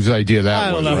whose idea that was,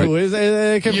 I don't know right? who is.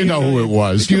 You know who it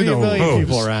was. You know who it was.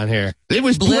 People around here. It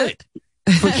was Blit.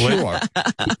 For sure.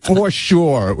 For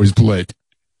sure it was Blit.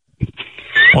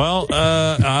 Well,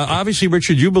 obviously,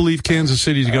 Richard, you believe Kansas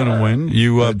City's going to win.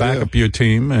 You back up your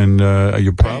team, and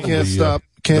you probably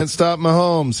can't stop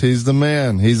Mahomes. He's the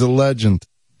man. He's a legend.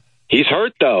 He's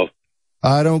hurt though.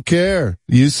 I don't care.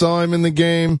 You saw him in the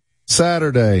game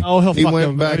Saturday. Oh, he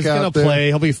went back He's out gonna play.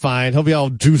 He'll be fine. He'll be all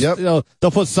juiced. Yep.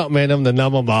 They'll put something in him to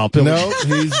numb him up. No,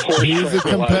 he's a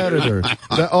competitor.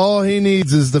 All he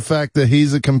needs is the fact that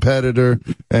he's a competitor,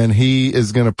 and he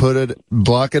is going to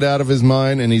block it out of his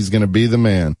mind, and he's going to be the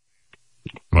man.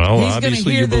 Well, he's going to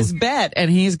hear this bet,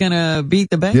 and he's going to beat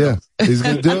the Bengals. Yeah, he's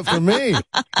going to do it for me.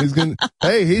 He's going.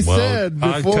 Hey, he said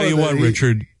before. I'll tell you what,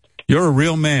 Richard, you're a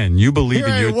real man. You believe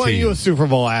in your team. You a Super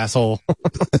Bowl asshole.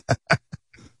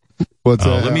 What's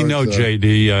that? Let me know,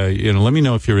 JD. Let me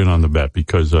know if you're in on the bet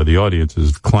because the audience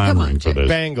is clamoring for this.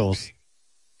 Bengals.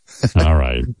 All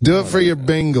right. Do it for your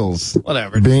Bengals.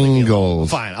 Whatever. Bengals.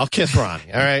 Fine. I'll kiss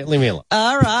Ronnie. All right. Leave me alone.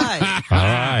 All right. All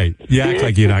right. You act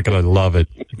like you're not going to love it.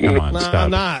 Come on, stop.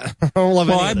 I'm not. I don't love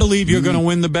it. Well, I believe you're going to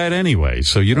win the bet anyway,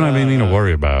 so you don't have anything to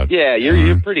worry about. Yeah,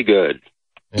 you're pretty good.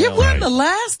 You won the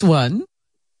last one.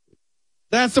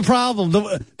 That's the problem.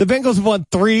 The Bengals won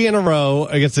 3 in a row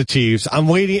against the Chiefs. I'm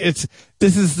waiting.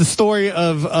 This is the story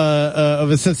of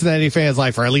a Cincinnati fan's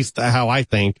life, or at least how I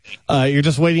think. You're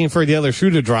just waiting for the other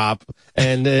shoe to drop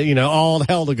and, all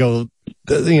hell to go,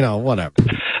 whatever.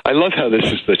 I love how this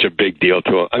is such a big deal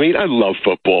to him. I mean, I love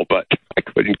football, but I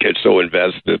couldn't get so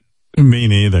invested. Me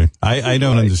neither. I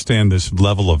don't understand this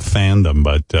level of fandom,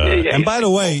 but, and by the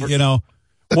way,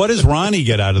 What does Ronnie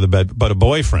get out of the bed but a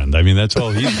boyfriend? I mean, that's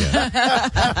all he's got.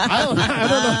 I don't know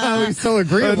how he's so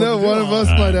agreeable. I know one of us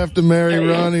might have to marry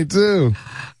Ronnie too.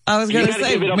 I was going to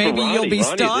say, maybe you'll be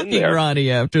stalking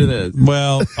Ronnie after this.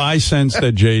 Well, I sense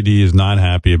that JD is not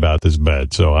happy about this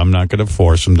bet, so I'm not going to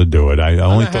force him to do it. I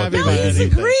only thought he's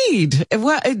agreed.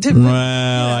 Well,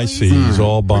 I see. He's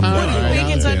all bummed out. You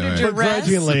think it's under duress?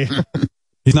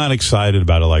 He's not excited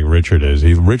about it like Richard is.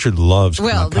 Richard loves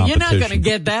competition. You're not going to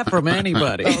get that from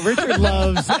anybody. Richard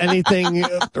loves anything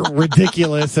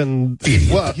ridiculous, and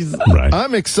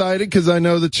I'm excited because I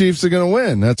know the Chiefs are going to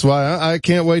win. That's why I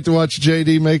can't wait to watch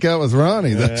JD make out with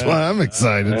Ronnie. That's why I'm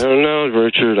excited. I don't know,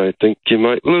 Richard. I think you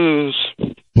might lose.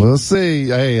 We'll see.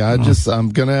 Hey, I'm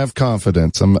going to have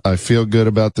confidence. I feel good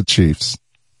about the Chiefs.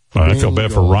 I feel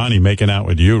bad for Ronnie making out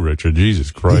with you, Richard. Jesus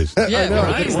Christ.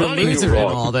 Ronnie's the loser in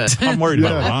all this. I'm worried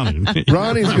about Ronnie.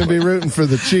 Ronnie's going to be rooting for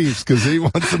the Chiefs because he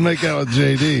wants to make out with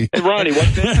JD. Hey, Ronnie,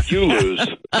 what bet did you lose?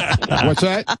 What's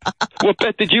that? What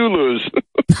bet did you lose?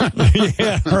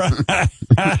 Yeah, right.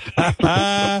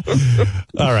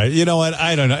 All right. You know what?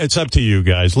 I don't know. It's up to you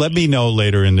guys. Let me know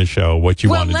later in the show what you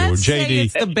want to do. Let's JD. say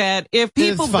it's the bet. If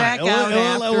people back out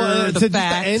after the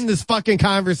fact. End this fucking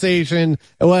conversation,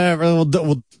 whatever, we'll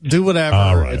do whatever.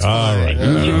 All right. It's all fine. right.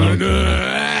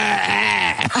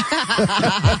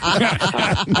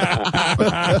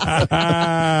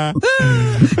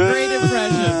 Great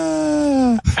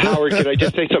impression. Howard, can I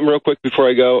just say something real quick before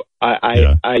I go?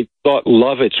 I thought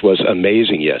Lovitz was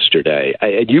amazing yesterday.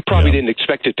 And you probably didn't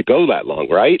expect it to go that long,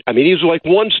 right? I mean, he was like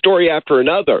one story after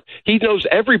another. He knows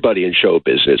everybody in show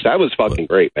business. That was fucking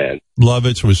great, man.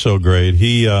 Lovitz was so great.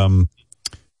 He,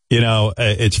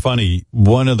 it's funny.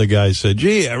 One of the guys said,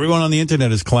 gee, everyone on the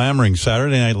internet is clamoring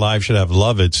Saturday Night Live should have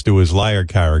Lovitz do his liar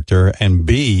character and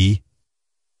be,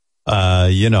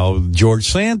 George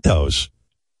Santos.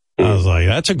 I was like,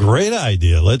 that's a great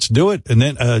idea. Let's do it. And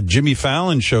then Jimmy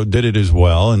Fallon's show did it as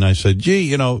well. And I said,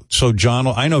 gee, so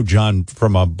I know John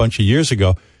from a bunch of years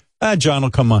ago. John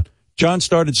will come on. John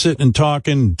started sitting and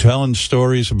talking, telling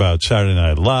stories about Saturday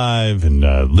Night Live and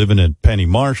living at Penny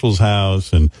Marshall's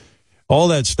house and all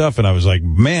that stuff. And I was like,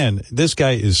 man, this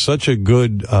guy is such a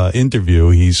good interview.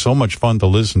 He's so much fun to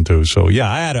listen to. So, yeah,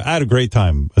 I had a great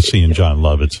time seeing John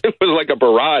Lovitz. It was like a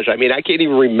barrage. I mean, I can't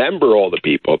even remember all the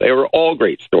people. They were all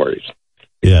great stories.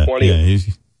 Yeah,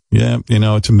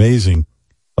 it's amazing.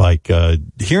 Like,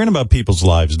 hearing about people's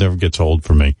lives never gets old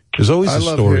for me. There's always a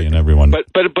story in everyone.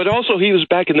 But also he was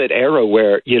back in that era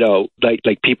where,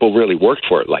 like people really worked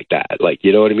for it like that. Like,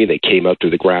 you know what I mean? They came up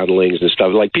through the groundlings and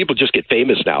stuff. Like, people just get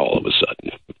famous now all of a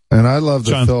sudden. And I love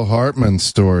the Phil Hartman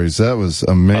stories. That was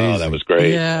amazing. Oh, that was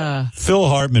great. Yeah. Phil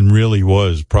Hartman really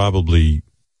was probably,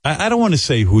 I don't want to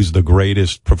say who's the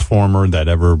greatest performer that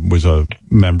ever was a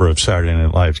member of Saturday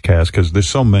Night Live's cast, because there's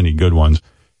so many good ones.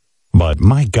 But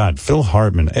my God, Phil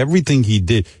Hartman, everything he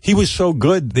did, he was so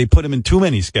good. They put him in too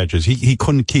many sketches. He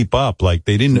couldn't keep up. Like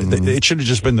they didn't, it should have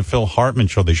just been the Phil Hartman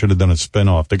show. They should have done a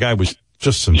spinoff. The guy was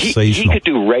just sensational. He could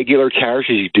do regular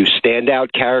characters. He could do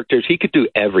standout characters. He could do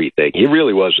everything. He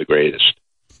really was the greatest.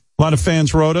 A lot of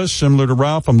fans wrote us, similar to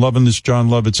Ralph. I'm loving this John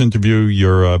Lovitz interview.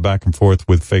 Your back and forth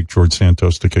with fake George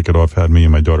Santos to kick it off had me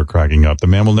and my daughter cracking up. The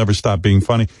man will never stop being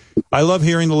funny. I love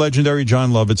hearing the legendary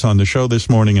John Lovitz on the show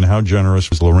this morning and how generous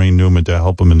was Lorraine Newman to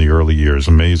help him in the early years.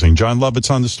 Amazing. John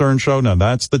Lovitz on the Stern Show. Now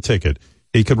that's the ticket.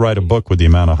 He could write a book with the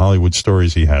amount of Hollywood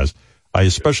stories he has. I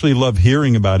especially love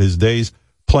hearing about his days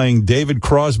playing David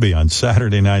Crosby on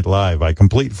Saturday Night Live. I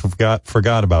completely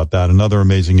forgot about that. Another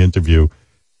amazing interview,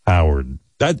 Howard.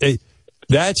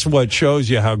 That's what shows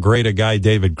you how great a guy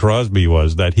David Crosby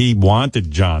was, that he wanted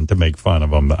John to make fun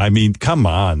of him. I mean, come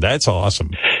on. That's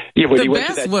awesome. Yeah, the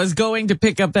best was going to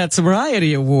pick up that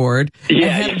sobriety award and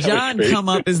have John come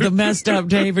up as the messed up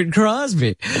David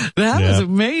Crosby. That was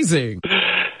amazing.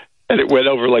 And it went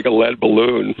over like a lead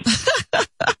balloon.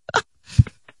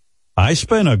 I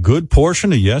spent a good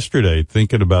portion of yesterday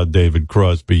thinking about David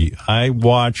Crosby. I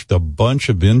watched a bunch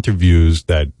of interviews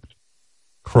that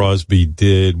Crosby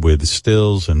did with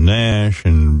Stills and Nash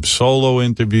and solo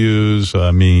interviews.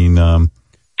 I mean,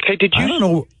 hey, did you? I don't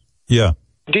know. Yeah.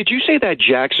 Did you say that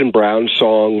Jackson Browne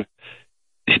song?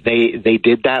 They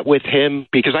did that with him,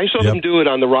 because I saw them do it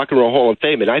on the Rock and Roll Hall of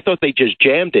Fame, and I thought they just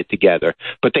jammed it together,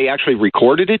 but they actually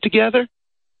recorded it together.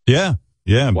 Yeah.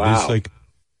 Wow. It's like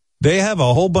they have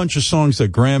a whole bunch of songs that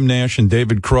Graham Nash and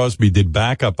David Crosby did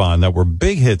backup on that were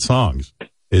big hit songs.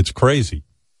 It's crazy.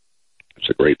 It's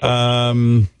a great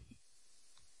book.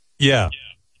 Yeah.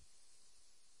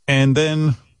 And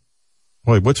then,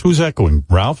 wait, who's echoing?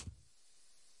 Ralph?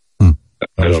 I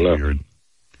don't know. Weird.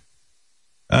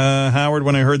 Howard,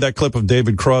 when I heard that clip of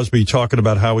David Crosby talking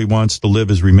about how he wants to live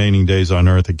his remaining days on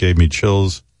Earth, it gave me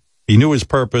chills. He knew his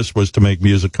purpose was to make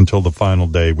music until the final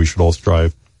day. We should all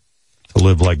strive to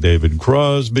live like David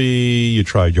Crosby. You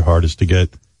tried your hardest to get...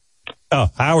 Oh,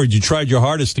 Howard, you tried your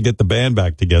hardest to get the band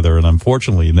back together, and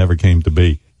unfortunately it never came to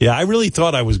be. Yeah, I really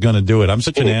thought I was going to do it. I'm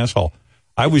such an asshole.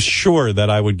 I was sure that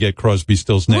I would get Crosby,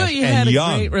 Stills, Nash, well, you and had a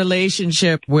Young. great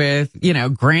relationship with,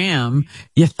 Graham.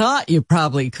 You thought you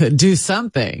probably could do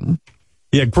something.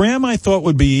 Yeah, Graham I thought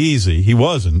would be easy. He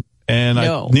wasn't. And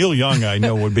No. Neil Young I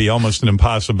know would be almost an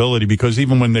impossibility because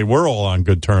even when they were all on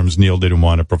good terms, Neil didn't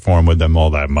want to perform with them all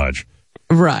that much.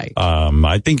 Right.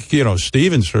 I think,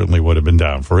 Steven certainly would have been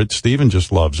down for it. Steven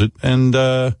just loves it. And,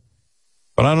 but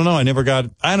I don't know. I had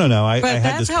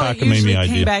this cockamamie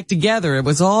idea. Came back together. It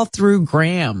was all through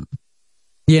Graham.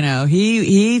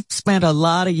 He spent a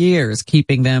lot of years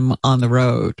keeping them on the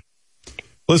road.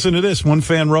 Listen to this. One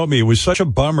fan wrote me, it was such a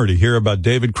bummer to hear about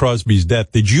David Crosby's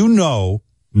death. Did you know,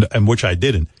 and which I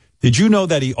didn't, did you know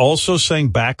that he also sang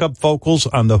backup vocals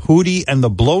on the Hootie and the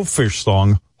Blowfish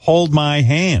song, Hold My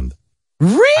Hand?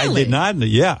 Really? I did not.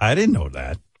 Yeah, I didn't know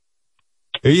that.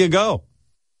 Here you go.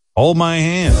 Hold My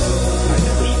Hand.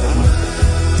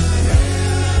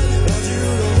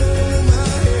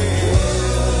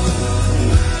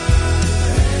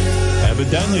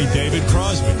 Evidently, David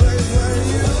Crosby.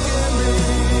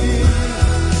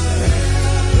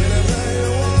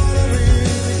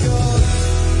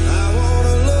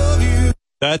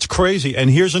 That's crazy.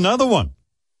 And here's another one.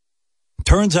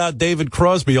 Turns out David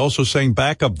Crosby also sang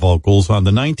backup vocals on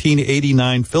the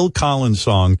 1989 Phil Collins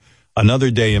song, Another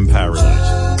Day in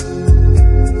Paradise.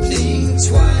 Think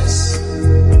twice,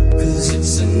 'cause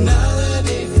it's another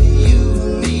day for you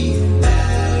and me in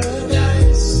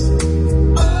paradise.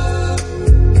 Oh,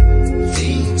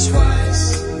 think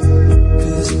twice,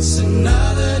 'cause it's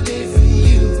another day for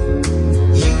you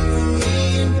and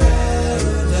me in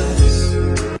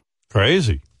paradise.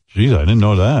 Crazy. Jeez, I didn't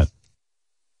know that.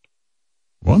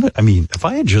 If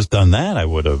I had just done that, I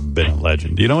would have been a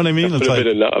legend. You know what I mean? That would have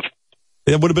been enough.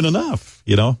 It would have been enough,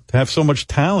 to have so much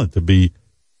talent to be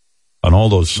on all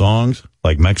those songs,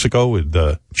 like Mexico with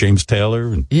James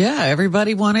Taylor. Yeah,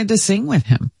 everybody wanted to sing with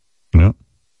him. Yeah.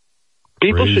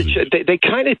 People should. They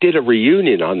kind of did a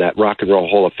reunion on that Rock and Roll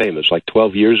Hall of Fame. It was like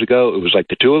 12 years ago. It was like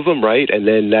the two of them, right? And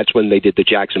then that's when they did the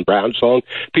Jackson Browne song.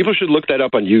 People should look that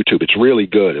up on YouTube. It's really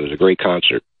good. It was a great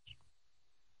concert.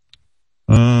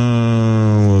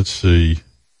 Let's see.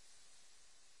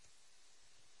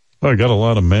 I got a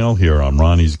lot of mail here on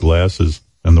Ronnie's glasses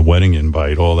and the wedding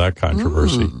invite, all that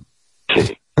controversy.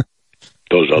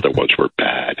 Those other ones were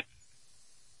bad.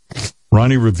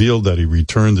 Ronnie revealed that he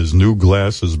returned his new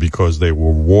glasses because they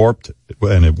were warped,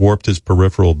 and it warped his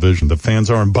peripheral vision. The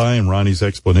fans aren't buying Ronnie's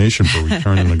explanation for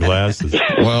returning the glasses.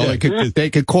 Well,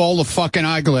 they could call the fucking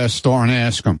eyeglass store and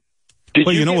ask them.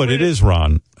 Well, you know what it is,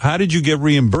 Ron. How did you get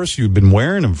reimbursed? You've been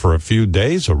wearing them for a few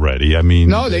days already. I mean,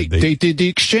 no, they did the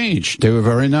exchange. They were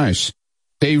very nice.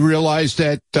 They realized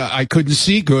that I couldn't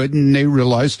see good, and they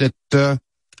realized that I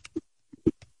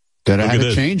had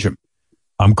to change them.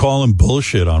 I'm calling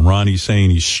bullshit on Ronnie saying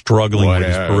he's struggling with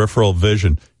his peripheral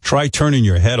vision. Try turning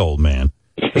your head, old man.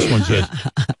 This one says,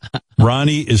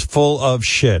 Ronnie is full of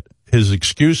shit. His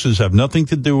excuses have nothing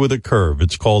to do with a curve.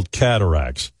 It's called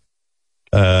cataracts.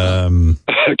 Cataracts.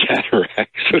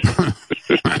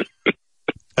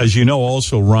 As you know,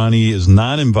 also, Ronnie is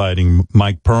not inviting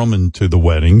Mike Perlman to the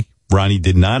wedding. Ronnie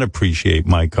did not appreciate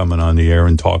Mike coming on the air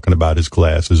and talking about his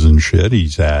glasses and shit.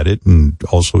 He's had it. And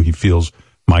also he feels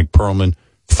Mike Perlman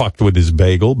fucked with his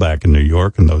bagel back in New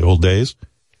York in the old days.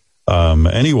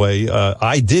 Anyway,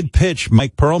 I did pitch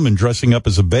Mike Perlman dressing up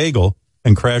as a bagel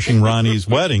and crashing Ronnie's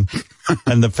wedding.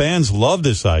 And the fans love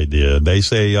this idea. They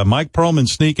say Mike Perlman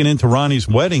sneaking into Ronnie's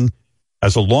wedding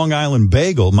as a Long Island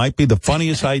bagel might be the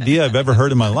funniest idea I've ever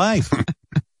heard in my life.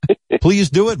 Please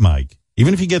do it, Mike.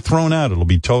 Even if you get thrown out, it'll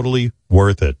be totally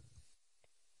worth it.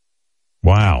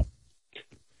 Wow.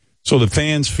 So the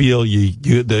fans feel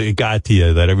it got to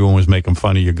you, that everyone was making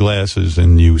fun of your glasses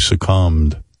and you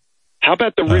succumbed. How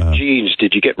about the ripped jeans?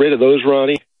 Did you get rid of those,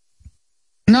 Ronnie?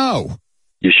 No.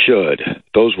 You should.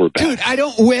 Those were bad. Dude, I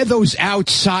don't wear those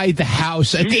outside the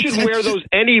house. You should wear those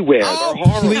anywhere. Oh, they're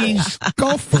horrible. Please,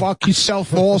 go fuck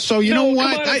yourself also. You know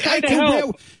what?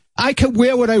 I can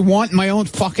wear what I want in my own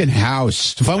fucking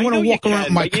house. If I want to walk around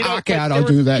with my cock out, I'll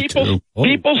do that too.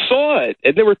 People saw it,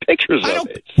 and there were pictures of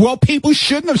it. Well, people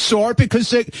shouldn't have saw it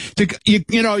because you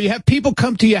have people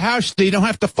come to your house. They don't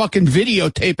have to fucking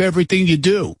videotape everything you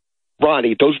do.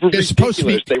 Ronnie, those were They're ridiculous. supposed to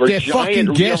be. They were they're giant,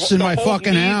 fucking guests in my whole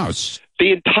fucking need, house.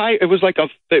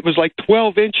 it was like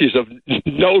 12 inches of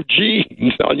no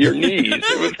jeans on your knees.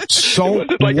 It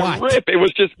wasn't like a rip. It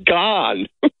was just gone.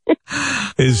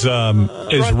 Is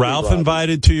Ralph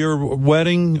invited to your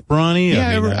wedding, Ronnie?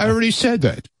 Yeah, I already said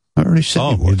that. I already said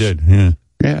Oh, you did, yeah.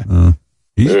 Yeah.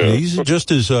 He's just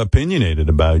as opinionated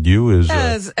about you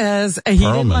as he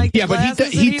didn't like. Yeah, but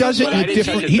he does it in a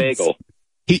different.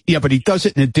 But he does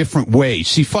it in a different way.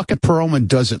 See, fucking Perlman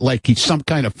does it like he's some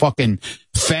kind of fucking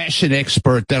fashion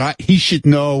expert that he should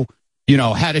know,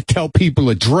 how to tell people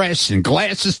to dress and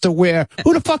glasses to wear.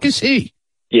 Who the fuck is he?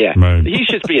 Yeah, he's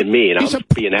just being me, and I'm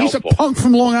being helpful. He's a punk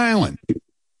from Long Island.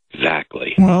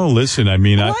 Exactly. Well, listen, I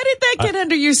mean, why did that get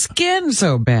under your skin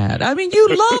so bad? I mean, you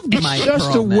loved Mike It's just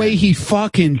Perlman. the way he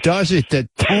fucking does it, the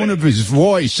tone of his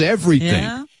voice, everything.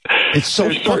 Yeah. It's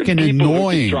so fucking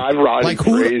annoying. Like,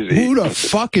 who the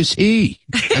fuck is he?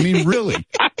 I mean, really.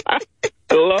 I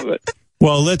love it.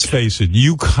 Well, let's face it,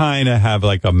 you kind of have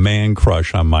like a man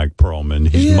crush on Mike Perlman.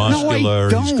 He's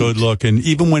muscular, he's good looking.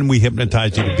 Even when we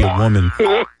hypnotized you to be a woman,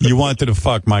 you wanted to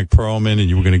fuck Mike Perlman and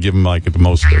you were going to give him like the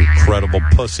most incredible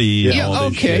pussy and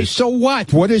all this shit. So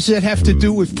what? What does that have to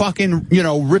do with fucking,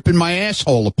 ripping my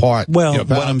asshole apart? Well,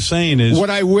 what I'm saying is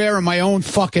what I wear in my own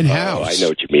fucking house. I know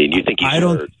what you mean. You think he's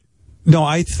hurt. No,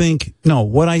 I think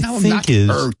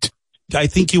hurt. I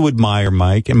think you admire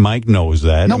Mike, and Mike knows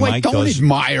that. No, and I Mike don't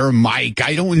admire Mike.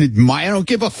 I don't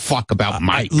give a fuck about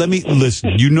Mike. Let me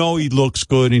listen. You know he looks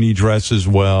good and he dresses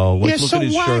well. Look at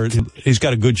his shirt. He's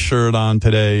got a good shirt on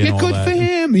today. And Yeah, all good that. for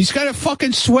him. He's got a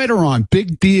fucking sweater on.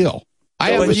 Big deal.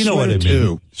 I have a you know what I sweater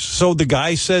mean. too. So the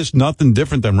guy says nothing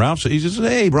different than Ralph says. He says,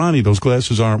 "Hey, Ronnie, those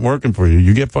glasses aren't working for you.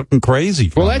 You get fucking crazy."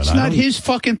 From Well, that's not his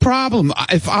fucking problem.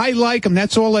 If I like him,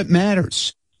 that's all that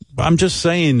matters. I'm just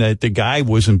saying that the guy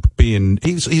wasn't being.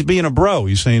 He's being a bro.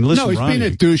 He's saying, "Listen, No, he's Ronnie,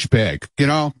 being a douchebag.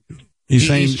 He's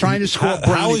trying to score how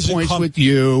brownie is it points com- with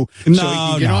you. No,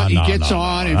 so he gets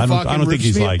on and I fucking don't think rips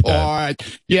he's me like that.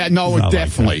 apart. Yeah, no, He's not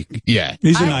definitely. like that. Yeah,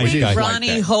 He's a I nice think guy.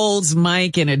 Ronnie holds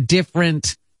Mike in a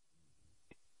different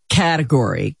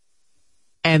category,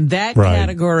 and that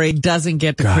category doesn't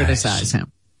get to criticize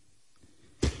him.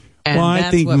 And Well, I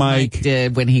that's think what Mike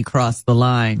did when he crossed the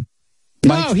line.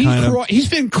 No, he's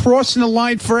been crossing the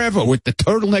line forever with the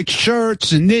turtleneck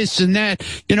shirts and this and that.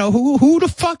 Who the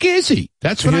fuck is he?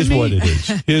 That's what I mean. What it is.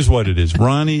 Here's what it is.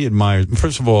 Ronnie admires.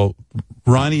 First of all,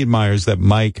 Ronnie admires that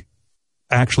Mike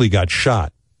actually got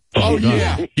shot. Oh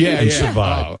yeah, and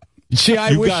survived. See,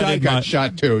 I wish I got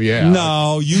shot too. Yeah.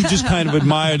 No, you just kind of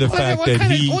admire the fact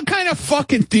that What kind of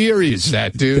fucking theory is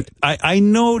that, dude? I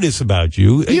know this about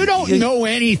you. You don't know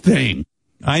anything.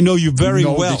 I know you very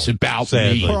know well. This about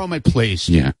sadly. me. Throw my place.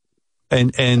 Yeah.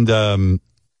 And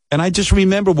I just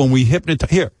remember when we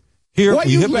hypnotized. Here Why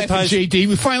we you hypnotized. laughing, JD?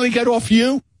 We finally got off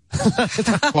you.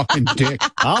 Fucking dick.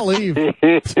 I'll leave.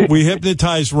 We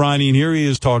hypnotized Ronnie, and here he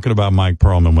is talking about Mike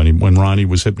Perlman when Ronnie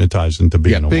was hypnotized into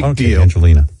being a big deal.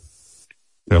 Angelina.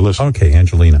 Now listen. Okay,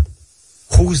 Angelina.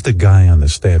 Who's the guy on the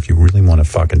staff you really want to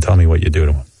fucking tell me what you do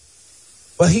to him?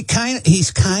 Well, he's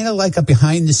kind of like a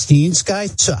behind the scenes guy,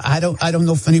 so I don't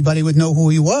know if anybody would know who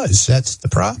he was. That's the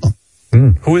problem.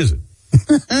 Who is it?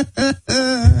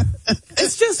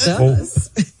 It's just us.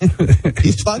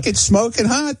 He's fucking smoking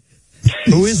hot.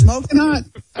 Who is smoking hot?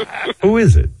 Who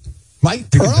is it? Mike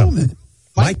Perlman.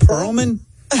 Mike Perlman?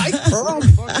 Mike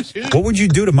Perlman. What would you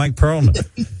do to Mike Perlman?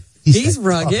 He's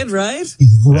rugged, right?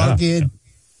 He's rugged.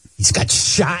 He's got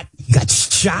shot. He got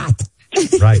shot.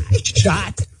 Right.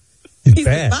 Shot. He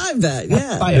survived that,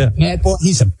 yeah. By a bad boy.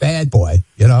 He's a bad boy,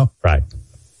 Right.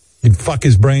 He'd fuck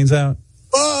his brains out.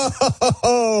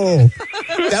 Oh,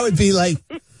 that would be like,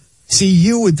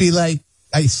 you would be like,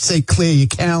 I say clear your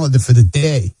calendar for the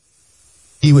day.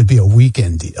 He would be a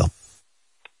weekend deal.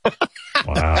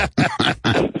 Wow.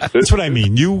 That's what I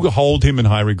mean. You hold him in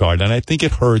high regard, and I think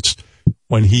it hurts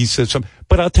when he says something.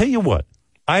 But I'll tell you what.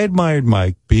 I admired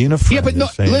Mike being a friend. Yeah,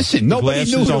 but listen, nobody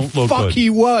knew who the fuck he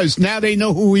was. Now they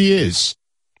know who he is.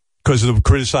 Because of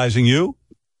criticizing you?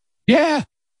 Yeah.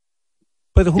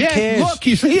 But who cares? Look,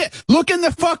 he's here. Look in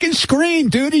the fucking screen,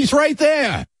 dude. He's right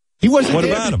there. He wasn't What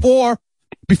there about him? before.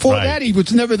 Before Right. that, he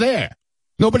was never there.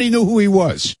 Nobody knew who he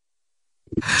was.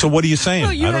 So what are you saying?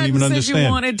 Well, you I don't even said understand. you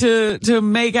wanted to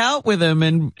make out with him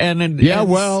and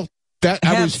well, that I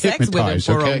have was sex with him hypnotized.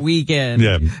 for Okay. a weekend.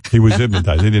 Yeah, he was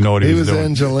hypnotized. He didn't know what he was doing.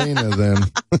 Angelina then.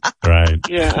 Right.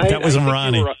 Yeah, That wasn't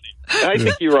Ronnie. I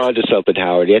think you're onto something,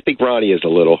 Howard. I think Ronnie is a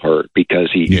little hurt because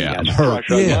he has a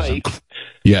crush on Mike.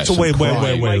 Yes. So wait.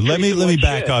 Let me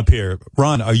back up here.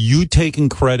 Ron, are you taking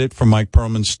credit for Mike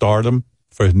Perlman's stardom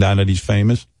for now that he's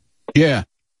famous? Yeah.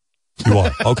 You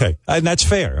are. Okay. And that's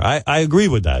fair. I agree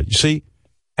with that. You see?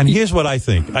 And here's what I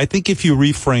think. I think if you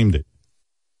reframed it,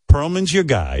 Perlman's your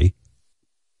guy.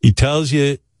 He tells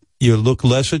you you look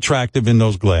less attractive in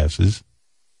those glasses.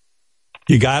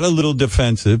 You got a little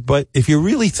defensive, but if you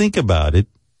really think about it,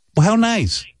 well, how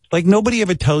nice. Like, nobody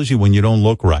ever tells you when you don't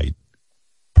look right.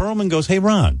 Perlman goes, hey,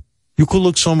 Ron, you could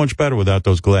look so much better without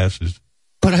those glasses.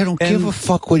 But I don't give a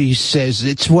fuck what he says.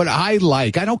 It's what I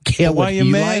like. I don't care what he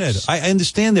likes. Why are you mad at it? I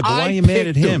understand that, but why are you mad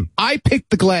at him? I picked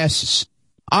the glasses.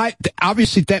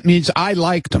 Obviously, that means I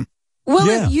liked them. Well,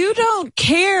 if you don't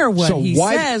care what he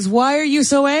says, why are you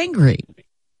so angry?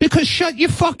 Because shut your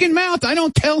fucking mouth. I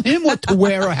don't tell him what to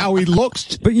wear or how he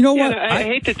looks. But you know what? I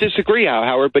hate to disagree,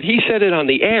 Howard, but he said it on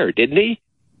the air, didn't he?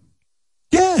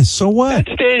 Yes, so what?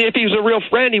 If he was a real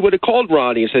friend, he would have called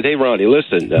Ronnie and said, "Hey, Ronnie,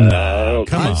 listen."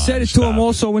 I said it to him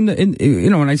also when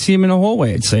I see him in the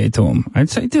hallway. I'd say it to him. I'd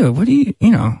say, "Dude, what do you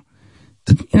know?"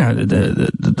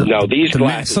 No, these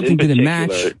glasses something didn't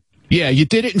match. Yeah, you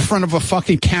did it in front of a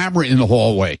fucking camera in the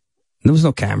hallway. There was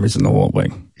no cameras in the hallway.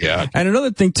 Yeah. And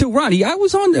another thing too, Ronnie, I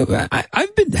was on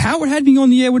Howard had me on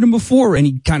the air with him before,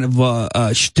 any kind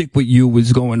of shtick with you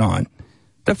was going on.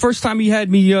 The first time he had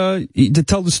me to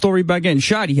tell the story about getting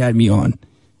shot, he had me on.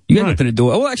 You had nothing to do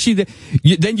with it. Well, actually,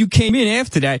 then you came in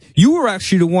after that. You were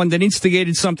actually the one that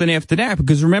instigated something after that,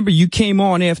 because remember, you came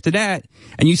on after that,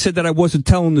 and you said that I wasn't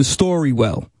telling the story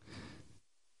well.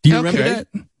 Do you remember that?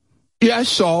 Yeah,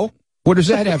 so what does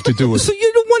that have to do with it? So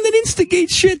you're the one that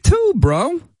instigates shit too,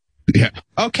 bro. Yeah.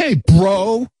 Okay,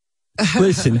 bro.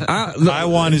 Listen, I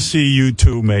want to see you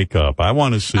two make up. I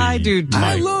want to see. I do.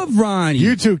 I love Ronnie.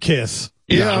 You two kiss.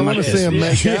 Yeah, I want to see him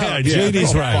make out. Yeah,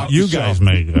 JD's right. You guys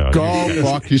make out. Go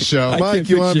fuck yourself. Mike,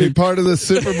 you want to be part of the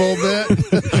Super Bowl bet?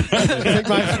 Take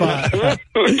my spot.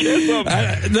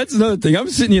 That's another thing. I'm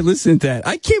sitting here listening to that.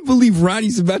 I can't believe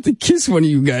Ronnie's about to kiss one of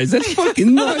you guys. That's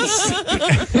fucking nuts.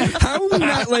 How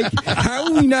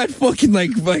are we not fucking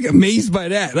like amazed by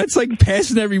that? That's like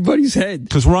passing everybody's head.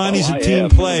 Because Ronnie's a team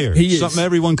player. He is. Something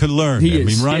everyone could learn. He I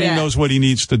mean, Ronnie knows what he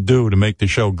needs to do to make the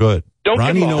show good.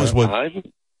 Ronnie knows what.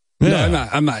 Yeah. No,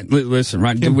 I'm not. Listen,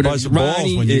 Ronnie. You buzz the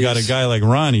balls when you got a guy like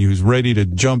Ronnie who's ready to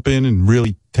jump in and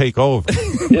really take over.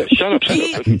 Yeah, shut up.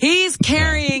 He's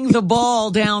carrying the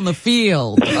ball down the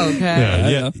field.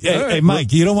 Okay. Yeah. Hey,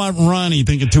 Mike, you don't want Ronnie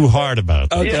thinking too hard about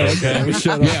that. Okay.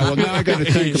 Shut up. Yeah, well, now I got to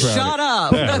think about Shut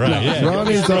up. Yeah, right. Yeah.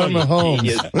 Ronnie's on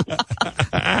Mahomes.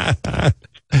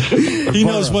 He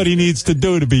knows what he needs to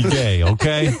do to be gay,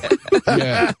 okay?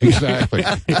 Yeah, exactly.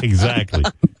 Exactly.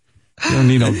 You don't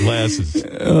need no glasses.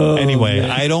 Anyway,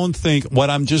 I don't think, what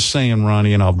I'm just saying,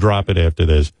 Ronnie, and I'll drop it after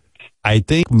this, I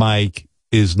think Mike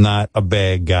is not a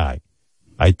bad guy.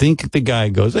 I think the guy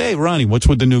goes, hey, Ronnie, what's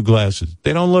with the new glasses?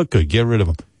 They don't look good. Get rid of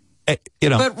them.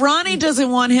 But Ronnie doesn't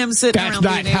want him sitting around.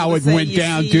 That's not how it went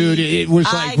down, dude. It was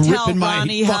like ripping my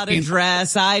Ronnie how to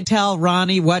dress. I tell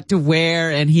Ronnie what to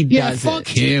wear, and he does it. Yeah, fuck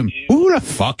him. Who the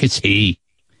fuck is he?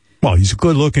 Well, he's a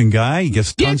good-looking guy. He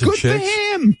gets tons of chicks. Good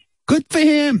for him. Good for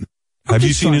him. Have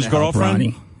you seen his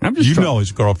girlfriend? You know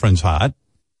his girlfriend's hot.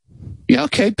 Yeah,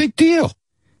 okay, big deal.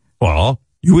 Well,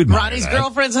 you admire Ronnie's that.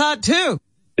 girlfriend's hot too.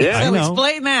 Yeah, so I know.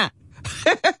 explain that.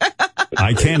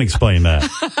 I can't explain that.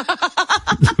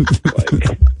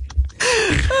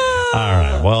 All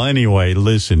right. Well, anyway,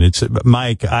 listen, it's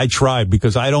Mike. I tried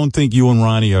because I don't think you and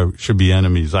Ronnie should be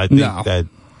enemies. I think that.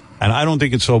 And I don't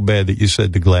think it's so bad that you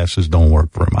said the glasses don't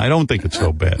work for him. I don't think it's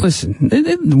so bad. Listen,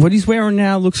 what he's wearing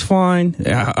now looks fine.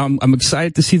 I'm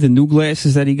excited to see the new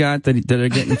glasses that he got that are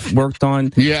getting worked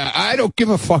on. Yeah, I don't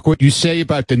give a fuck what you say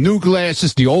about the new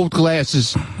glasses, the old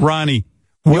glasses. Ronnie,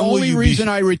 the only reason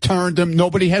I returned them,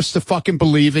 nobody has to fucking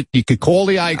believe it. You could call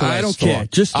the eyeglass I don't store. care.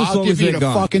 Just as I'll long give as you they're the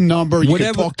gone. fucking number. You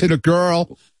can talk to the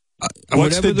girl.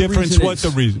 What's the difference? What's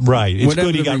the reason? Right. It's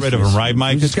good he got rid of him, right,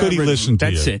 Mike? It's good he listened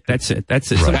to you. That's it. Right.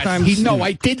 Sometimes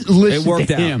I didn't listen it worked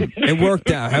to out. him. It worked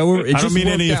out. However, I don't mean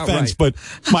any offense, but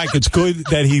Mike, it's good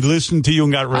that he listened to you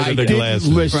and got rid of the glasses.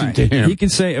 Listen to him. He can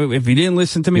say if he didn't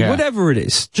listen to me, whatever it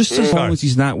is, just as long as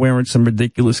he's not wearing some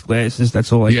ridiculous glasses.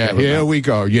 That's all I care about. Here we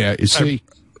go. Yeah, you see,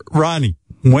 Ronnie.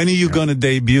 When are you going to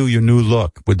debut your new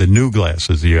look with the new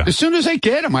glasses? Yeah. As soon as I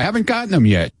get them. I haven't gotten them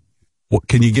yet.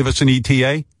 Can you give us an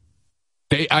ETA?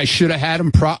 I should have had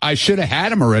them. I should have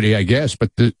had them already, I guess.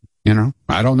 But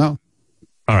I don't know.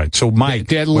 All right. So, Mike,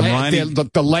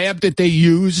 the lab that they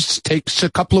use takes a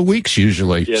couple of weeks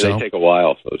usually. Yeah, they take a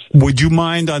while. Would you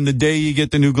mind on the day you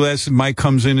get the new glasses, Mike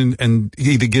comes in and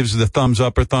either gives the thumbs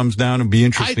up or thumbs down? It'd be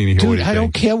interesting to hear what he I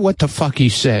don't care what the fuck he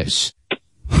says.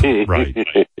 Right.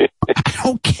 I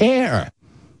don't care.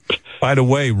 By the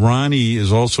way, Ronnie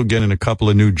is also getting a couple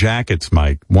of new jackets,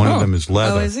 Mike. One of them is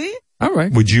leather. Oh, is he? All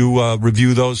right. Would you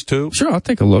review those too? Sure, I'll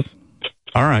take a look.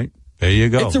 All right. There you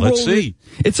go. It's a Let's roll see.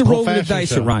 It's a Whole roll of the fashion dice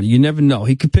show. at Ronnie. You never know.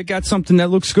 He could pick out something that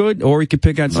looks good, or he could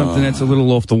pick out something that's a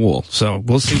little off the wall. So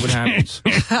we'll see what happens.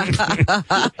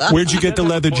 Where'd you get the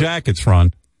leather jackets,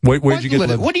 Ron? Where'd you get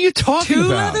the What are you talking Two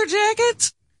about? leather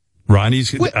jackets?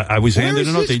 Ronnie's? I was where handed is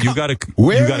a note this that you com- got a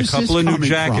where you got a is couple this of new coming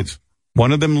jackets.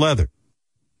 One of them leather.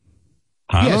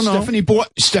 I don't know.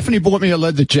 Stephanie bought me a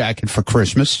leather jacket for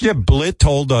Christmas. Yeah, Blit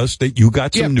told us that you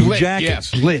got some new Blit,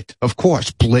 jackets. Yeah, Blit, of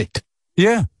course, Blit.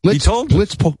 Yeah, he told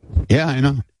us. Yeah, I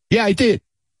know. Yeah, I did.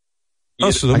 Oh,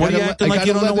 so then what are you acting like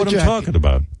you don't know what I'm talking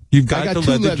about? You've got I got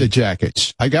the two leather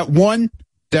jackets. I got one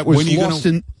that was When are you lost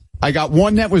in. I got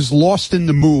one that was lost in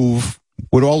the move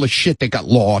with all the shit that got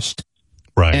lost.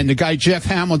 Right. And the guy Jeff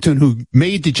Hamilton, who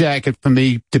made the jacket for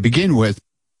me to begin with,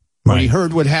 when he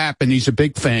heard what happened, he's a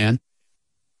big fan.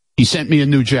 He sent me a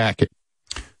new jacket.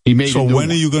 He made. So when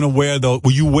are you going to wear those?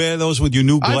 Will you wear those with your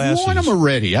new glasses? I've worn them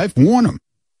already. I've worn them.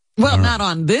 Well, not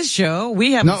on this show.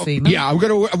 We haven't seen them. Yeah, I'm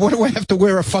gonna. What do I have to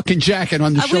wear a fucking jacket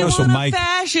on the We show? want a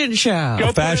fashion show.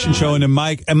 A fashion show, and then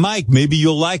Mike, maybe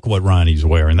you'll like what Ronnie's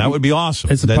wearing. That would be awesome.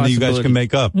 It's a then you guys possibility. can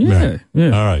make up. Yeah, yeah.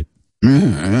 All right.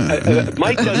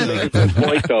 Mike does make a good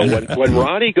point, though. When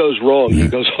Ronnie goes wrong, he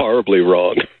goes horribly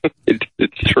wrong.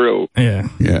 It's true. Yeah.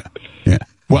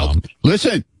 Well,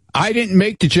 listen, I didn't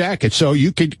make the jacket, so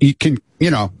you can,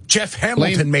 Jeff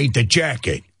Hamilton made the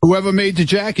jacket. Whoever made the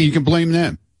jacket, you can blame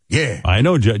them. Yeah. I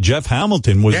know Jeff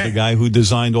Hamilton was the guy who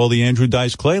designed all the Andrew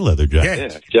Dice Clay leather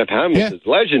jackets. Yeah, Jeff Hamilton's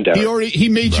legendary. He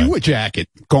made you a jacket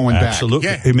going Absolutely.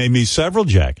 back. He made me several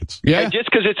jackets. Yeah. And just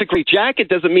because it's a great jacket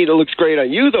doesn't mean it looks great on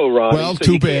you, though, Ronnie. Well, So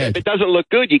too you can't- bad. If it doesn't look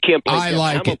good, you can't blame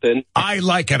Jeff Hamilton. I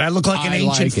like it. I look like an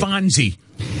ancient Fonzie.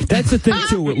 That's the thing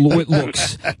too. It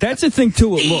looks. That's the thing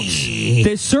too. It looks.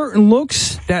 There's certain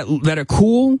looks that are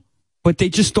cool, but they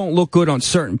just don't look good on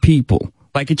certain people.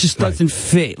 Like it just doesn't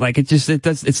fit. Like it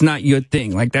does. It's not your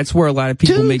thing. Like that's where a lot of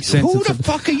people make sense. Who the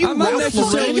fuck are you? I'm not Ralph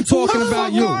necessarily Lauren? talking Who the about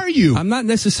fuck you. are you? I'm not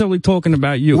necessarily talking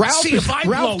about you. Ralph, See if I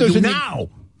blow you doesn't. now.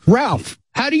 Ralph,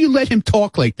 how do you let him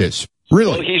talk like this?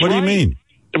 Really? Well, he's What do you right. mean?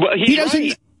 Well, he's He doesn't.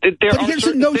 right. But There he are doesn't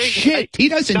certain know things- shit. He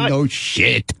doesn't know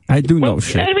shit. I do know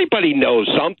shit. Everybody knows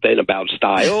something about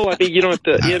style. I mean, you don't have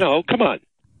to, come on.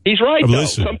 He's right, though.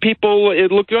 Listen. Some people,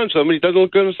 it look good on somebody, it doesn't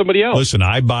look good on somebody else. Listen,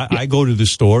 I go to the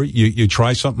store. You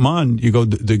try something on. You go.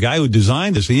 The guy who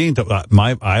designed this, he ain't.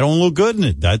 I don't look good in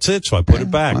it. That's it. So I put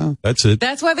it back. That's it.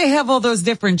 That's why they have all those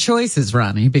different choices,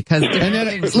 Ronnie, because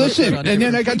And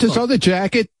then I got this other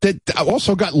jacket that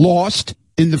also got lost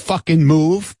in the fucking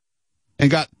move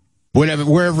and got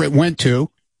wherever it went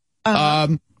to.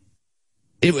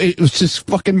 It was this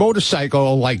fucking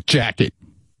motorcycle like jacket.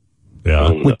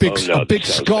 Yeah. With a big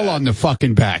skull on the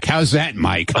fucking back. How's that,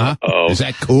 Mike? Huh? Is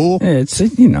that cool? It's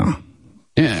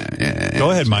Yeah. Go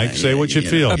ahead, Mike. Say what you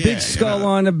feel. A big skull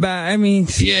on the back. I mean,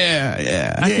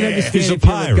 Yeah. I can understand He's a if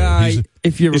you're pirate. a guy.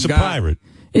 If you're He's a a guy, pirate.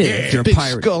 Yeah, if you're a big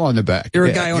pirate. skull on the back. You're a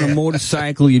Yeah, guy on a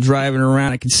motorcycle, you're driving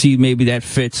around, I can see maybe that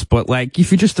fits, but like, if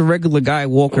you're just a regular guy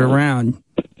walking around,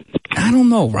 I don't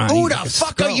know, Ronnie. Who the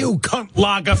fuck are you, cunt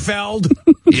Lagerfeld?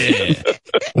 Yeah.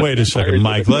 Wait a second,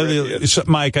 Mike.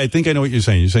 Mike, I think I know what you're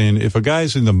saying. You're saying if a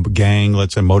guy's in the gang,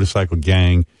 let's say motorcycle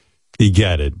gang, you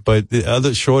get it. But the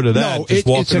other short of that, just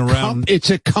walking around. It's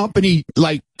a company,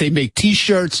 like, they make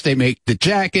T-shirts, they make the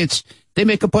jackets, they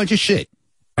make a bunch of shit.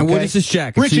 And what is this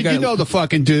jacket? So Richard, you know the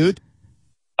fucking dude.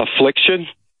 Affliction?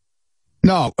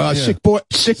 No,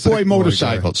 Sick Boy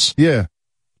Motorcycles. Yeah.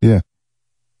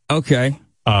 Okay.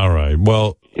 All right.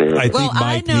 Well, I think Well,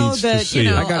 Mike I know needs that, to see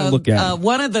I gotta look at it.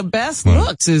 one of the best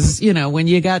looks is, when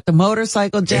you got the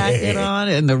motorcycle jacket on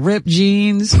and the ripped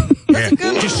jeans.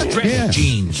 Distressed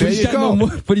jeans. There you go.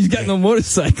 But he's got no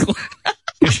motorcycle.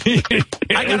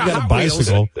 I got a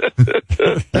bicycle.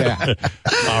 Yeah.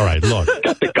 All right, look.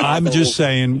 I'm just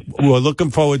saying, we're looking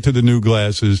forward to the new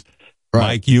glasses. Right.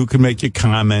 Mike, you can make your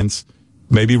comments.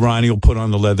 Maybe Ronnie will put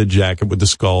on the leather jacket with the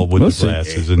skull with the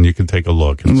glasses, and you can take a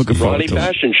look. And see. Ronnie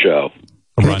Fashion Show.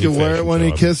 He Ronnie can wear it Fashion when he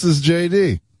Show. kisses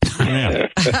JD. Yeah.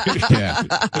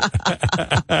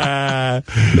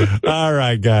 All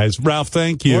right, guys. Ralph,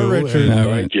 thank you. Or Richard. And-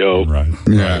 Thank you. Right.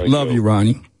 Yeah. Love you,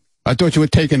 Ronnie. I thought you were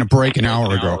taking a break an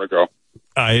hour ago.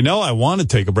 I know. I want to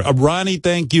take a break. Ronnie,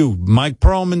 thank you. Mike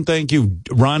Perlman, thank you.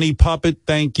 Ronnie Puppet,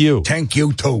 thank you. Thank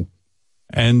you, too.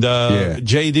 And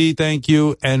JD, thank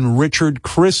you. And Richard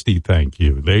Christie, thank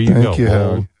you. There you Thank go. you,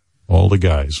 Howard. All the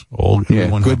guys. Everyone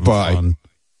having goodbye. fun.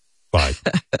 Bye.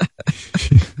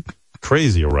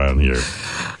 Crazy around here.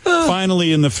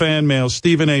 Finally, in the fan mail,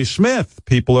 Stephen A. Smith.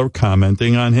 People are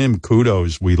commenting on him.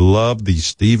 Kudos. We love the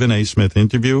Stephen A. Smith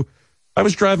interview. I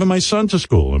was driving my son to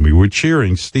school, and we were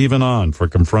cheering Stephen on for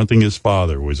confronting his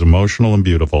father. It was emotional and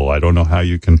beautiful. I don't know how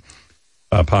you can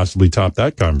possibly top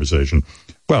that conversation.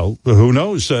 Well, who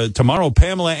knows? Tomorrow,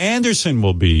 Pamela Anderson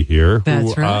will be here.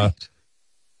 That's right.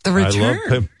 The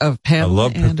return of Pamela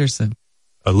Anderson.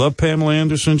 I love Pamela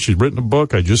Anderson. She's written a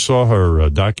book. I just saw her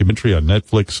documentary on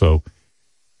Netflix. So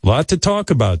a lot to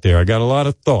talk about there. I got a lot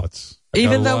of thoughts.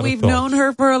 Even though we've known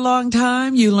her for a long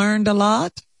time, you learned a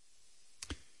lot?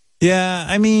 Yeah,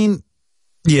 I mean,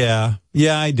 yeah,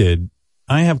 I did.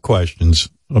 I have questions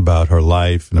about her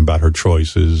life and about her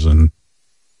choices, and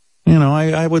you know,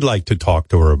 I would like to talk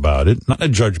to her about it. Not in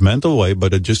a judgmental way,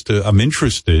 but I'm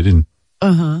interested in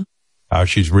how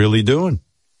she's really doing.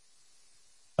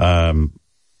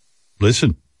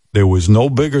 Listen, there was no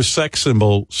bigger sex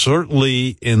symbol,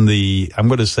 certainly in the, I'm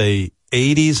going to say,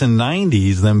 80s and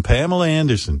 90s than Pamela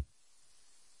Anderson.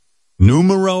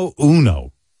 Numero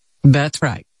uno. That's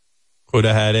right. Could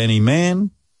have had any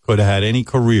man, could have had any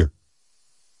career.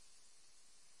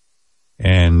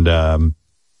 And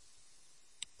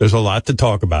there's a lot to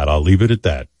talk about. I'll leave it at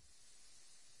that.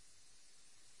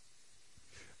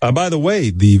 By the way,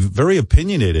 the very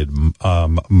opinionated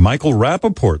Michael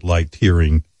Rappaport liked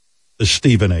hearing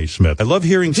Stephen A. Smith. I love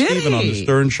hearing Stephen on the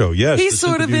Stern Show. Yes. He's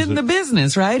sort of in the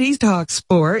business, right? He talks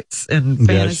sports and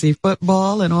fantasy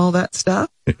football and all that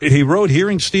stuff. He wrote,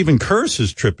 hearing Stephen curse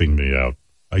is tripping me out.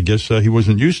 I guess he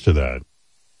wasn't used to that.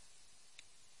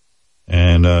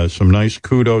 And some nice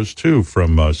kudos, too,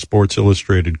 from Sports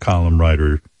Illustrated column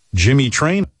writer Jimmy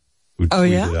Train, who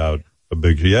tweeted out a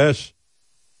big yes.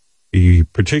 He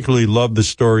particularly loved the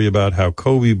story about how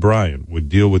Kobe Bryant would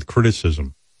deal with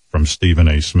criticism from Stephen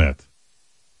A. Smith.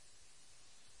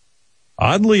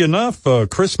 Oddly enough,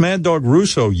 Chris Mad Dog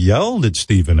Russo yelled at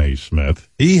Stephen A. Smith.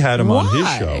 He had him on his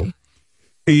show.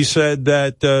 He said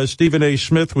that Stephen A.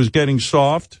 Smith was getting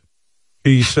soft.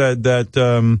 He said that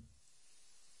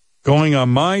going on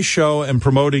my show and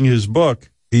promoting his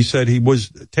book, he said he was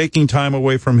taking time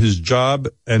away from his job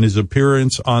and his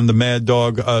appearance on the Mad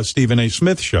Dog Stephen A.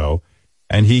 Smith show,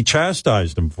 and he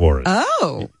chastised him for it.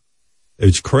 Oh.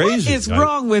 It's crazy. What is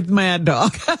wrong with Mad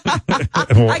Dog?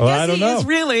 I guess he is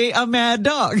really a mad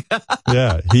dog.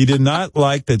 Yeah, he did not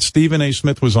like that Stephen A.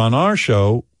 Smith was on our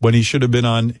show when he should have been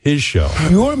on his show.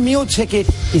 Your meal ticket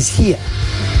is here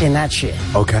in that chair.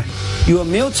 Okay. Your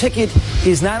meal ticket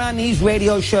is not on these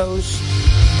radio shows.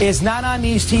 It's not on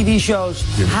these TV shows.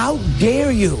 How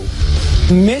dare you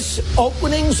miss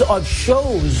openings of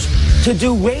shows to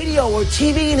do radio or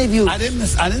TV interviews? I didn't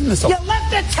miss. You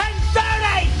left at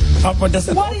 10:30. But that's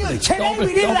What are you, today we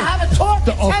needed to have a talk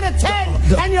at 10 to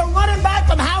 10, and you're running back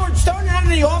from Howard Stern out of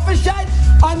the office yet?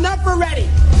 Enough already.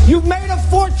 You've made a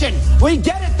fortune. We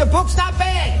get it. The book's not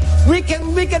bad. We can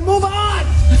move on.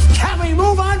 Can we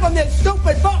move on from this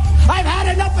stupid book? I've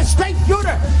had enough of straight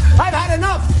shooter. I've had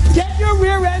enough. Get your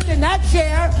rear end in that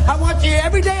chair. I want you here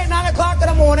every day at 9 o'clock in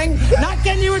the morning, not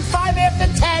getting you at 5 after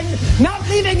 10, not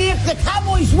leaving if the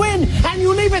Cowboys win, and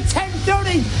you leave at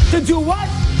 10:30 to do what?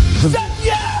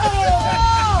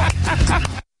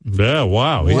 Yeah,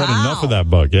 wow. He had enough of that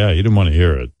book. Yeah, he didn't want to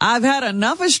hear it. I've had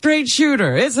enough of Straight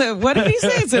Shooter. What did he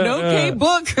say? It's an okay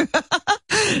book.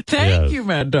 Thank you,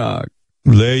 Mad Dog.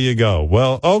 There you go.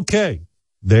 Well, okay.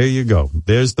 There you go.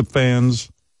 There's the fans.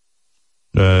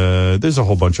 There's a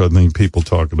whole bunch of other people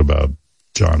talking about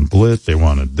John Blitt. They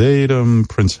want to date him.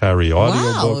 Prince Harry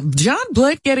audiobook. Wow. John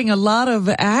Blitt getting a lot of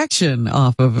action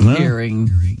off of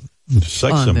appearing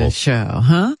Sex on symbol. this show,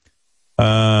 huh?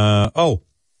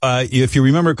 If you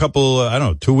remember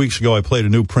 2 weeks ago, I played a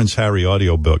new Prince Harry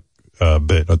audiobook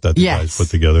bit that the guys put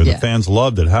together. The fans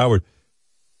loved it. Howard,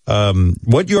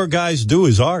 what your guys do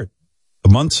is art. The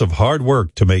months of hard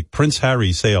work to make Prince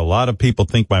Harry say a lot of people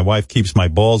think my wife keeps my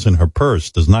balls in her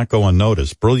purse does not go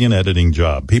unnoticed. Brilliant editing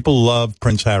job. People love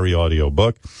Prince Harry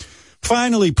audiobook.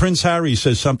 Finally, Prince Harry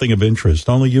says something of interest.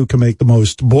 Only you can make the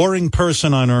most boring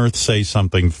person on earth say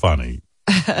something funny.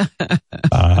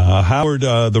 Howard,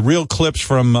 the real clips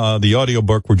from the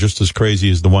audiobook were just as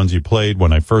crazy as the ones you played.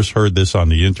 When I first heard this on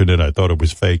the internet, I thought it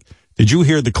was fake. Did you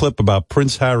hear the clip about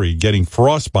Prince Harry getting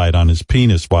frostbite on his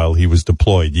penis while he was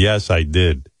deployed? Yes, I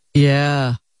did.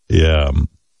 Yeah. Yeah.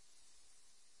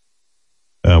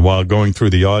 While going through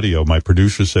the audio, my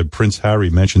producer said Prince Harry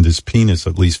mentioned his penis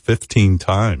at least 15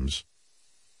 times.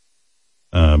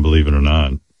 Believe it or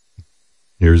not.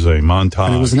 Here's a montage.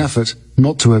 And it was an effort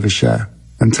not to overshare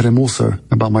and tell him also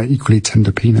about my equally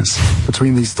tender penis.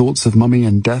 Between these thoughts of mummy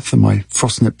and death and my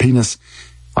frostnip penis,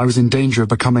 I was in danger of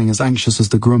becoming as anxious as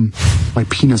the groom. My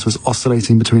penis was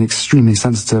oscillating between extremely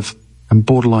sensitive and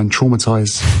borderline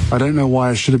traumatized. I don't know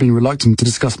why I should have been reluctant to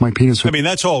discuss my penis with... I mean,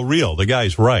 that's all real. The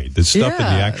guy's right. There's stuff in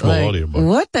the actual audiobook.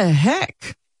 What the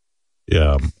heck?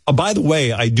 Yeah. Oh, by the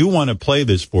way, I do want to play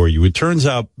this for you. It turns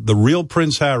out the real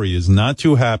Prince Harry is not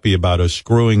too happy about us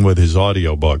screwing with his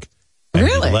audiobook. And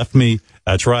Really? He left me,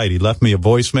 that's right, he left me a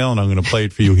voicemail, and I'm going to play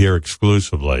it for you here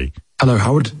exclusively. Hello,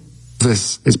 Howard.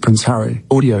 This is Prince Harry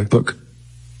audiobook.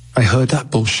 I heard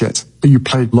that bullshit that you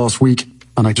played last week,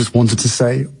 and I just wanted to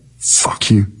say,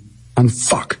 fuck you. And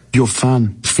fuck your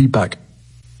fan feedback.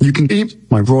 You can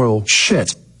eat my royal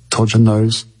shit, Todger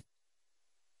knows.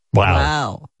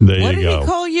 Wow. There What you did go. he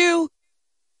call you?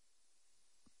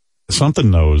 Something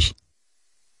knows.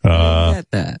 I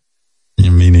get that.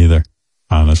 Me neither,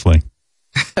 honestly.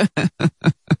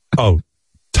 Oh,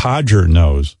 Todger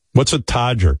knows. What's a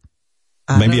Todger?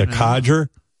 Maybe a codger?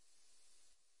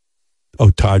 Oh,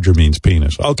 Todger means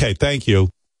penis. Okay, thank you.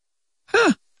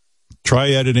 Huh. Try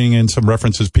editing in some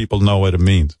references people know what it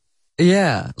means.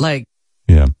 Yeah, like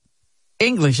Yeah.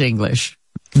 English,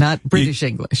 not British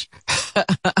English.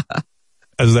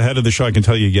 As the head of the show, I can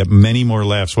tell you get many more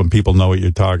laughs when people know what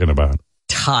you're talking about.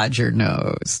 Todger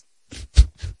knows.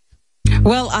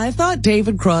 Well, I thought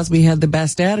David Crosby had the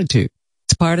best attitude.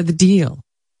 It's part of the deal.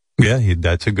 Yeah,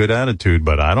 that's a good attitude,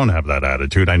 but I don't have that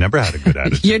attitude. I never had a good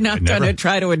attitude. You're not going to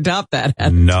try to adopt that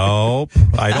attitude. No,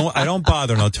 I don't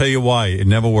bother, and I'll tell you why. It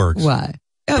never works. Why?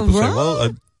 Oh, People say,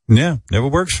 well, yeah, never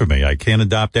works for me. I can't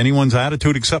adopt anyone's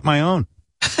attitude except my own.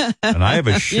 And I have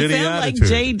a shitty you sound attitude.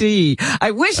 like JD.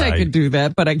 I wish I could do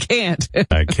that, but I can't.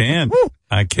 I can't.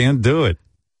 I can't do it.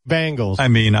 Bangles. I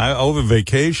mean, over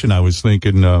vacation, I was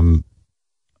thinking,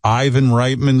 Ivan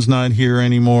Reitman's not here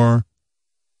anymore.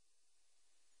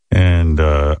 And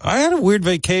I had a weird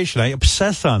vacation. I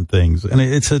obsess on things, and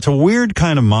it's a weird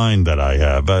kind of mind that I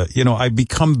have. I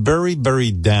become very,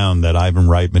 very down that Ivan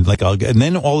Reitman. And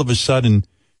then all of a sudden,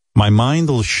 my mind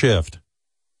will shift,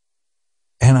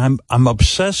 and I'm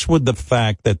obsessed with the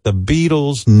fact that the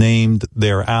Beatles named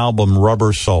their album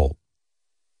Rubber Soul.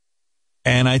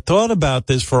 And I thought about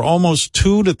this for almost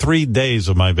 2 to 3 days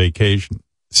of my vacation.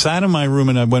 Sat in my room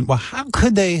and I went, well, how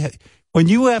could they?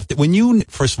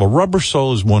 First of all, Rubber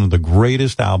Soul is one of the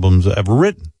greatest albums ever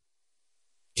written.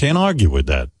 Can't argue with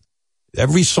that.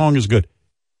 Every song is good.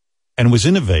 And it was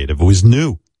innovative. It was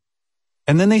new.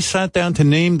 And then they sat down to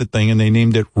name the thing and they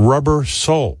named it Rubber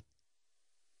Soul.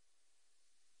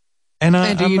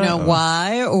 And do you know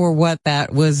why or what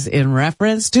that was in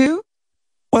reference to?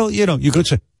 Well, you could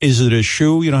say, is it a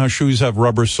shoe? You know how shoes have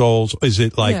rubber soles? Is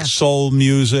it like soul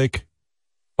music?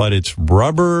 But it's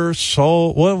Rubber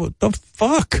Soul. What the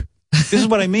fuck? This is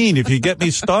what I mean. If you get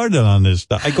me started on this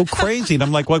stuff, I go crazy. And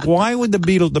I'm like, why would the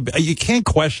Beatles, you can't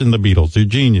question the Beatles. They're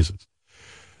geniuses.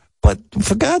 But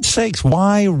for God's sakes,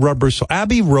 why Rubber Soul?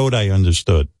 Abbey Road, I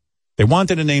understood. They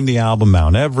wanted to name the album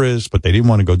Mount Everest, but they didn't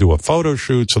want to go do a photo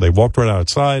shoot. So they walked right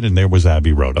outside and there was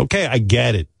Abbey Road. Okay, I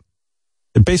get it.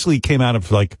 It basically came out of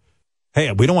like,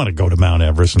 hey, we don't want to go to Mount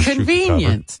Everest and Convenience.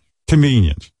 Shoot the cover.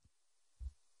 Convenience.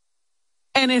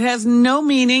 And it has no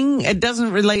meaning. It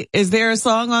doesn't relate. Is there a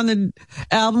song on the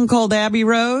album called Abbey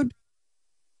Road?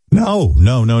 No.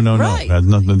 Right. It has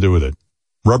nothing to do with it.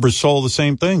 Rubber Soul, the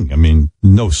same thing. I mean,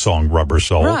 no song Rubber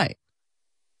Soul. Right.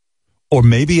 Or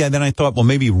maybe, and then I thought, well,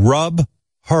 maybe rub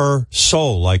her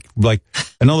soul. Like,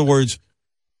 in other words,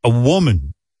 a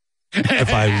woman.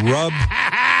 If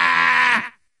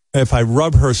I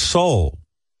rub her soul,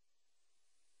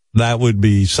 that would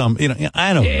be some,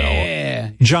 I don't know.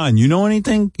 John, you know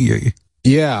anything?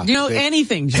 Yeah. You know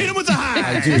anything? Hit him with the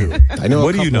high. I do. I know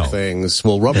What a do you couple know? things.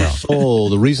 Well, Rubber Soul,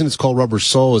 the reason it's called Rubber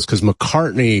Soul is because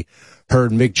McCartney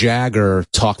heard Mick Jagger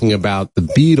talking about the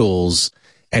Beatles,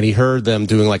 and he heard them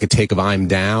doing like a take of I'm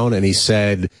Down, and he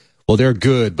said, well, they're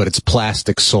good, but it's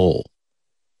Plastic Soul.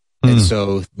 And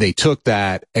so they took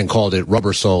that and called it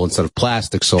Rubber Soul instead of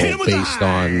Plastic Soul based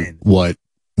on what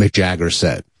Mick Jagger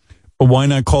said. But why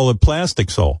not call it Plastic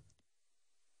Soul?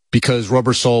 Because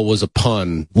Rubber Soul was a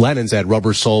pun. Lennon said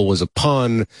Rubber Soul was a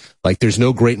pun. Like, there's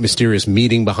no great mysterious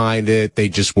meaning behind it. They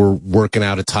just were working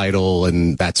out a title,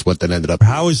 and that's what that ended up.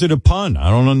 How is it a pun? I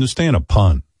don't understand a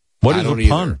pun. What is a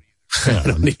pun? I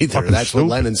don't either. That's what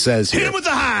Lennon says here. Hit him with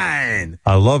the hind.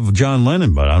 I love John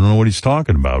Lennon, but I don't know what he's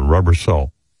talking about. Rubber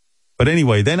Soul. But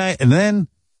anyway, then I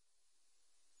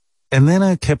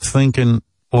kept thinking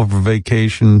over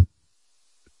vacation.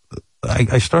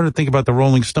 I started thinking about the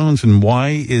Rolling Stones and why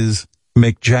is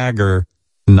Mick Jagger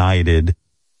knighted,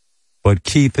 but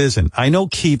Keith isn't. I know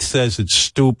Keith says it's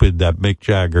stupid that Mick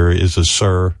Jagger is a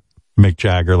Sir Mick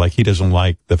Jagger. Like, he doesn't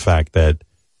like the fact that,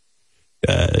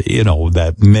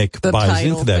 that Mick The buys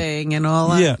title into that thing and all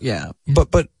that. Yeah.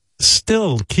 But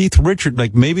still, Keith Richards,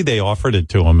 like, maybe they offered it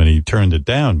to him and he turned it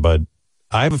down, but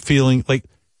I have a feeling like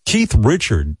Keith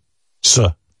Richards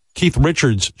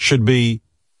should be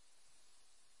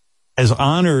as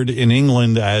honored in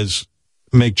England as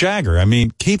Mick Jagger. I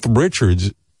mean, Keith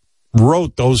Richards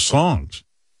wrote those songs.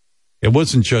 It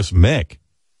wasn't just Mick.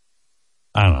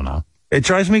 I don't know. It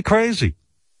drives me crazy.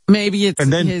 Maybe it's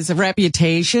his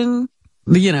reputation,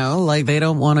 like they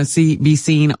don't want to be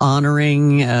seen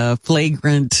honoring a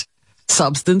flagrant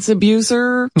substance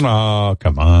abuser. Oh,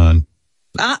 come on.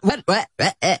 What?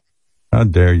 How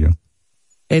dare you?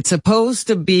 It's supposed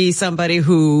to be somebody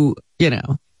who,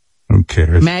 who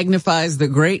cares? Magnifies the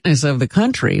greatness of the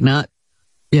country, not,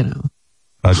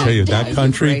 I'll tell you,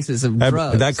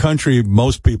 that country,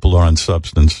 most people are on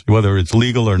substance, whether it's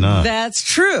legal or not. That's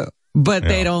true, but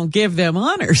they don't give them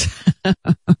honors.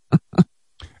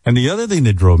 And the other thing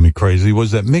that drove me crazy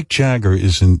was that Mick Jagger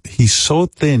he's so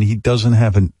thin, he doesn't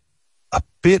have a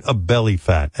bit of belly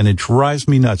fat, and it drives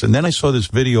me nuts. And then I saw this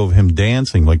video of him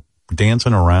dancing, like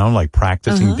dancing around, like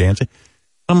practicing dancing.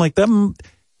 I'm like,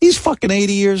 he's fucking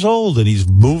 80 years old and he's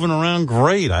moving around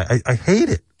great. I hate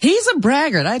it. He's a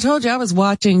braggart. I told you I was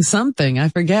watching something. I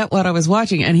forget what I was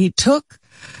watching. And he took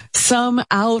some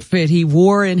outfit he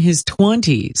wore in his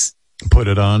 20s. Put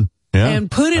it on. Yeah. And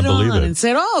put it on and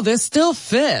said, oh, this still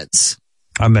fits.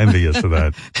 I'm envious of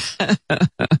that.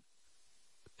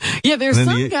 Yeah, there's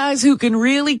some guys who can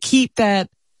really keep that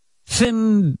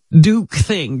thin Duke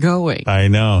thing going. I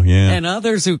know, yeah. And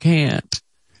others who can't.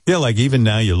 Yeah, like even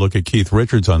now you look at Keith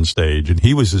Richards on stage and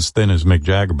he was as thin as Mick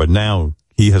Jagger, but now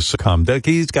he has succumbed.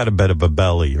 He's got a bit of a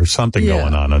belly or something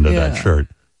going on under that shirt.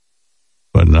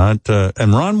 But not,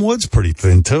 and Ron Wood's pretty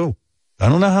thin too. I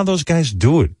don't know how those guys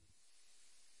do it.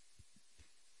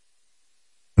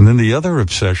 And then the other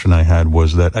obsession I had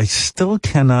was that I still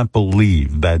cannot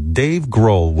believe that Dave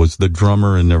Grohl was the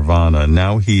drummer in Nirvana, and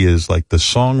now he is like the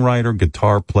songwriter,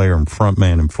 guitar player, and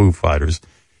frontman in Foo Fighters.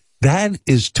 That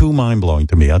is too mind-blowing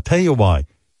to me. I'll tell you why.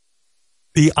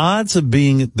 The odds of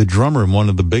being the drummer in one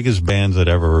of the biggest bands that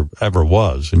ever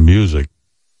was in music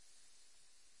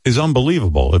is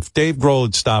unbelievable. If Dave Grohl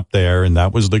had stopped there and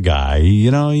that was the guy,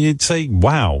 you'd say,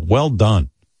 wow, well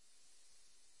done.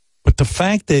 But the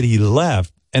fact that he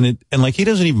left, and he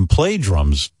doesn't even play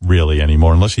drums really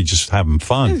anymore unless he's just having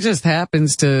fun. It just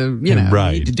happens to,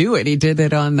 need to do it. He did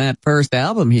it on that first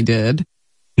album he did.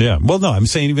 Yeah. Well, no, I'm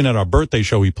saying even at our birthday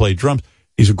show, he played drums.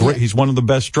 He's one of the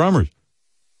best drummers.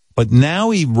 But now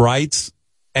he writes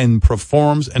and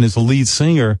performs and is a lead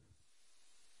singer.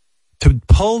 To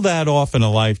pull that off in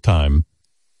a lifetime,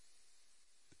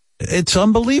 it's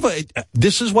unbelievable.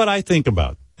 This is what I think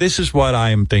about. This is what I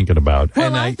am thinking about. Well,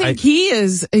 and I think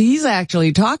he's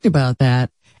actually talked about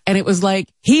that. And it was like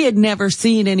he had never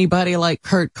seen anybody like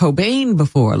Kurt Cobain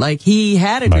before. Like he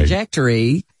had a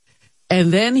trajectory.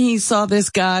 And then he saw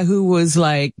this guy who was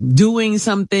like doing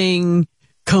something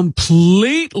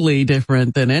completely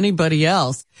different than anybody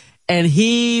else. And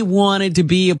he wanted to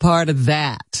be a part of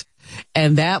that.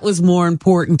 And that was more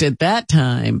important at that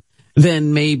time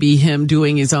than maybe him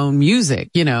doing his own music.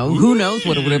 Who knows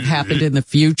what would have happened in the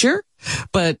future,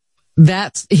 but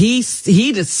he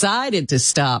decided to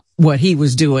stop what he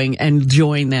was doing and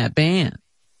join that band.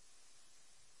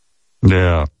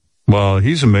 Yeah. Well,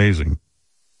 he's amazing.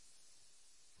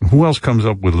 Who else comes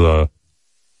up with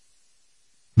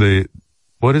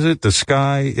what is it? The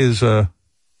Sky is a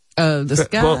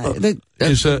neighborhood.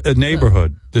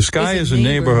 The Sky is a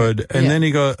neighborhood. And then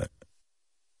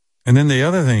and then the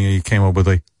other thing he came up with,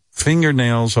 like,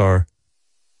 fingernails are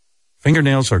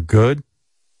good.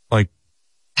 Like,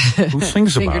 who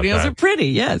sings about that? Fingernails are pretty,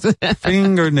 yes.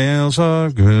 Fingernails are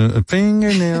good.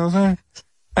 Fingernails are,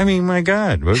 I mean, my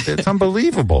God, it's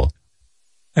unbelievable.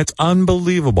 That's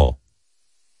unbelievable.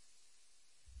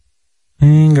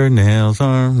 Fingernails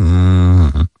are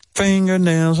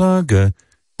good.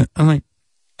 I'm like,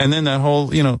 and then that whole,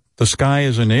 the Sky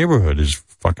is a neighborhood is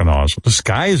fucking awesome. The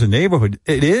Sky is a neighborhood.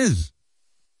 It is.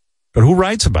 But who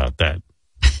writes about that?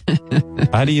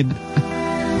 How do you?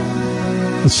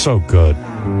 It's so good.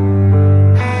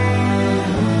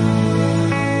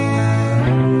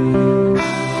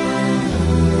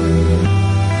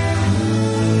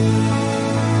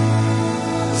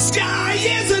 Sky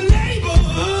is a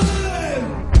neighborhood.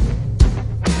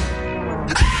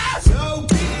 So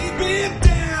keep it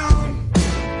down.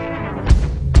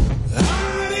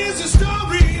 Art is a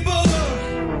storybook.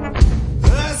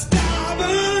 A star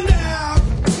burned out.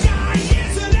 Sky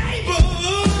is a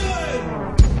neighborhood.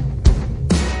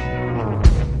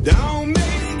 Don't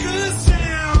make a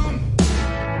sound.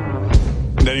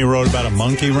 Then he wrote about a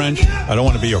monkey wrench. I don't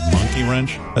want to be your monkey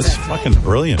wrench. That's fucking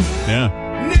brilliant. Yeah.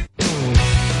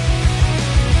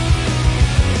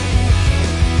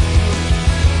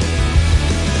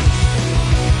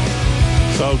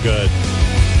 So good.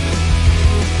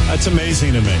 That's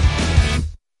amazing to me.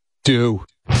 Do.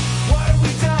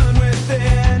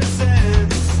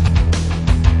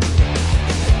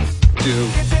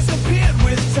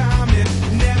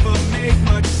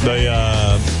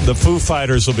 The Foo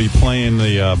Fighters will be playing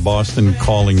the Boston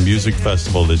Calling Music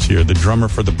Festival this year. The drummer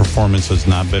for the performance has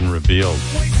not been revealed.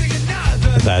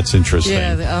 That's interesting.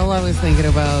 Yeah, all I was thinking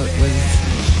about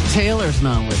was Taylor's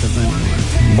not with us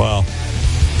anymore. Well,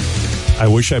 I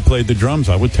wish I played the drums.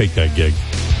 I would take that gig.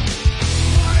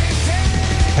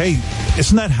 Hey,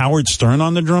 isn't that Howard Stern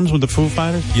on the drums with the Foo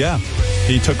Fighters? Yeah.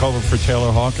 He took over for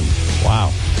Taylor Hawkins.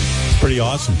 Wow. Pretty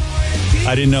awesome.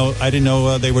 I didn't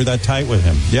know they were that tight with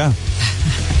him. Yeah.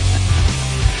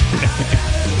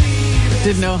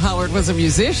 Didn't know Howard was a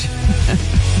musician.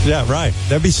 Yeah, right.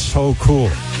 That'd be so cool.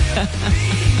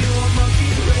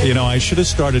 You know, I should have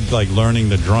started learning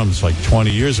the drums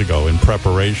 20 years ago in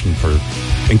preparation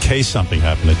in case something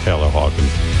happened to Taylor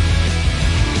Hawkins.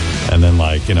 And then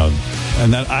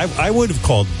and then I would have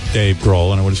called Dave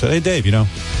Grohl and I would have said, "Hey Dave,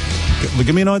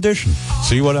 give me an audition.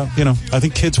 See what I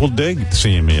think kids will dig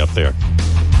seeing me up there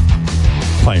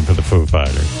playing for the Foo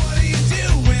Fighters."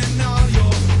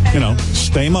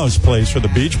 Stamos plays for the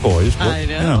Beach Boys. But, I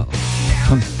know.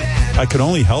 I could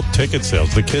only help ticket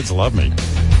sales. The kids love me.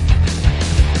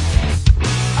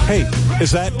 Hey,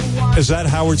 is that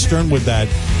Howard Stern with that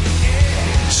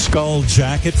skull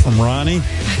jacket from Ronnie?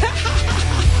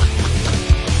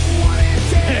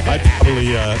 I'd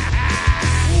probably,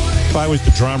 if I was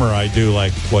the drummer, I'd do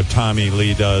what Tommy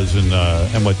Lee does and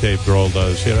what Dave Grohl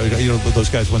does. Those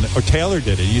guys or Taylor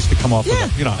did it. He used to come off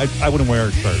with I wouldn't wear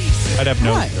a shirt. I'd have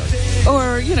no shirt.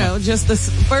 Or just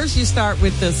first you start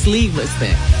with the sleeveless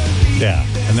thing. Yeah,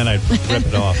 and then I'd rip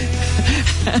it off.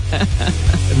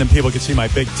 And then people could see my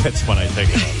big tits when I take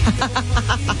it off.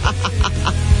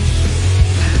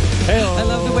 I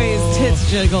love the way his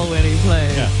tits jiggle when he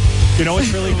plays. Yeah.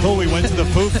 It's really cool. We went to the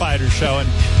Foo Fighters show, and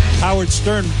Howard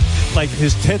Stern,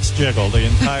 his tits jiggle the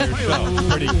entire show.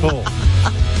 Pretty cool.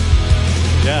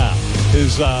 Yeah.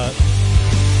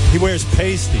 He wears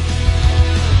pasty.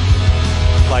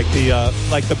 Like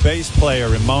the bass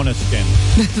player in Måneskin.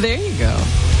 There you go.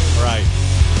 Right.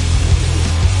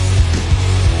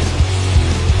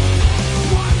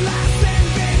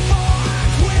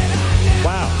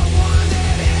 Wow.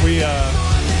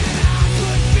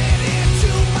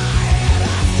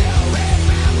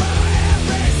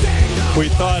 We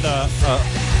thought,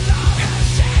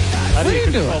 how do you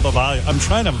control the volume? I'm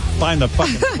trying to find the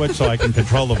fucking switch so I can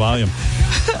control the volume.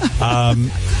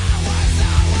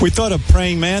 We thought a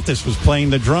praying mantis was playing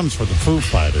the drums for the Foo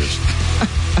Fighters.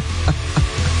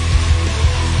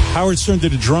 Howard Stern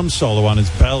did a drum solo on his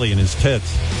belly and his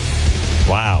tits.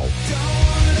 Wow.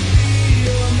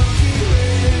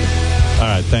 All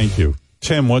right, thank you.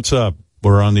 Tim, what's up?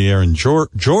 We're on the air in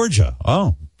Georgia.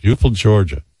 Oh, beautiful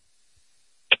Georgia.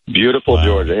 Beautiful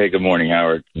Georgia. Hey, good morning,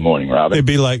 Howard. Good morning, Robin. It'd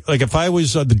be like if I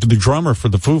was the drummer for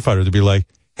the Foo Fighters, it'd be like,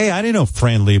 hey, I didn't know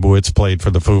Fran Lebowitz played for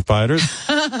the Foo Fighters.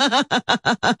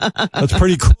 That's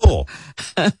pretty cool.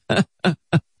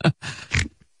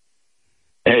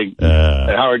 Hey,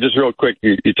 Howard, just real quick,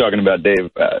 you're talking about Dave.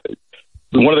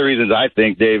 One of the reasons I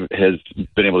think Dave has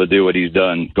been able to do what he's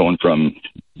done, going from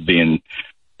being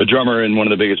a drummer in one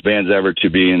of the biggest bands ever to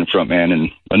being a frontman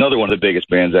in another one of the biggest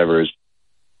bands ever, is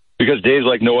because Dave's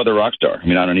like no other rock star. I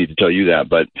mean, I don't need to tell you that,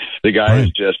 but the guy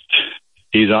is just,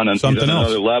 he's on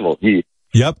another level.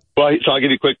 Yep. Well, so I'll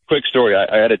give you a quick story.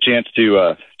 I had a chance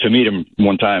to meet him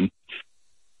one time.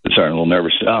 Sorry, I'm a little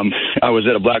nervous. I was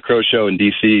at a Black Crow show in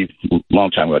D.C. a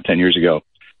long time ago, 10 years ago,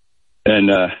 and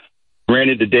ran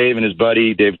into Dave and his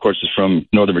buddy. Dave, of course, is from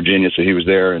Northern Virginia, so he was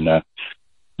there, and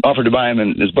offered to buy him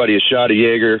and his buddy a shot of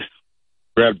Jaeger,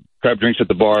 grabbed drinks at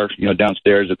the bar,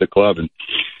 downstairs at the club, and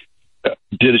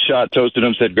did a shot, toasted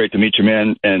him, said, great to meet you,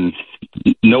 man. And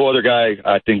no other guy,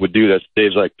 I think, would do this.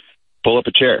 Dave's like, pull up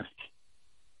a chair.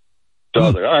 So I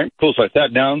was like, all right, cool. So I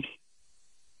sat down,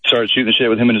 started shooting the shit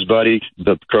with him and his buddy.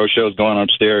 The Crow show's going on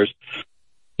upstairs.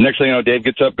 Next thing you know, Dave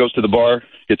gets up, goes to the bar,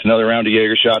 gets another round of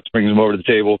Jaeger shots, brings them over to the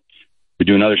table. We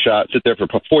do another shot, sit there for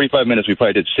 45 minutes. We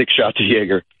probably did 6 shots of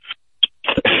Jaeger.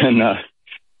 And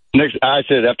next, I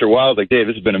said after a while, I was like, Dave,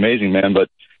 this has been amazing, man, but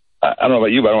I don't know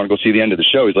about you, but I want to go see the end of the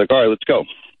show. He's like, all right, let's go.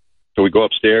 So we go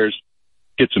upstairs,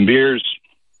 get some beers,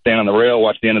 stand on the rail,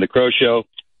 watch the end of the Crow show,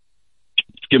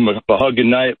 give him a hug good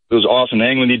night. It was awesome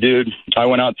hanging with you, dude. I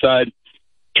went outside,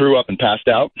 threw up, and passed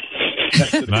out.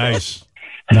 Nice.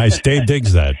 Dave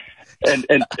digs that.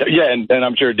 And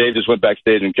I'm sure Dave just went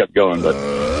backstage and kept going. But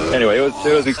anyway, it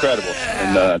was incredible.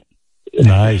 And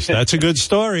nice. That's a good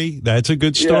story. I gotta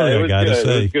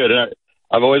say. It was good. And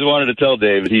I've always wanted to tell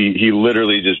David. He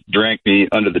literally just drank me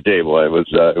under the table. It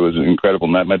was incredible.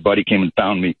 My buddy came and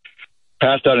found me,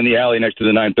 passed out in the alley next to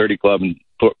the 930 Club, and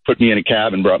put me in a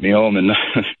cab and brought me home. And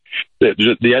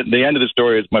the end of the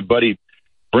story is my buddy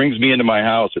brings me into my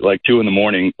house at like 2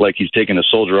 a.m, like he's taking a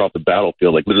soldier off the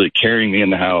battlefield, like literally carrying me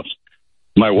in the house.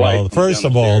 My wife. Well, first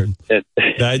of all,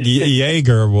 that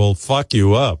Jaeger will fuck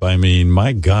you up. I mean,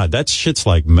 my God, that shit's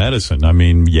like medicine. I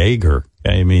mean, Jaeger.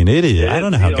 I mean, it is. I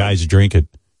don't know how guys drink it.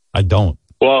 I don't.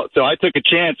 Well, so I took a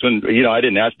chance when, I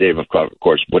didn't ask Dave, of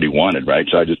course, what he wanted, right?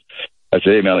 So I said,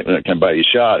 hey, man, can I buy you a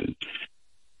shot? And,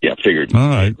 yeah, figured. All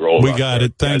right. We got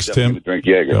it. Thanks, Tim. Drink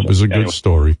Jaeger, that was a good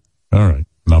story. All right.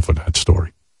 Enough of that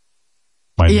story.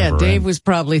 Yeah, Dave was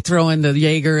probably throwing the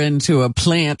Jaeger into a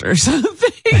plant or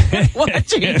something,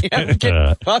 watching him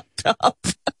get fucked up.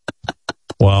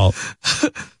 Well,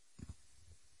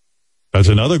 that's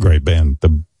another great band,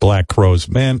 the Black Crowes.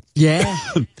 Man, yeah.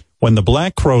 When the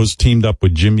Black Crowes teamed up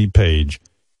with Jimmy Page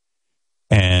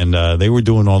and they were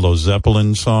doing all those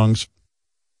Zeppelin songs,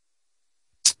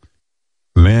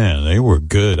 man, they were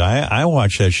good. I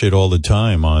watch that shit all the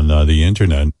time on the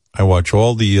internet. I watch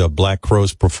all the Black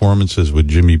Crowes performances with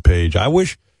Jimmy Page. I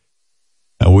wish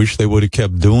they would have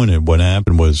kept doing it. What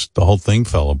happened was the whole thing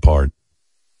fell apart.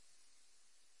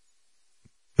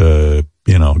 Got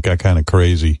kind of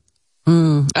crazy.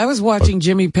 I was watching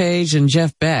Jimmy Page and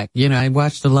Jeff Beck. I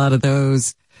watched a lot of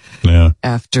those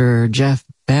after Jeff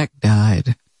Beck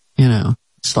died.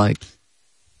 It's like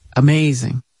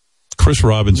amazing. Chris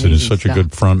Robinson is such a good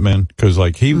frontman because,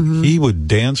 like, he would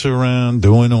dance around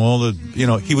doing all the,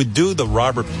 he would do the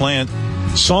Robert Plant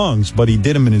songs, but he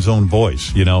did them in his own voice.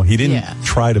 He didn't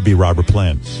try to be Robert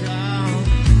Plant.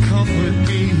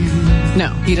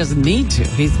 No, he doesn't need to.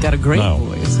 He's got a great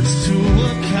voice. To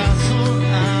a castle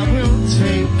I will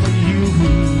take you,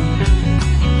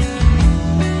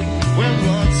 where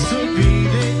what's to be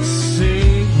they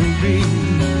say will be.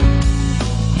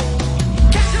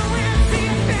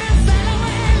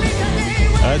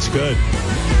 That's good.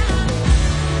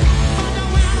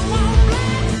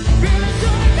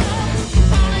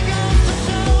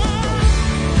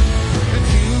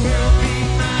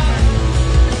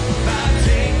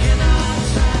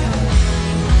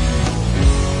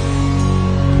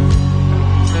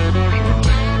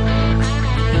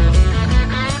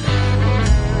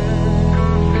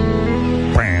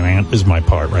 This is my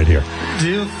part right here.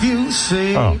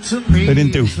 Oh, they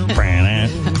didn't do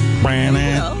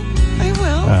I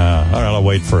will. all right, I'll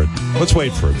wait for it. Let's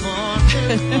wait for it.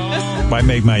 Might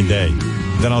make my day.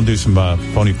 Then I'll do some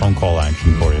phony phone call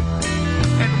action for you.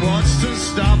 And what's to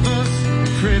stop us,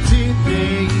 pretty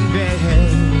baby?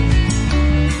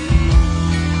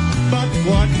 But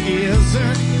what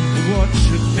isn't, what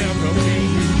should never be?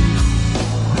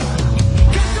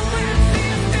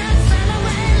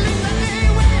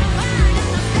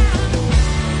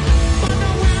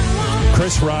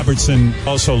 Chris Robertson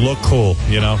also looked cool,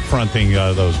 fronting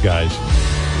those guys.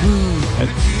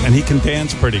 And he can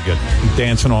dance pretty good.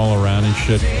 Dancing all around and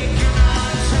shit.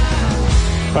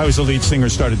 If I was the lead singer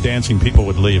and started dancing, people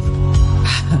would leave.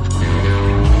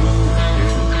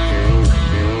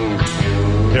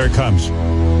 Here it comes.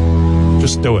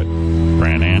 Just do it.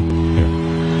 Brannan. Here.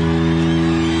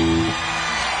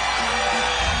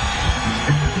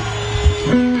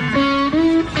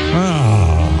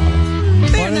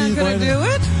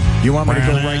 You want me to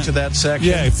go right to that section?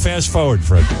 Yeah, fast forward,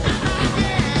 Fred.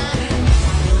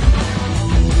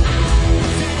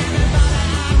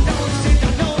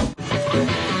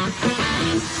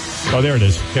 Oh, there it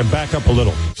is. Yeah, back up a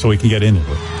little so we can get into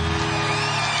it.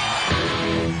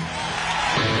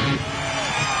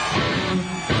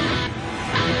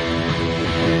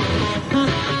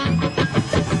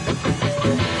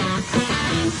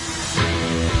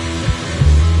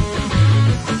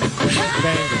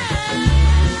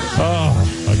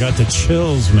 Got the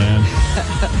chills, man.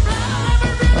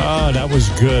 Oh, that was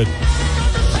good.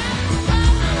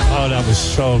 Oh, that was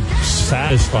so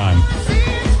satisfying.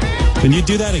 Can you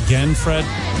do that again, Fred?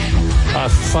 I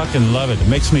fucking love it. It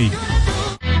makes me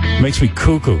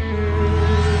cuckoo.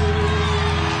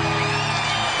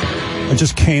 I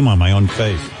just came on my own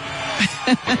face.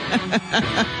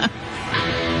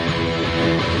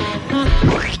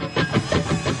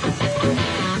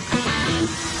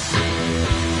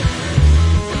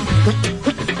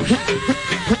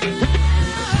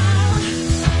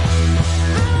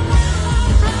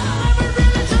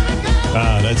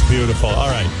 That's beautiful. All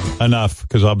right, enough,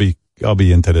 because I'll be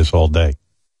into this all day.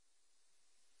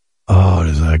 Oh,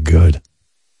 is that good?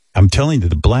 I'm telling you,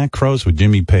 the Black Crowes with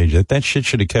Jimmy Page, that shit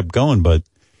should have kept going. But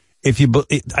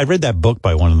I read that book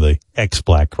by one of the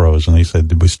ex-Black Crowes, and they said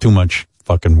there was too much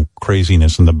fucking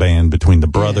craziness in the band between the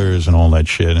brothers and all that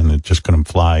shit, and it just couldn't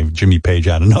fly. Jimmy Page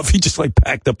had enough. He just like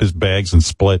packed up his bags and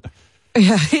split.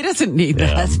 Yeah, he doesn't need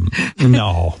that.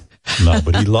 No,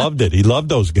 but he loved it. He loved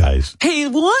those guys. He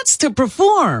wants to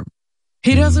perform.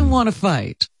 He doesn't want to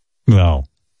fight. No.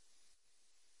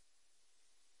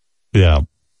 Yeah.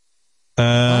 Why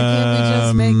can't we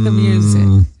just make the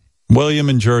music? William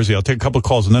in Jersey. I'll take a couple of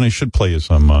calls, and then I should play you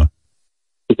some,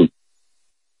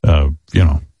 some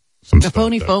the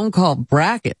phony phone call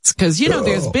brackets. Because,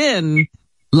 there's been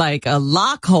like a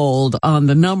lock hold on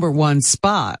the number one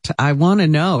spot. I want to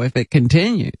know if it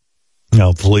continues.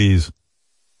 No, please.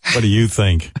 What do you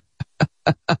think?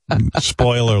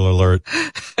 Spoiler alert.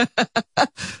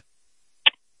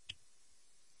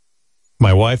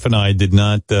 My wife and I did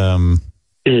not,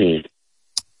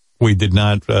 we did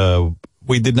not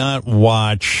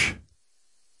watch,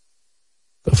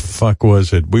 the fuck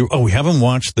was it? We haven't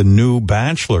watched the new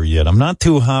Bachelor yet. I'm not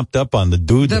too hopped up on the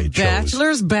dude they chose. The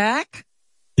Bachelor's back?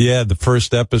 Yeah, the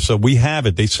first episode. We have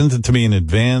it. They sent it to me in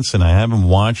advance, and I haven't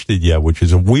watched it yet, which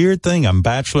is a weird thing. I'm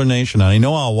Bachelor Nation, and I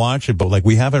know I'll watch it, but like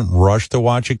we haven't rushed to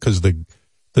watch it because the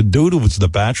dude who was the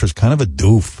Bachelor is kind of a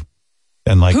doof.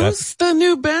 And like, who's the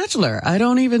new Bachelor? I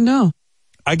don't even know.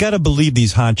 I gotta believe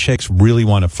these hot chicks really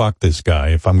want to fuck this guy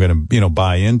if I'm gonna,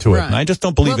 buy into it. Right. And I just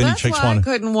don't believe any chicks that's why want I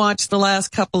couldn't watch the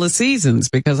last couple of seasons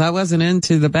because I wasn't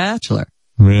into The Bachelor.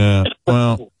 Yeah,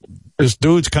 well, this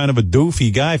dude's kind of a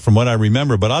doofy guy from what I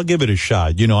remember, but I'll give it a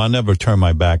shot. I'll never turn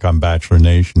my back on Bachelor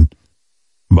Nation.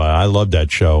 But I love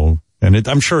that show. And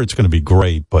I'm sure it's gonna be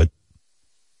great, but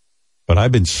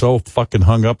I've been so fucking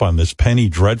hung up on this Penny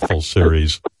Dreadful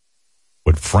series.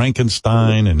 With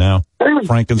Frankenstein, and now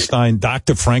Frankenstein,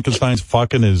 Dr. Frankenstein's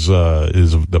fucking is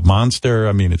the monster.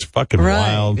 I mean, it's fucking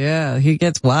wild. Yeah, he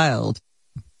gets wild.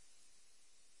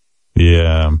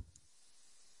 Yeah.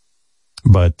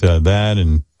 But that,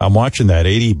 and I'm watching that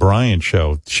A.D. Bryant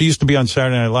show. She used to be on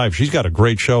Saturday Night Live. She's got a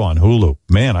great show on Hulu.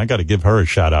 Man, I got to give her a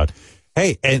shout out.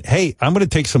 Hey, I'm going to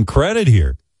take some credit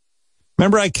here.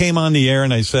 Remember I came on the air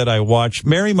and I said I watched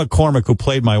Mary McCormick, who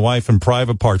played my wife in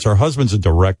Private Parts. Her husband's a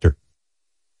director.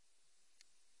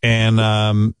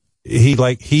 And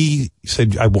he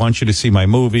said, I want you to see my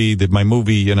movie. That my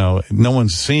movie, no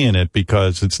one's seeing it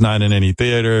because it's not in any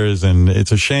theaters, and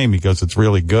it's a shame because it's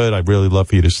really good. I'd really love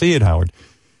for you to see it, Howard.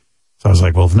 So I was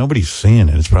like, well, if nobody's seeing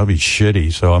it, it's probably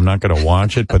shitty, so I'm not going to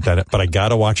watch it. But I got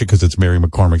to watch it because it's Mary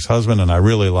McCormick's husband, and I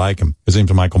really like him. His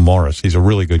name's Michael Morris. He's a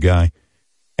really good guy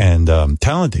and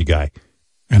talented guy.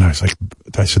 And I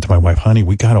said to my wife, honey,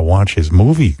 we got to watch his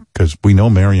movie because we know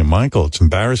Mary and Michael. It's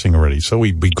embarrassing already. So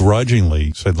we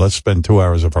begrudgingly said, let's spend 2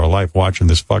 hours of our life watching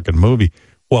this fucking movie.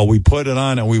 Well, we put it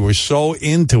on and we were so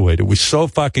into it. It was so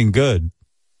fucking good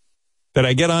that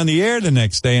I get on the air the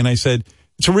next day and I said,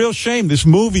 it's a real shame. This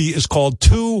movie is called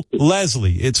To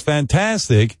Leslie. It's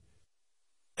fantastic.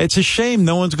 It's a shame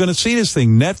no one's going to see this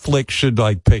thing. Netflix should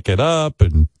pick it up,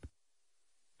 and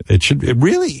it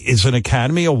really is an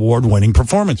Academy Award winning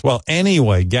performance. Well,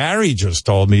 anyway, Gary just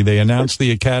told me they announced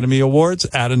the Academy Awards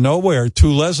out of nowhere. To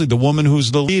Leslie, the woman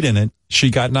who's the lead in it, she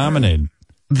got nominated.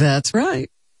 That's right.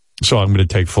 So I'm going to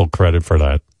take full credit for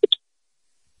that.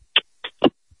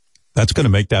 That's going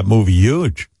to make that movie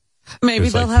huge. Maybe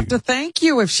they'll have to thank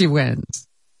you if she wins.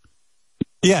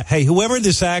 Yeah. Hey, whoever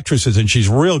this actress is, and she's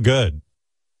real good,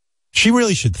 she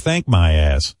really should thank my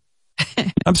ass.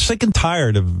 I'm sick and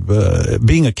tired of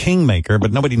being a kingmaker,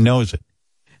 but nobody knows it.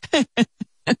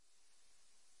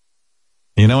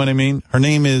 You know what I mean? Her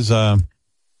name is Andrea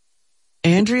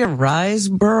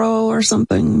Riseborough or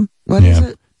something. What is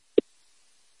it?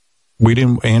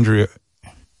 Andrea,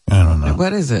 I don't know.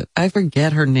 What is it? I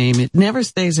forget her name. It never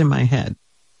stays in my head.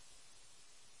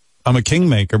 I'm a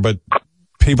kingmaker, but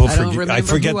people forget. I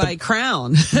forget who I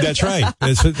crown. That's right.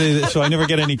 So I never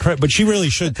get any credit. But she really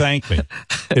should thank me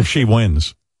if she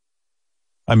wins.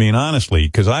 I mean, honestly,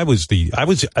 because I was,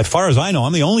 as far as I know,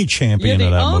 I'm the only champion of that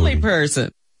movie. You're the only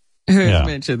person who's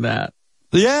mentioned that.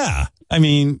 Yeah. I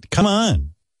mean, come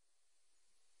on.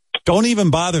 Don't even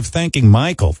bother thanking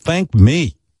Michael. Thank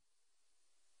me.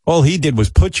 All he did was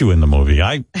put you in the movie.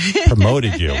 I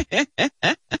promoted you.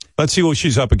 Let's see what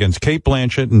she's up against. Cate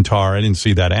Blanchett and Tar. I didn't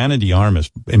see that. Anna de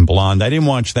Armas in Blonde. I didn't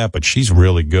watch that, but she's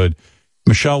really good.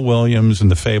 Michelle Williams and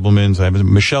the Fablemans. I have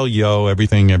Michelle Yeoh,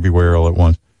 Everything Everywhere All at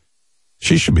Once.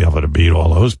 She should be able to beat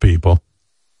all those people.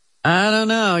 I don't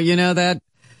know. You know that,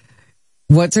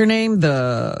 what's her name?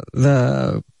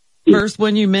 The first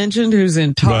one you mentioned who's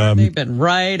in Tar. They've been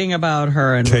writing about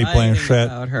her and Cate Blanchett.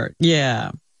 About her.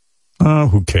 Yeah. Oh,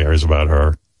 who cares about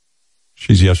her?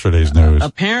 She's yesterday's news.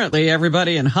 Apparently,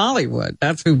 everybody in Hollywood.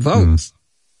 That's who votes.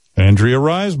 Andrea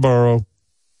Riseborough.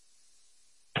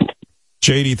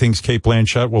 JD thinks Kate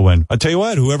Blanchett will win. I tell you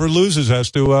what, whoever loses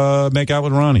has to make out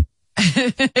with Ronnie.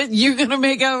 You gonna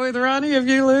make out with Ronnie if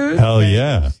you lose? Hell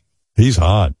yeah. He's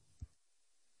hot.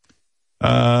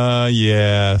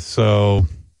 Yeah, so...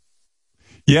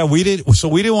 Yeah, we didn't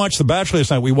watch The Bachelor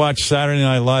last night. We watched Saturday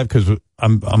Night Live because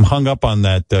I'm hung up on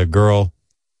that girl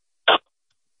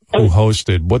who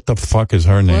hosted. What the fuck is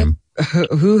her name?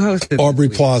 Who hosted? Aubrey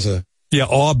Plaza. Yeah,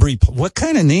 Aubrey. What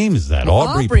kind of name is that?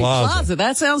 Aubrey Plaza.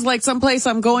 That sounds like someplace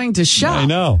I'm going to shop. I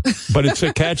know, but it's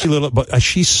a catchy little. But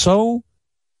she's so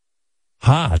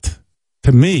hot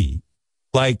to me.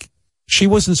 Like she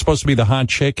wasn't supposed to be the hot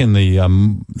chick in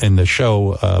the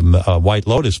show White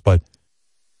Lotus, but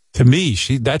to me,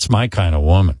 that's my kind of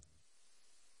woman.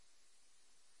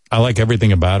 I like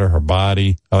everything about her. Her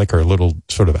body. I like her little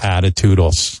sort of attitude,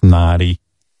 all snotty.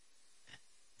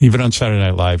 Even on Saturday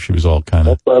Night Live, she was all kind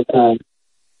of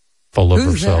full of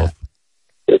herself.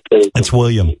 It's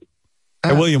William.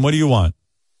 Hey, William, what do you want?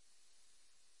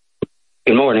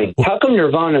 Good morning. How come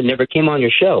Nirvana never came on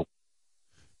your show?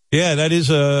 Yeah, that is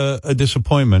a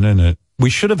disappointment, isn't it? We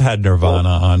should have had Nirvana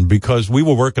on because we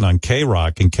were working on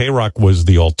K-Rock, and K-Rock was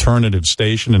the alternative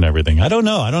station and everything. I don't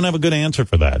know. I don't have a good answer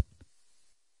for that.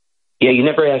 Yeah, you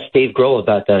never asked Dave Grohl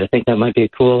about that. I think that might be a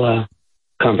cool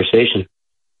conversation.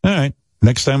 All right.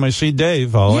 Next time I see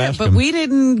Dave, I'll ask him. Yeah, but we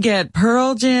didn't get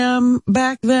Pearl Jam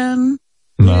back then.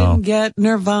 No. We didn't get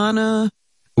Nirvana.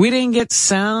 We didn't get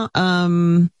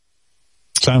Soundgarden.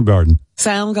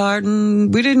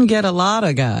 Soundgarden. We didn't get a lot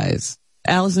of guys.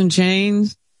 Alice in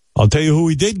Chains. I'll tell you who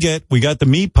we did get. We got the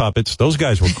Meat Puppets. Those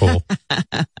guys were cool.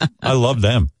 I love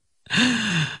them.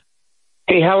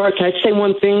 Hey, Howard, can I say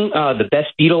one thing? The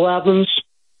best Beatle albums,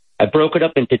 I broke it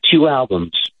up into 2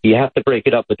 albums. You have to break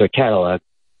it up with their catalog.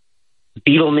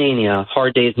 Beatlemania,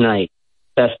 Hard Day's Night,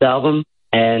 best album,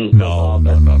 and No.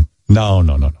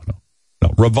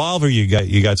 Revolver, you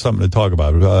got something to talk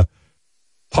about.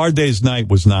 Hard Day's Night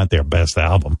was not their best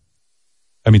album.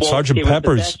 I mean, Sgt.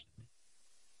 Pepper's.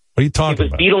 What are you talking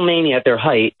about? It was Beatlemania at their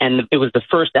height, and it was the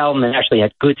first album that actually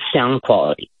had good sound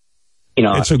quality. You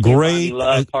know, it's a great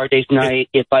Love, Hard Day's Night,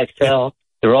 If I Fell.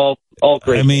 They're all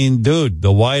great. I mean, dude,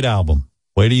 the White Album.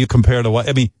 Where do you compare the White?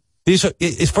 I mean, these are.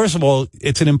 First of all,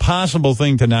 it's an impossible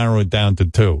thing to narrow it down to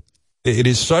 2. It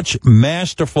is such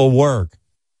masterful work.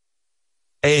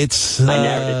 It's. I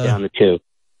narrowed it down to 2.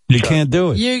 You can't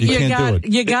do it.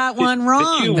 You got one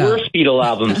wrong. The 2 worst Beatle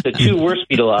albums. The 2 worst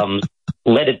Beatle albums.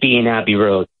 Let It Be in Abbey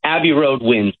Road. Abbey Road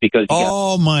wins because.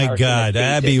 Oh my God,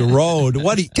 Abbey Road!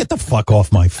 Get the fuck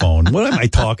off my phone? What am I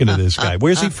talking to this guy?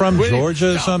 Where's he from?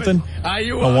 Georgia or something? Are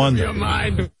you out of your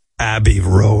mind? Abbey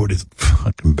Road is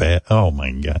fucking bad. Oh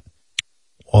my God,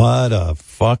 what a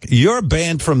fuck! You're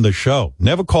banned from the show.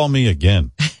 Never call me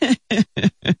again.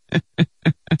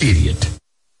 Idiot.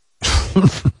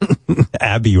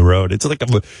 Abbey Road. It's like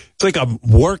a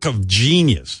work of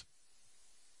genius.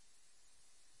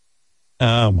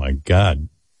 Oh my God.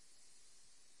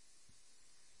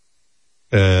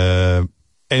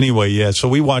 Anyway, yeah, so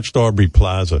we watched Aubrey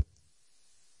Plaza.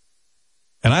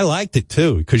 And I liked it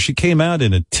too, because she came out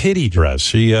in a titty dress.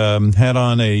 She had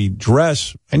on a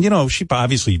dress, and she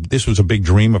obviously, this was a big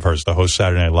dream of hers to host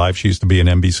Saturday Night Live. She used to be an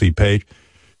NBC page.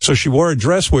 So she wore a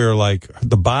dress where, like,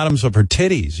 the bottoms of her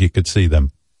titties, you could see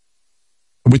them.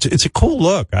 Which, it's a cool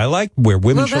look. I like where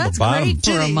women show the bottom. Great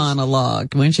for a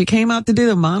monologue. When she came out to do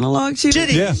the monologue, she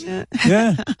was...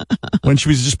 Yeah. When she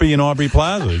was just being Aubrey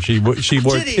Plaza, she wore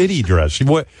a titty dress. She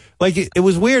wore, like, it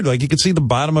was weird. Like, you could see the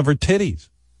bottom of her titties.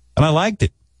 And I liked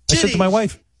it. I said to my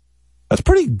wife, that's a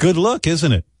pretty good look,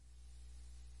 isn't it?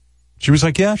 She was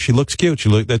like, yeah, she looks cute.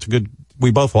 That's good.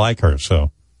 We both like her, so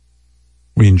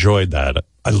we enjoyed that.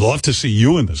 I'd love to see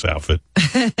you in this outfit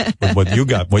with what you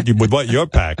got, with what you're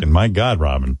packing. My God,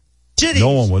 Robin.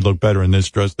 No one would look better in this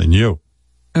dress than you.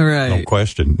 All right. No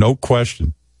question. No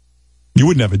question. You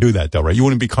would never do that, though, right? You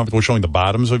wouldn't be comfortable showing the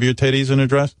bottoms of your titties in a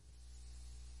dress?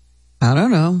 I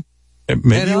don't know.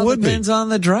 Maybe you would be. It depends on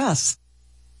the dress.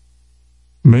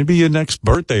 Maybe your next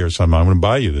birthday or something, I'm going to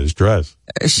buy you this dress.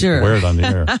 Sure. Wear it on the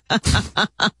air.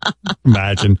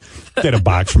 Imagine. Get a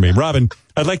box for me. Robin,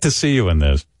 I'd like to see you in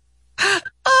this.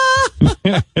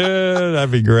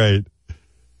 That'd be great.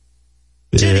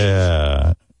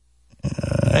 Yeah.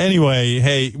 Anyway,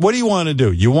 hey, what do you want to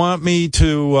do? You want me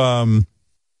to,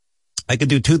 I could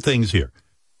do 2 things here.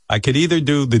 I could either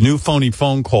do the new phony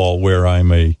phone call where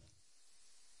I'm a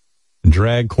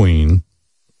drag queen,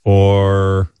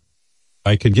 or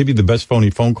I could give you the best phony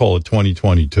phone call of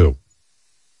 2022.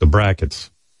 The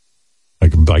brackets. I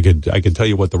could tell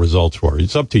you what the results were.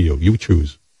 It's up to you. You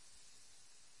choose.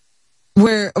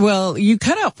 Well, you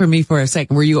cut out for me for a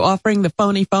second. Were you offering the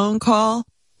phony phone call?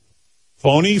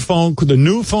 The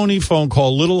new phony phone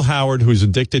call, Little Howard, who's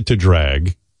addicted to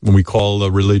drag, when we call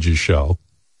a religious show,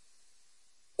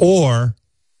 or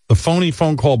the phony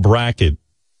phone call bracket,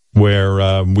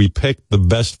 where we pick the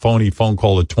best phony phone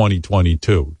call of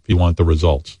 2022, if you want the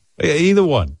results. Either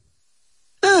one.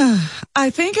 I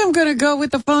think I'm going to go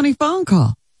with the phony phone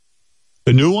call.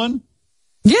 The new one?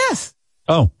 Yes.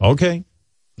 Oh, okay.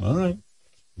 All right.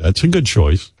 That's a good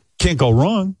choice. Can't go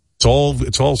wrong.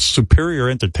 It's all superior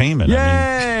entertainment.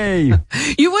 Yay!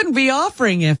 You wouldn't be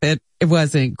offering if it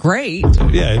wasn't great.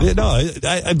 Yeah, no,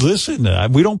 I listen,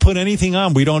 we don't put anything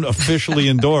on we don't officially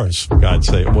endorse, for God's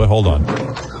sake. Well, hold on.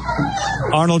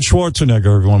 Arnold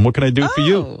Schwarzenegger, everyone. What can I do for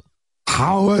you?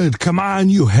 Howard, come on,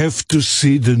 you have to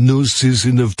see the new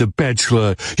season of The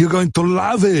Bachelor. You're going to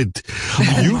love it.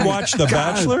 You watched The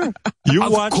Bachelor? You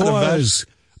watched The Bachelor?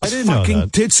 I didn't know fucking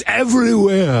that. tits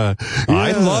everywhere. Yeah.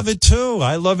 I love it too,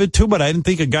 but I didn't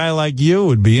think a guy like you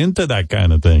would be into that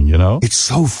kind of thing, you know? It's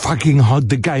so fucking hot.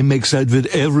 The guy makes out with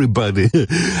everybody.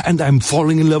 And I'm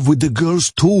falling in love with the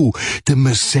girls too. The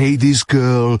Mercedes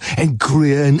girl and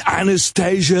Greer and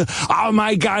Anastasia. Oh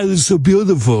my God, it's so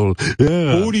beautiful.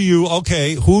 Yeah. Who do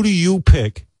you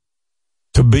pick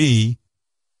to be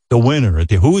the winner?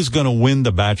 Who is going to win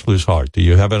The Bachelor's heart? Do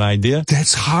you have an idea?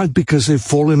 That's hard because I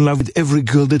fall in love with every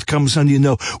girl that comes on. You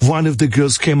know, one of the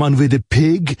girls came on with a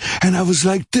pig, and I was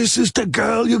like, this is the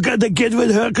girl. You got to get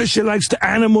with her because she likes the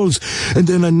animals. And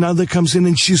then another comes in,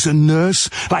 and she's a nurse.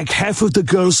 Like half of the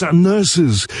girls are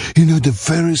nurses. You know, they're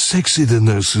very sexy, the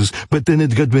nurses. But then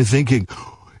it got me thinking,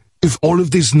 if all of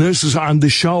these nurses are on the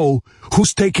show,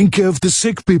 who's taking care of the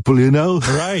sick people, you know?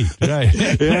 Right.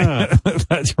 Yeah.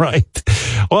 That's right.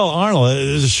 Well, Arnold,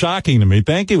 this is shocking to me.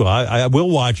 Thank you. I will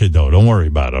watch it, though. Don't worry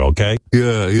about it, okay?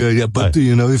 Yeah. But,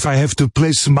 you know, if I have to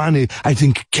place money, I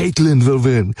think Caitlin will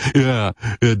win. Yeah,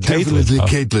 definitely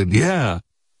Caitlin. Yeah.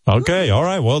 Okay, all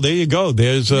right. Well, there you go.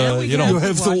 There's, you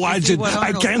have to watch it.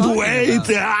 I can't wait.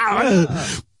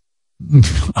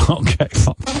 Okay.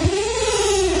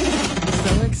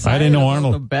 I didn't know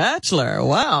Arnold. The Bachelor.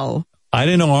 Wow. I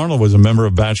didn't know Arnold was a member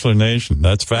of Bachelor Nation.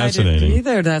 That's fascinating. I didn't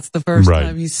either. That's the first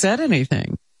time he said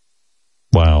anything.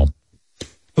 Wow.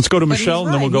 Let's go to Michelle,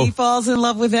 and then we'll go. He falls in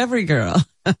love with every girl.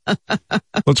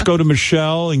 Let's go to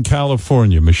Michelle in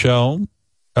California. Michelle,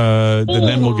 and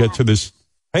then we'll get to this.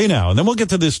 Hey now, and then we'll get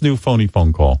to this new phony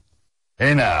phone call.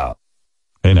 Hey now.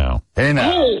 Hey now. Hey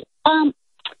now. Hey,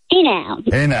 hey now.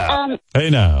 Hey now. Hey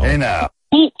now. Hey now.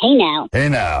 Hey now. Hey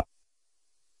now.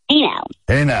 Hey now.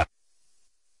 Hey now.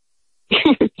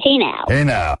 Hey now. Hey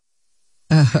now.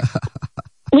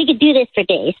 We could do this for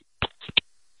days.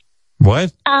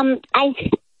 What? I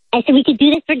said we could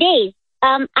do this for days.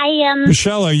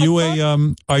 Michelle, are you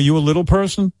a little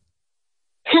person?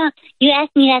 You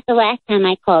asked me that the last time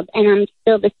I called, and I'm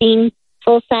still the same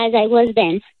full size I was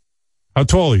then. How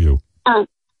tall are you?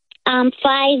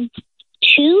 5'2"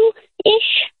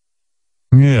 ish.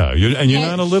 Yeah, you're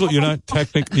not a little. You're not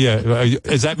technically. Yeah,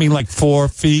 does that mean like 4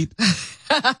 feet?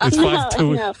 It's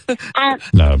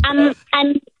 5'2". No. I'm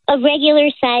a regular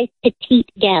size petite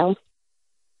gal.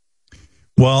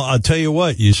 Well, I'll tell you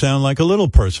what. You sound like a little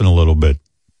person a little bit.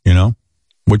 You know,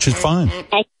 which is fine.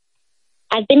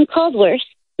 I've been called worse.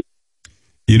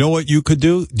 You know what you could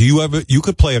do? You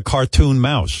could play a cartoon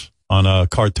mouse on a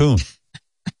cartoon.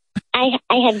 I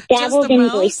have dabbled in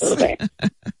voiceover.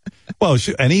 Well,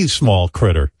 any small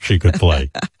critter she could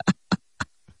play.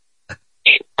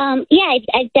 Yeah,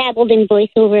 I've dabbled in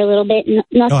voiceover a little bit.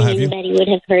 Nothing anybody would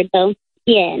have heard, though.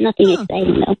 Yeah, nothing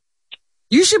exciting, though.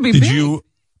 You should be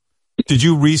Did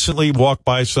you recently walk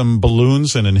by some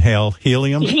balloons and inhale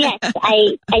helium? Yes,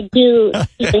 I do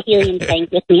keep a helium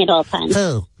tank with me at all times.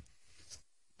 Oh.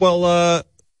 Well,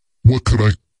 What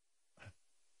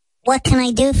can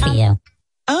I do for you?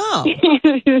 Oh.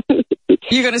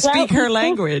 You're going to speak her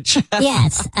language.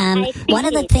 Yes. One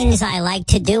of the things I like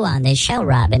to do on this show,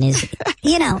 Robin, is,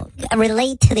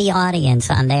 relate to the audience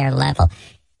on their level.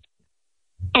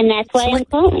 And that's why I'm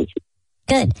calling.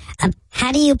 Good.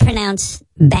 How do you pronounce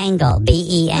Bengal?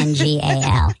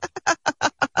 Bengal.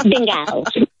 Bengal.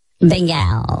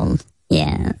 Bengal.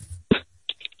 Yeah.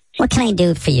 What can I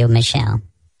do for you, Michelle?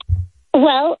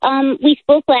 Well, we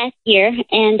spoke last year,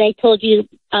 and I told you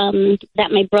that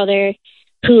my brother,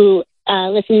 who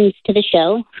listens to the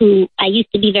show, who I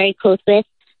used to be very close with,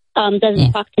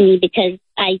 doesn't talk to me because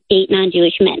I date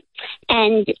non-Jewish men.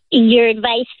 And your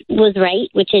advice was right,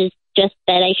 which is just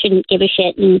that I shouldn't give a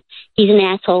shit, and he's an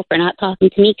asshole for not talking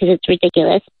to me because it's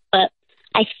ridiculous. But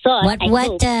I thought...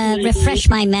 Refresh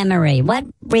my memory. What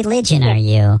religion are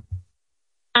you?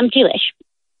 I'm Jewish.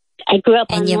 I grew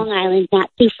up on Long Island,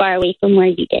 not too far away from where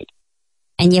you did.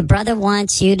 And your brother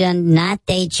wants you to not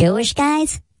date Jewish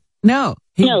guys? No.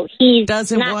 He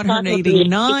doesn't not want her talking to me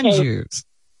dating non-Jews.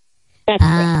 That's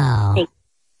Oh. right.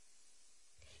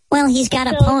 Well, he's got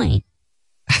a point.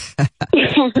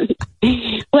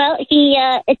 Well,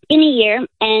 it's been a year,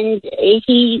 and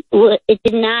it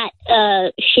did not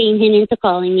shame him into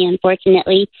calling me,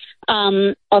 unfortunately.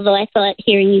 Although I thought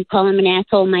hearing you call him an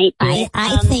asshole might be.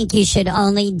 I think you should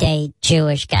only date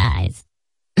Jewish guys.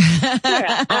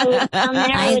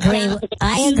 I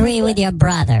agree with your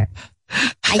brother.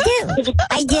 I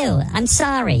do. I'm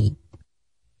sorry.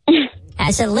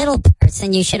 As a little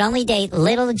person, you should only date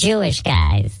little Jewish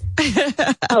guys.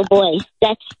 Oh boy,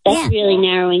 that's really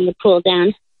narrowing the pool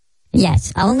down.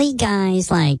 Yes, only guys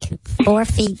like 4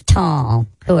 feet tall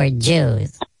who are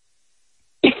Jews.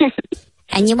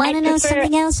 And you want to know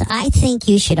something else? I think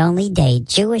you should only date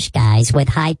Jewish guys with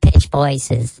high-pitched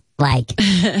voices, like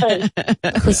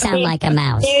who sound like a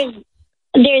mouse.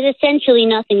 There's essentially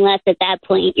nothing left at that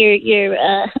point.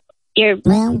 You're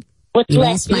what's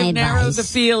left? You narrow the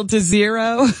field to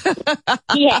 0.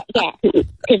 yeah, to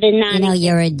the non. You know,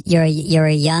 you're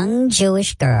a young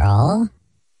Jewish girl,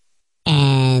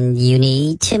 and you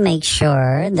need to make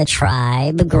sure the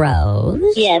tribe grows.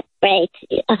 Yeah, right.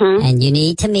 And you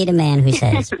need to meet a man who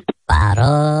says,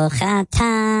 Baruch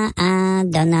atah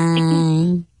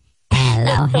Adonai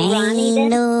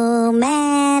Eloheinu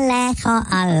melech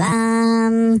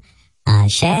ha'olam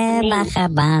asher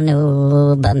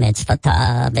b'chabanu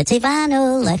b'mitzvotav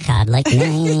v'tzivanu lechad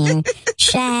leknei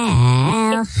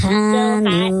shel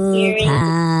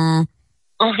Chanukah.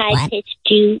 A high-pitched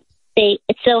Jew say,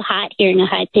 it's so hot hearing a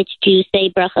high-pitched Jew say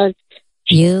brachos.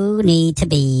 You need to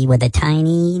be with a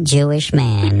tiny Jewish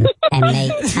man and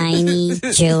make tiny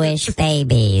Jewish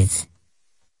babies.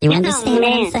 You understand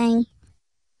what I'm saying?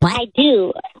 What? I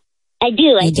do.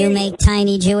 You do make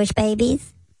tiny Jewish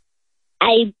babies?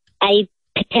 I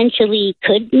potentially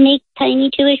could make tiny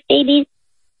Jewish babies.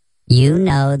 You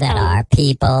know that our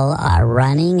people are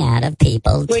running out of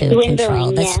people to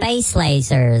control the space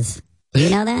lasers. Do you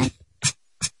know that?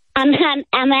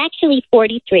 I'm actually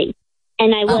 43,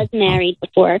 and I was married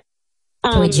before.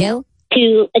 To a Jew?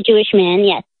 To a Jewish man,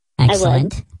 yes.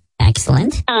 Excellent. I was.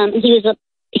 Excellent.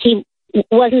 He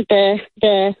wasn't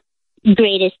the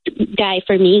greatest guy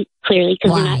for me, clearly,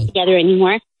 because we're not together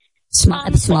anymore. Small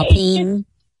peen?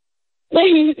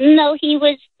 No, he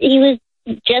was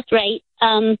just right.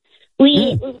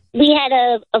 We had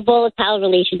a volatile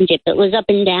relationship. It was up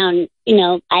and down. You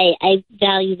know, I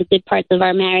value the good parts of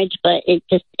our marriage, but it's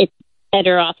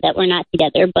better off that we're not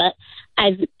together. But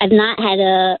I've not had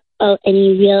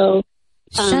any real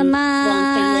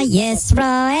Shema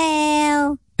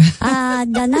Yisrael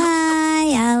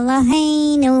Adonai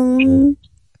Eloheinu.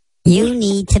 You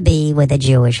need to be with a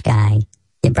Jewish guy.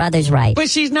 Your brother's right. But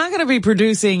she's not going to be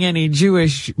producing any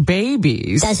Jewish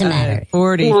babies. Doesn't matter.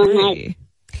 43.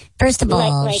 First of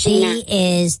all, she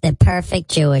is the perfect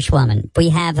Jewish woman. We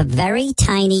have a very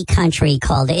tiny country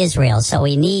called Israel, so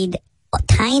we need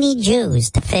tiny Jews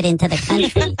to fit into the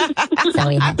country. So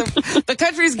we have the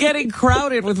country's getting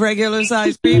crowded with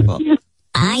regular-sized people.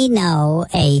 I know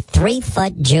a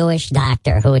 3-foot Jewish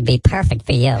doctor who would be perfect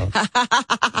for you.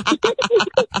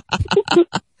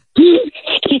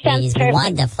 He's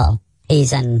wonderful.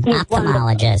 He's an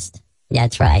ophthalmologist.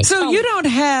 That's right. So you don't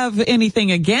have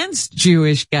anything against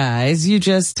Jewish guys. You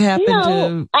just happen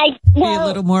to be a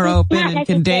little more open and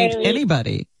can date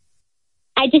anybody.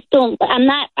 I just don't. I'm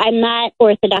not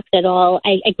Orthodox at all.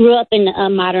 I grew up in a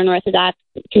modern Orthodox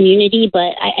community,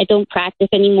 but I don't practice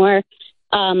anymore.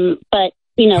 But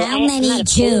you know, how many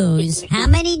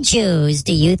Jews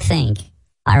do you think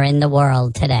are in the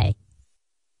world today?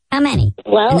 How many?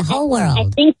 Well, in the whole world? I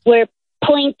think we're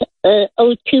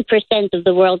 0.02% of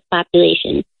the world's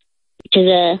population, which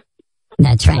is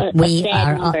That's right.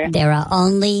 number. There are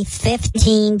only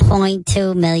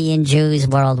 15.2 million Jews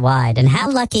worldwide. And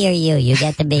how lucky are you? You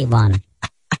get to be one.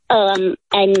 I'm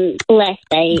blessed.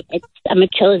 I'm a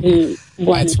chosen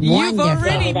one. It's You've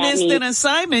already missed an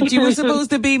assignment. You were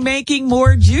supposed to be making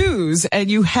more Jews, and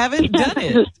you haven't done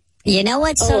it. You know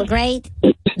what's so great?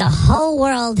 The whole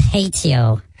world hates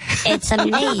you. It's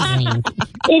amazing.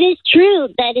 It is true.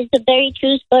 That is a very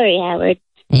true story, Howard.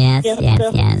 Yes.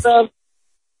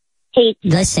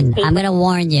 Listen, I'm going to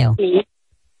warn you.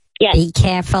 Yes. Be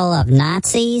careful of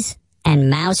Nazis and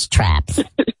mouse traps.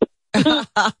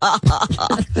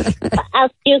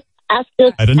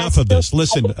 Enough of this.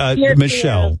 Listen,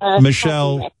 Michelle,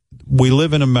 we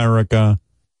live in America.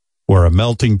 We're a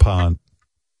melting pot.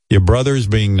 Your brother's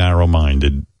being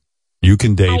narrow-minded. You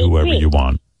can date whoever you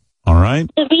want. All right.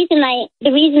 The reason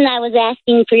I was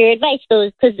asking for your advice though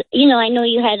is because I know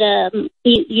you had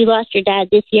you lost your dad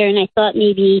this year, and I thought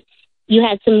maybe you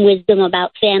had some wisdom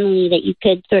about family that you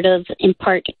could sort of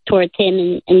impart towards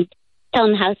him and tell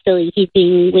him how silly he's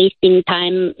being, wasting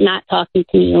time, not talking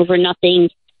to me over nothing.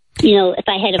 If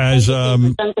I had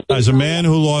as a man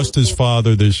who lost his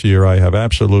father this year, I have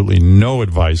absolutely no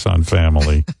advice on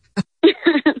family.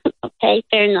 Okay,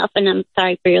 fair enough, and I'm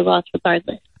sorry for your loss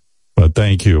regardless. But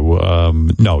thank you.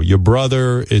 No, your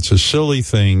brother, it's a silly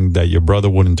thing that your brother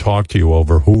wouldn't talk to you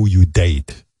over who you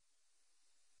date.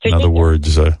 In other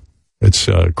words, it's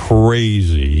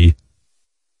crazy.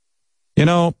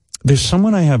 There's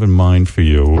someone I have in mind for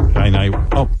you,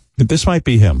 and this might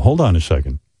be him. Hold on a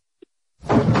second.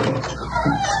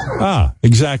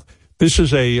 Exactly. This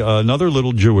is another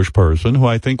little Jewish person who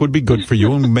I think would be good for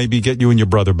you and maybe get you and your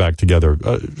brother back together.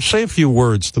 Say a few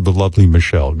words to the lovely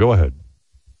Michelle. Go ahead.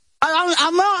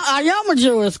 I am a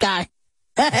Jewish guy.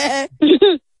 Hey,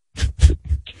 you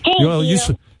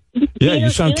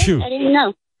sound cute. I didn't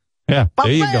know. Yeah, My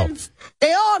there you friends,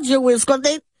 they all Jewish because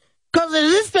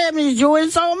this family is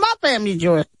Jewish, so my family is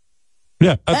Jewish.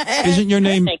 Yeah, isn't your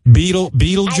name Beetle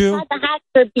Jew? I thought the hack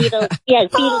for Beetle. Yes,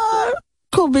 Beetle.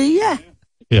 Could be, yeah.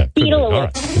 Yeah, could be. All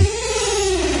right.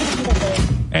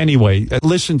 Anyway,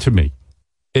 listen to me.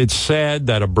 It's sad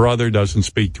that a brother doesn't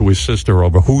speak to his sister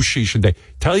over who she should date.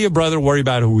 Tell your brother to worry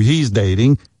about who he's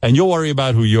dating, and you'll worry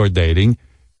about who you're dating.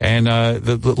 And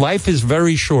the life is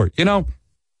very short.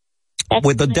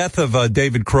 With the death of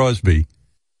David Crosby,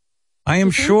 I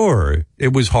am sure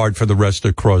it was hard for the rest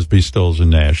of Crosby, Stills,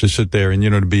 and Nash to sit there and,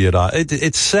 to be at odds.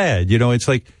 It's sad. It's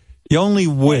like you only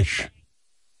wish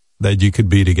that you could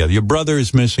be together. Your brother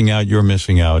is missing out. You're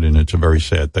missing out, and it's a very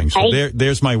sad thing. So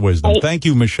there's my wisdom. Thank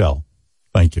you, Michelle.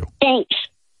 Thank you. Thanks.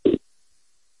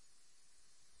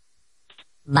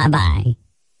 Bye-bye.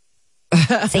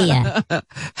 See ya.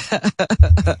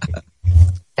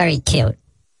 Very cute.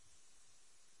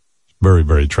 Very,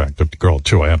 very attractive girl,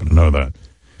 too. I happen to know that.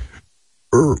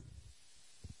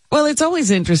 Well, it's always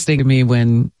interesting to me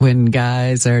when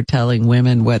guys are telling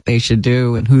women what they should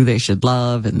do and who they should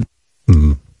love. And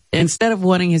instead of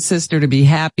wanting his sister to be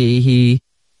happy,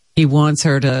 he wants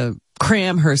her to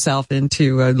cram herself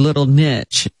into a little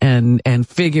niche and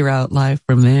figure out life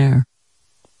from there.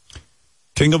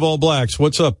 King of all blacks,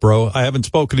 what's up, bro? I haven't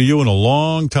spoken to you in a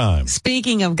long time.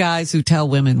 Speaking of guys who tell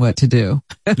women what to do.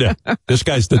 Yeah, this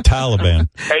guy's the Taliban.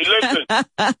 Hey,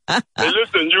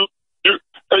 listen.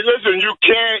 You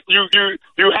can't,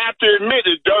 you have to admit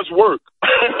it does work.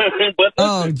 But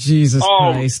listen, Jesus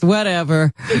Christ,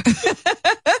 whatever.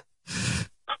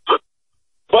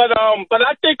 But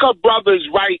I think her brother's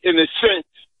right in the sense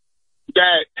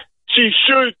that she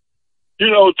should,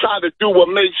 try to do what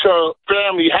makes her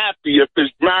family happy. If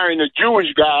it's marrying a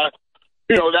Jewish guy,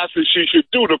 that's what she should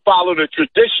do, to follow the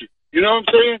tradition. You know what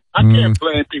I'm saying? I can't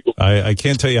blame people. I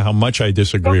can't tell you how much I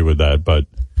disagree with that, but,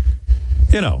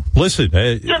 listen.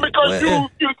 Yeah, because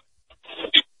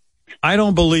I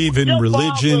don't believe in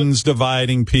religions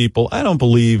dividing people. I don't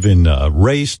believe in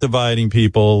race dividing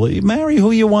people. You marry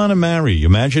who you want to marry.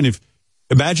 Imagine if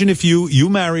you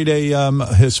married a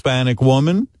Hispanic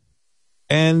woman,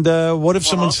 and what if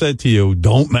someone said to you,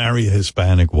 "Don't marry a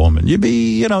Hispanic woman"? You'd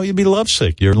be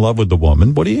lovesick. You're in love with the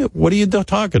woman. What are you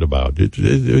talking about?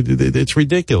 It's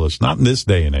ridiculous. Not in this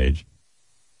day and age.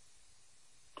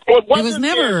 It was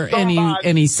never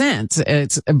any sense.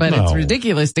 It's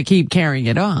ridiculous to keep carrying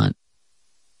it on.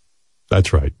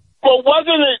 That's right. Well,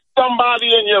 wasn't it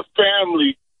somebody in your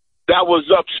family that was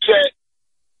upset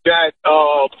that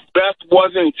Beth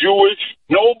wasn't Jewish?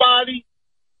 Nobody?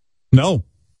 No,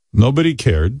 nobody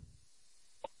cared.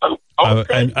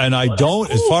 Okay. And I don't,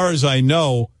 as far as I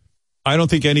know, I don't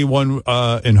think anyone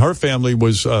in her family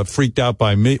was freaked out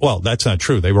by me. Well, that's not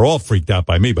true. They were all freaked out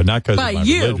by me, but not because of my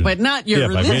religion. But not your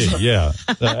religion. By me, yeah.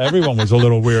 Everyone was a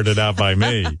little weirded out by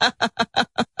me.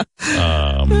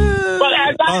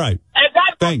 All right.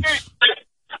 Thanks.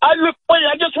 I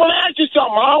just want to ask you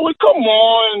something, Howard. Come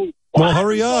on. Well,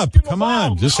 hurry up. Come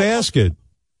on. Just ask it.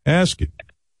 Ask it.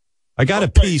 I got to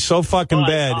pee so fucking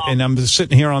bad, and I'm just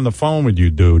sitting here on the phone with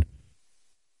you, dude.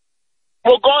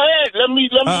 Well, go ahead. Let me.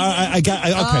 Okay,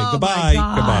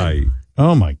 goodbye.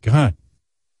 Oh, my God.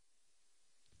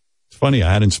 It's funny.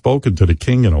 I hadn't spoken to the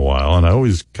king in a while, and I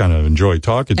always kind of enjoy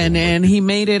talking to him. And he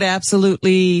made it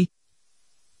absolutely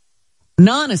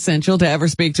non-essential to ever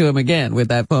speak to him again with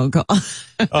that phone call.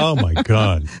 Oh, my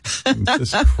God.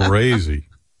 It's just crazy.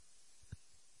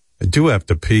 I do have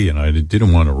to pee, and I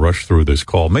didn't want to rush through this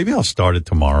call. Maybe I'll start it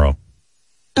tomorrow.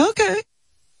 Okay.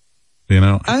 You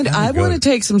know, I want to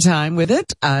take some time with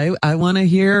it. I want to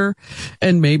hear,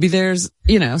 and maybe there's,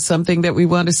 something that we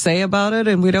want to say about it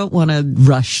and we don't want to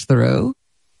rush through.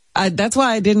 That's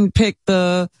why I didn't pick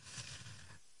the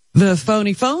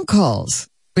phony phone calls,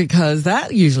 because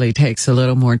that usually takes a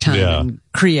little more time and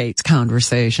creates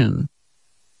conversation.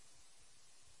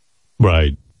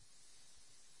 Right.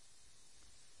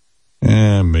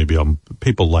 And maybe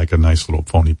people like a nice little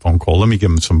phony phone call. Let me give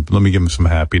them some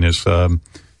happiness.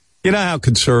 You know how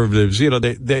conservatives,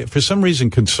 they for some reason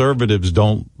conservatives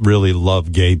don't really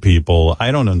love gay people.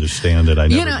 I don't understand it.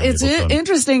 It's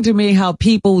interesting to me how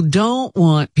people don't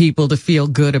want people to feel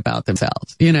good about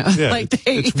themselves. They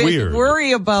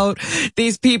worry about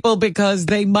these people because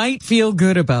they might feel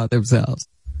good about themselves.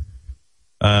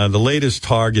 The latest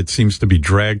target seems to be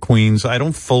drag queens. I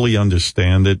don't fully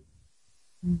understand it,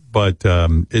 but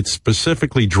it's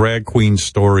specifically drag queen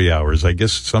story hours. I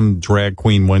guess some drag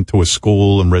queen went to a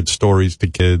school and read stories to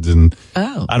kids, and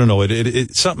I don't know.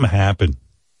 It something happened.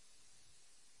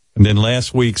 And then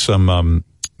last week, some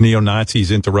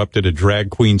neo-Nazis interrupted a drag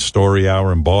queen story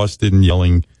hour in Boston,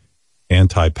 yelling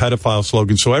anti-pedophile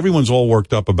slogans. So everyone's all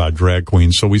worked up about drag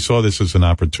queens. So we saw this as an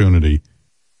opportunity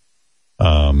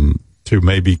to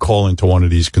maybe call into one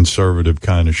of these conservative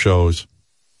kind of shows.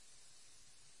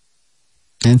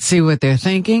 And see what they're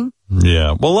thinking?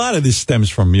 Yeah. Well, a lot of this stems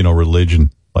from,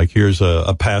 religion. Like here's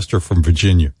a pastor from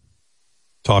Virginia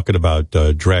talking about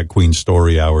drag queen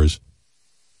story hours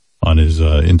on his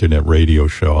internet radio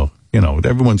show.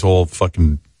 Everyone's all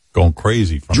fucking going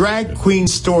crazy from Drag Queen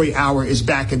Story Hour is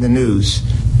back in the news.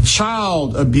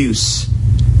 Child abuse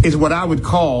is what I would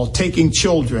call taking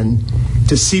children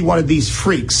to see one of these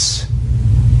freaks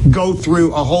go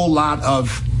through a whole lot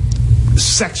of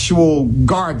sexual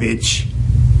garbage,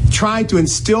 trying to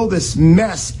instill this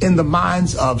mess in the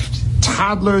minds of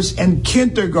toddlers and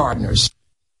kindergartners.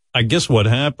 I guess what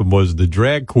happened was the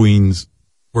drag queens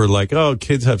were like, oh,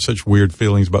 kids have such weird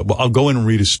feelings, but I'll go in and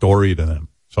read a story to them.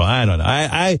 So I don't know.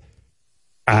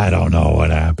 I don't know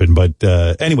what happened. But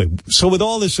anyway, so with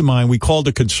all this in mind, we called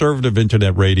a conservative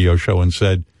internet radio show and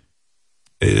said,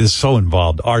 it's so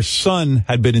involved. Our son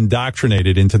had been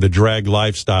indoctrinated into the drag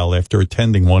lifestyle after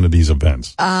attending one of these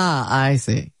events. Ah, I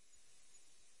see.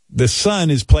 The son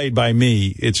is played by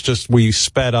me. It's just we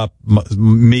sped up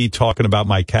me talking about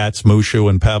my cats, Mushu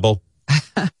and Pebble.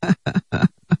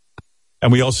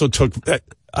 And we also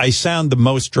I sound the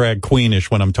most drag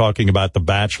queenish when I'm talking about The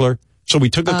Bachelor. So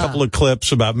we took a couple of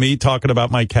clips about me talking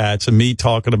about my cats and me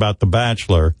talking about The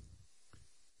Bachelor.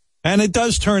 And it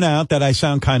does turn out that I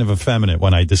sound kind of effeminate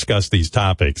when I discuss these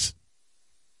topics.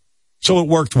 So it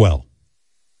worked well.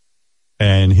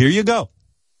 And here you go.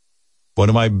 One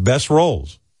of my best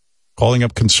roles. Calling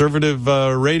up conservative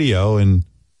radio and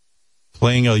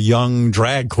playing a young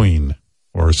drag queen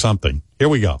or something. Here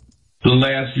we go. The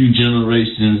last few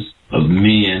generations of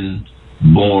men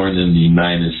born in the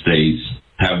United States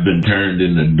have been turned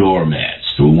into doormats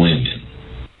for women.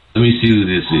 Let me see who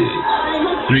this is.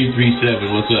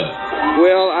 337, what's up?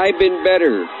 Well, I've been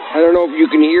better. I don't know if you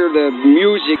can hear the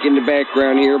music in the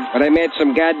background here, but I'm at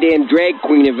some goddamn drag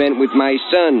queen event with my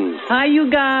son. Hi, you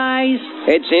guys.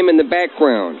 It's him in the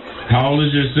background. How old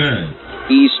is your son?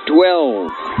 He's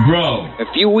 12. Bro. A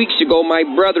few weeks ago, my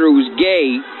brother, who's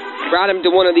gay, brought him to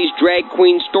one of these drag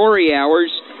queen story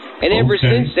hours, and ever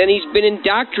since then, he's been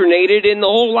indoctrinated in the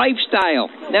whole lifestyle.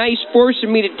 Now he's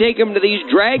forcing me to take him to these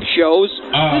drag shows.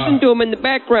 Listen to him in the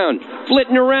background,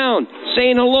 flitting around,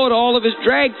 saying hello to all of his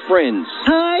drag friends.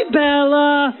 Hi,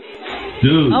 Bella.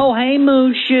 Dude. Oh, hey,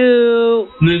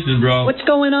 Mooshu. Listen, bro. What's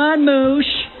going on, Moosh?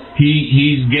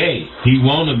 He's gay. He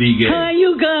wanna be gay. Hi,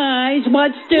 you guys.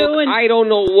 What's doing? Look, I don't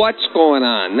know what's going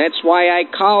on. That's why I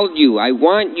called you. I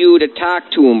want you to talk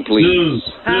to him, please.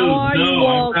 How are you,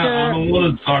 Walter? I don't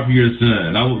want to talk to your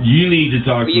son. You need to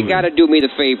talk to him. You got to do me the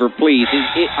favor, please.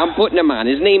 I'm putting him on.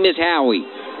 His name is Howie.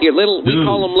 Here, we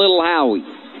call him Little Howie.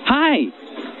 Hi.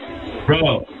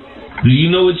 Bro, do you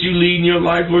know what you lead in your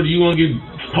life, or do you want to get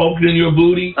poked in your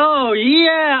booty? Oh,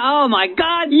 yeah. Oh, my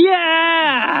God,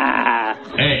 yeah.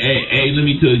 Hey, let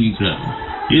me tell you something.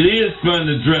 It is fun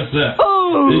to dress up.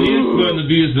 Oh. It is fun to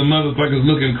be as the motherfuckers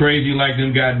looking crazy like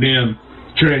them goddamn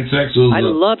transsexuals. I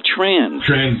love trans.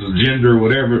 Transgender,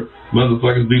 whatever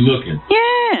motherfuckers be looking.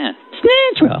 Yeah, it's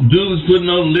natural. Dudes putting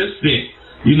on lipstick.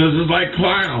 Just like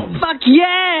clowns. Fuck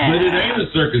yeah. But it ain't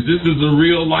a circus. This is a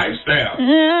real lifestyle.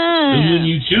 And when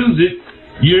you choose it,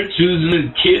 You're choosing to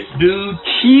kiss dudes.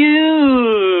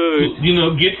 Cute. You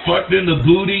know, get fucked in the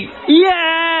booty.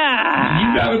 Yeah. You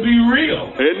gotta be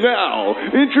real. And now,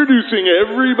 introducing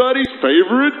everybody's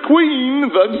favorite queen,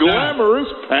 the glamorous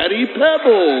Patty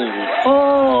Pebbles.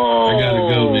 Oh. I gotta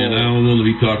go, man. I don't want to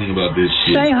be talking about this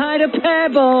shit. Say hi to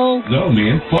Pebble. No,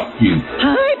 man. Fuck you.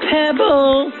 Hi,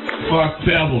 Pebble. Fuck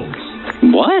Pebbles.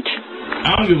 What?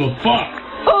 I don't give a fuck.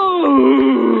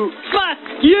 Oh, fuck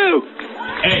you.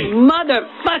 Hey.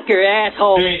 Motherfucker,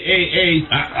 asshole. Hey.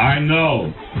 I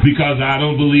know. Because I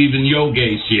don't believe in your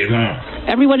gay shit, huh?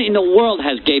 Everyone in the world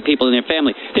has gay people in their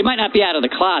family. They might not be out of the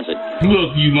closet.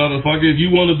 Look, you motherfucker, if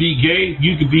you want to be gay,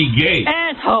 you can be gay.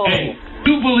 Asshole. Hey,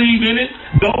 you believe in it,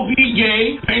 go be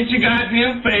gay, paint your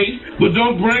goddamn face, but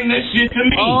don't bring that shit to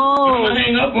me. Oh. I'm gonna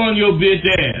hang up on your bitch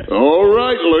ass. All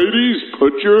right, ladies,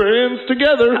 put your hands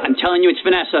together. I'm telling you, it's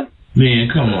Vanessa. Man,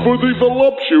 come on. For the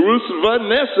voluptuous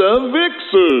Vanessa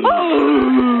Vixen.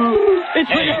 Oh, it's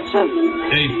Vanessa.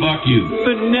 Hey, fuck you.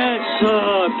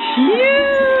 Vanessa,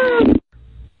 cute.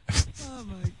 Oh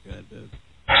my goodness.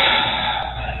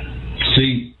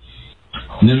 See,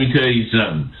 let me tell you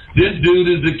something. This dude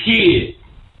is a kid.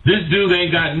 This dude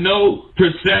ain't got no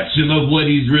perception of what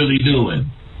he's really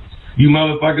doing. You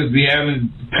motherfuckers be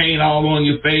having paint all on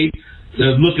your face,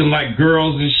 looking like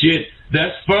girls and shit.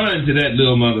 That's fun to that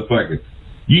little motherfucker.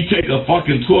 You take a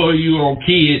fucking 12-year-old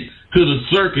kid to the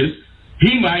circus,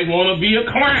 he might want to be a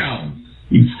clown.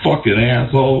 You fucking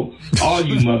asshole. All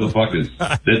you motherfuckers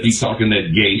that be talking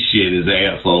that gay shit is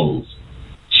assholes.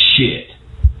 Shit.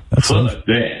 Fuck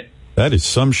that. That is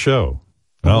some show.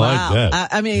 I like that.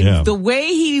 I mean, the way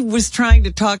he was trying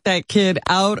to talk that kid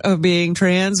out of being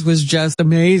trans was just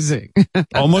amazing.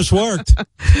 Almost worked.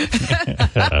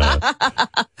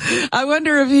 I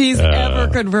wonder if he's ever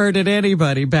converted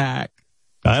anybody back.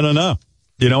 I don't know.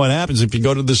 You know what happens if you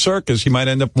go to the circus? You might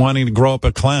end up wanting to grow up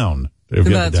a clown.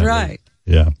 That's right.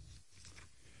 Yeah.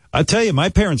 I tell you, my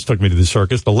parents took me to the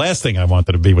circus. The last thing I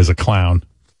wanted to be was a clown.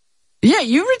 Yeah,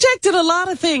 you rejected a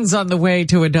lot of things on the way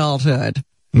to adulthood.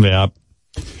 Yeah.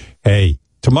 Hey,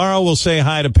 tomorrow we'll say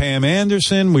hi to Pam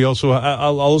Anderson.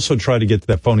 I'll also try to get to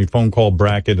that phony phone call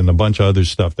bracket and a bunch of other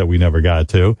stuff that we never got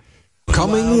to.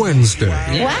 Coming Wednesday.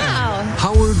 Wow.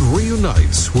 Howard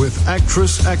reunites with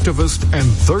actress, activist, and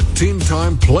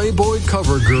 13-time Playboy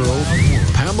cover girl,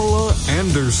 Pamela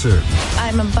Anderson.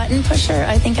 I'm a button pusher.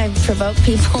 I think I provoke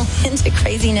people into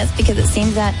craziness because it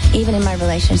seems that even in my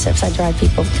relationships, I drive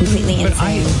people completely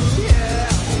insane.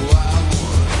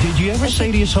 Did you ever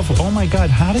say to yourself, oh my God,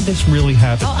 how did this really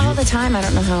happen? Oh, all the time. I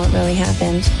don't know how it really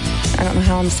happened. I don't know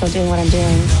how I'm still doing what I'm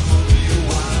doing.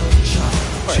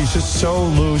 She's just so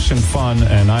loose and fun,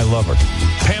 and I love her.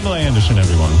 Pamela Anderson,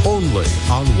 everyone. Only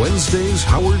on Wednesday's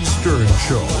Howard Stern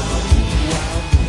Show.